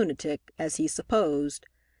escaped lunatic, as he supposed.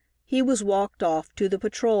 He was walked off to the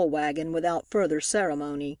patrol wagon without further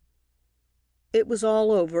ceremony. It was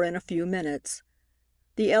all over in a few minutes.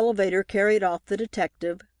 The elevator carried off the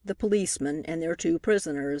detective, the policeman, and their two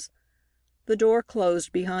prisoners. The door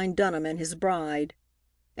closed behind Dunham and his bride,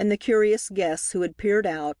 and the curious guests who had peered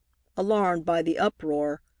out, alarmed by the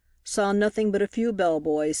uproar, saw nothing but a few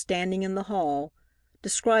bellboys standing in the hall,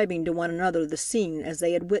 describing to one another the scene as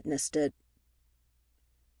they had witnessed it.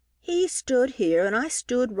 "He stood here and I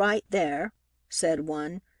stood right there," said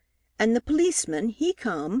one, "and the policeman, he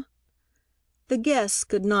come." The guests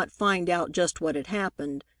could not find out just what had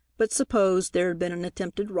happened, but supposed there had been an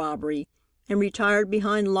attempted robbery, and retired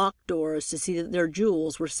behind locked doors to see that their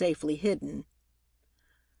jewels were safely hidden.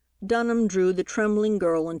 Dunham drew the trembling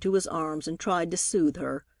girl into his arms and tried to soothe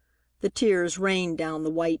her. The tears rained down the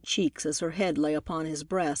white cheeks as her head lay upon his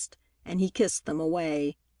breast, and he kissed them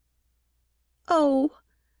away. "Oh,"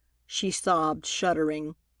 she sobbed,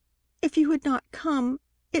 shuddering, "if you had not come!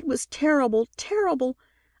 It was terrible, terrible!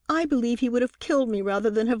 I believe he would have killed me rather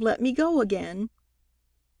than have let me go again."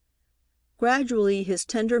 Gradually his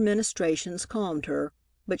tender ministrations calmed her,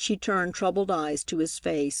 but she turned troubled eyes to his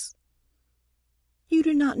face. "You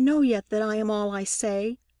do not know yet that I am all I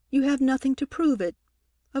say. You have nothing to prove it.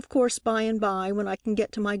 Of course, by and by, when I can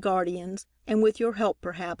get to my guardians, and with your help,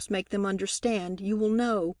 perhaps, make them understand, you will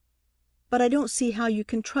know. But I don't see how you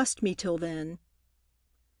can trust me till then."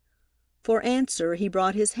 For answer he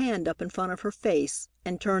brought his hand up in front of her face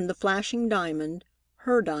and turned the flashing diamond,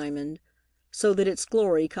 her diamond, so that its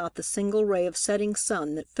glory caught the single ray of setting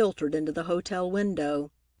sun that filtered into the hotel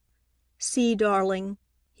window. "See, darling,"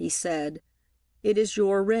 he said, "it is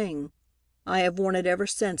your ring. I have worn it ever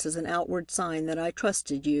since as an outward sign that I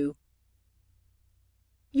trusted you."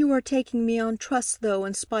 "You are taking me on trust, though,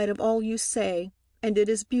 in spite of all you say, and it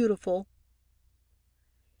is beautiful."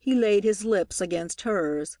 He laid his lips against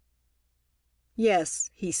hers. "Yes,"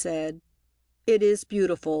 he said, "it is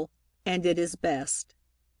beautiful, and it is best."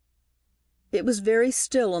 It was very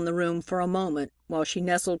still in the room for a moment, while she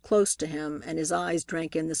nestled close to him and his eyes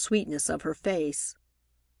drank in the sweetness of her face.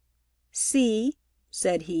 "See,"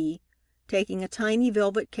 said he, taking a tiny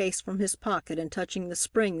velvet case from his pocket and touching the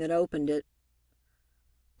spring that opened it.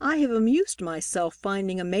 "I have amused myself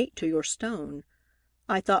finding a mate to your stone.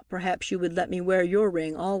 I thought perhaps you would let me wear your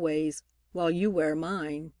ring always, while you wear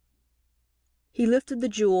mine." He lifted the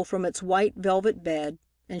jewel from its white velvet bed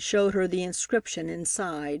and showed her the inscription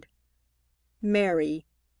inside, "Mary,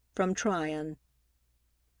 from Tryon."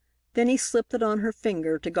 Then he slipped it on her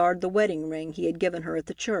finger to guard the wedding ring he had given her at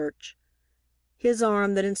the church. His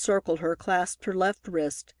arm that encircled her clasped her left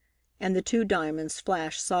wrist, and the two diamonds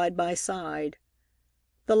flashed side by side.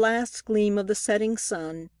 The last gleam of the setting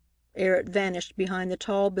sun, ere it vanished behind the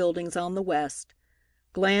tall buildings on the west,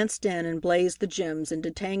 glanced in and blazed the gems into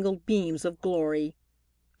tangled beams of glory,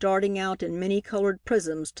 darting out in many-colored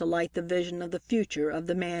prisms to light the vision of the future of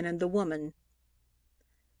the man and the woman.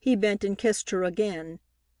 He bent and kissed her again,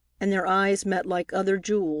 and their eyes met like other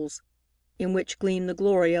jewels, in which gleamed the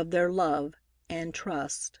glory of their love and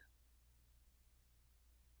trust.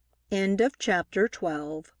 End of Chapter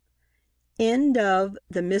 12. End of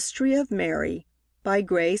The Mystery of Mary by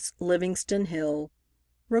Grace Livingston Hill.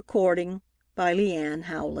 Recording by Lee Ann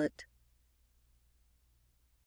Howlett.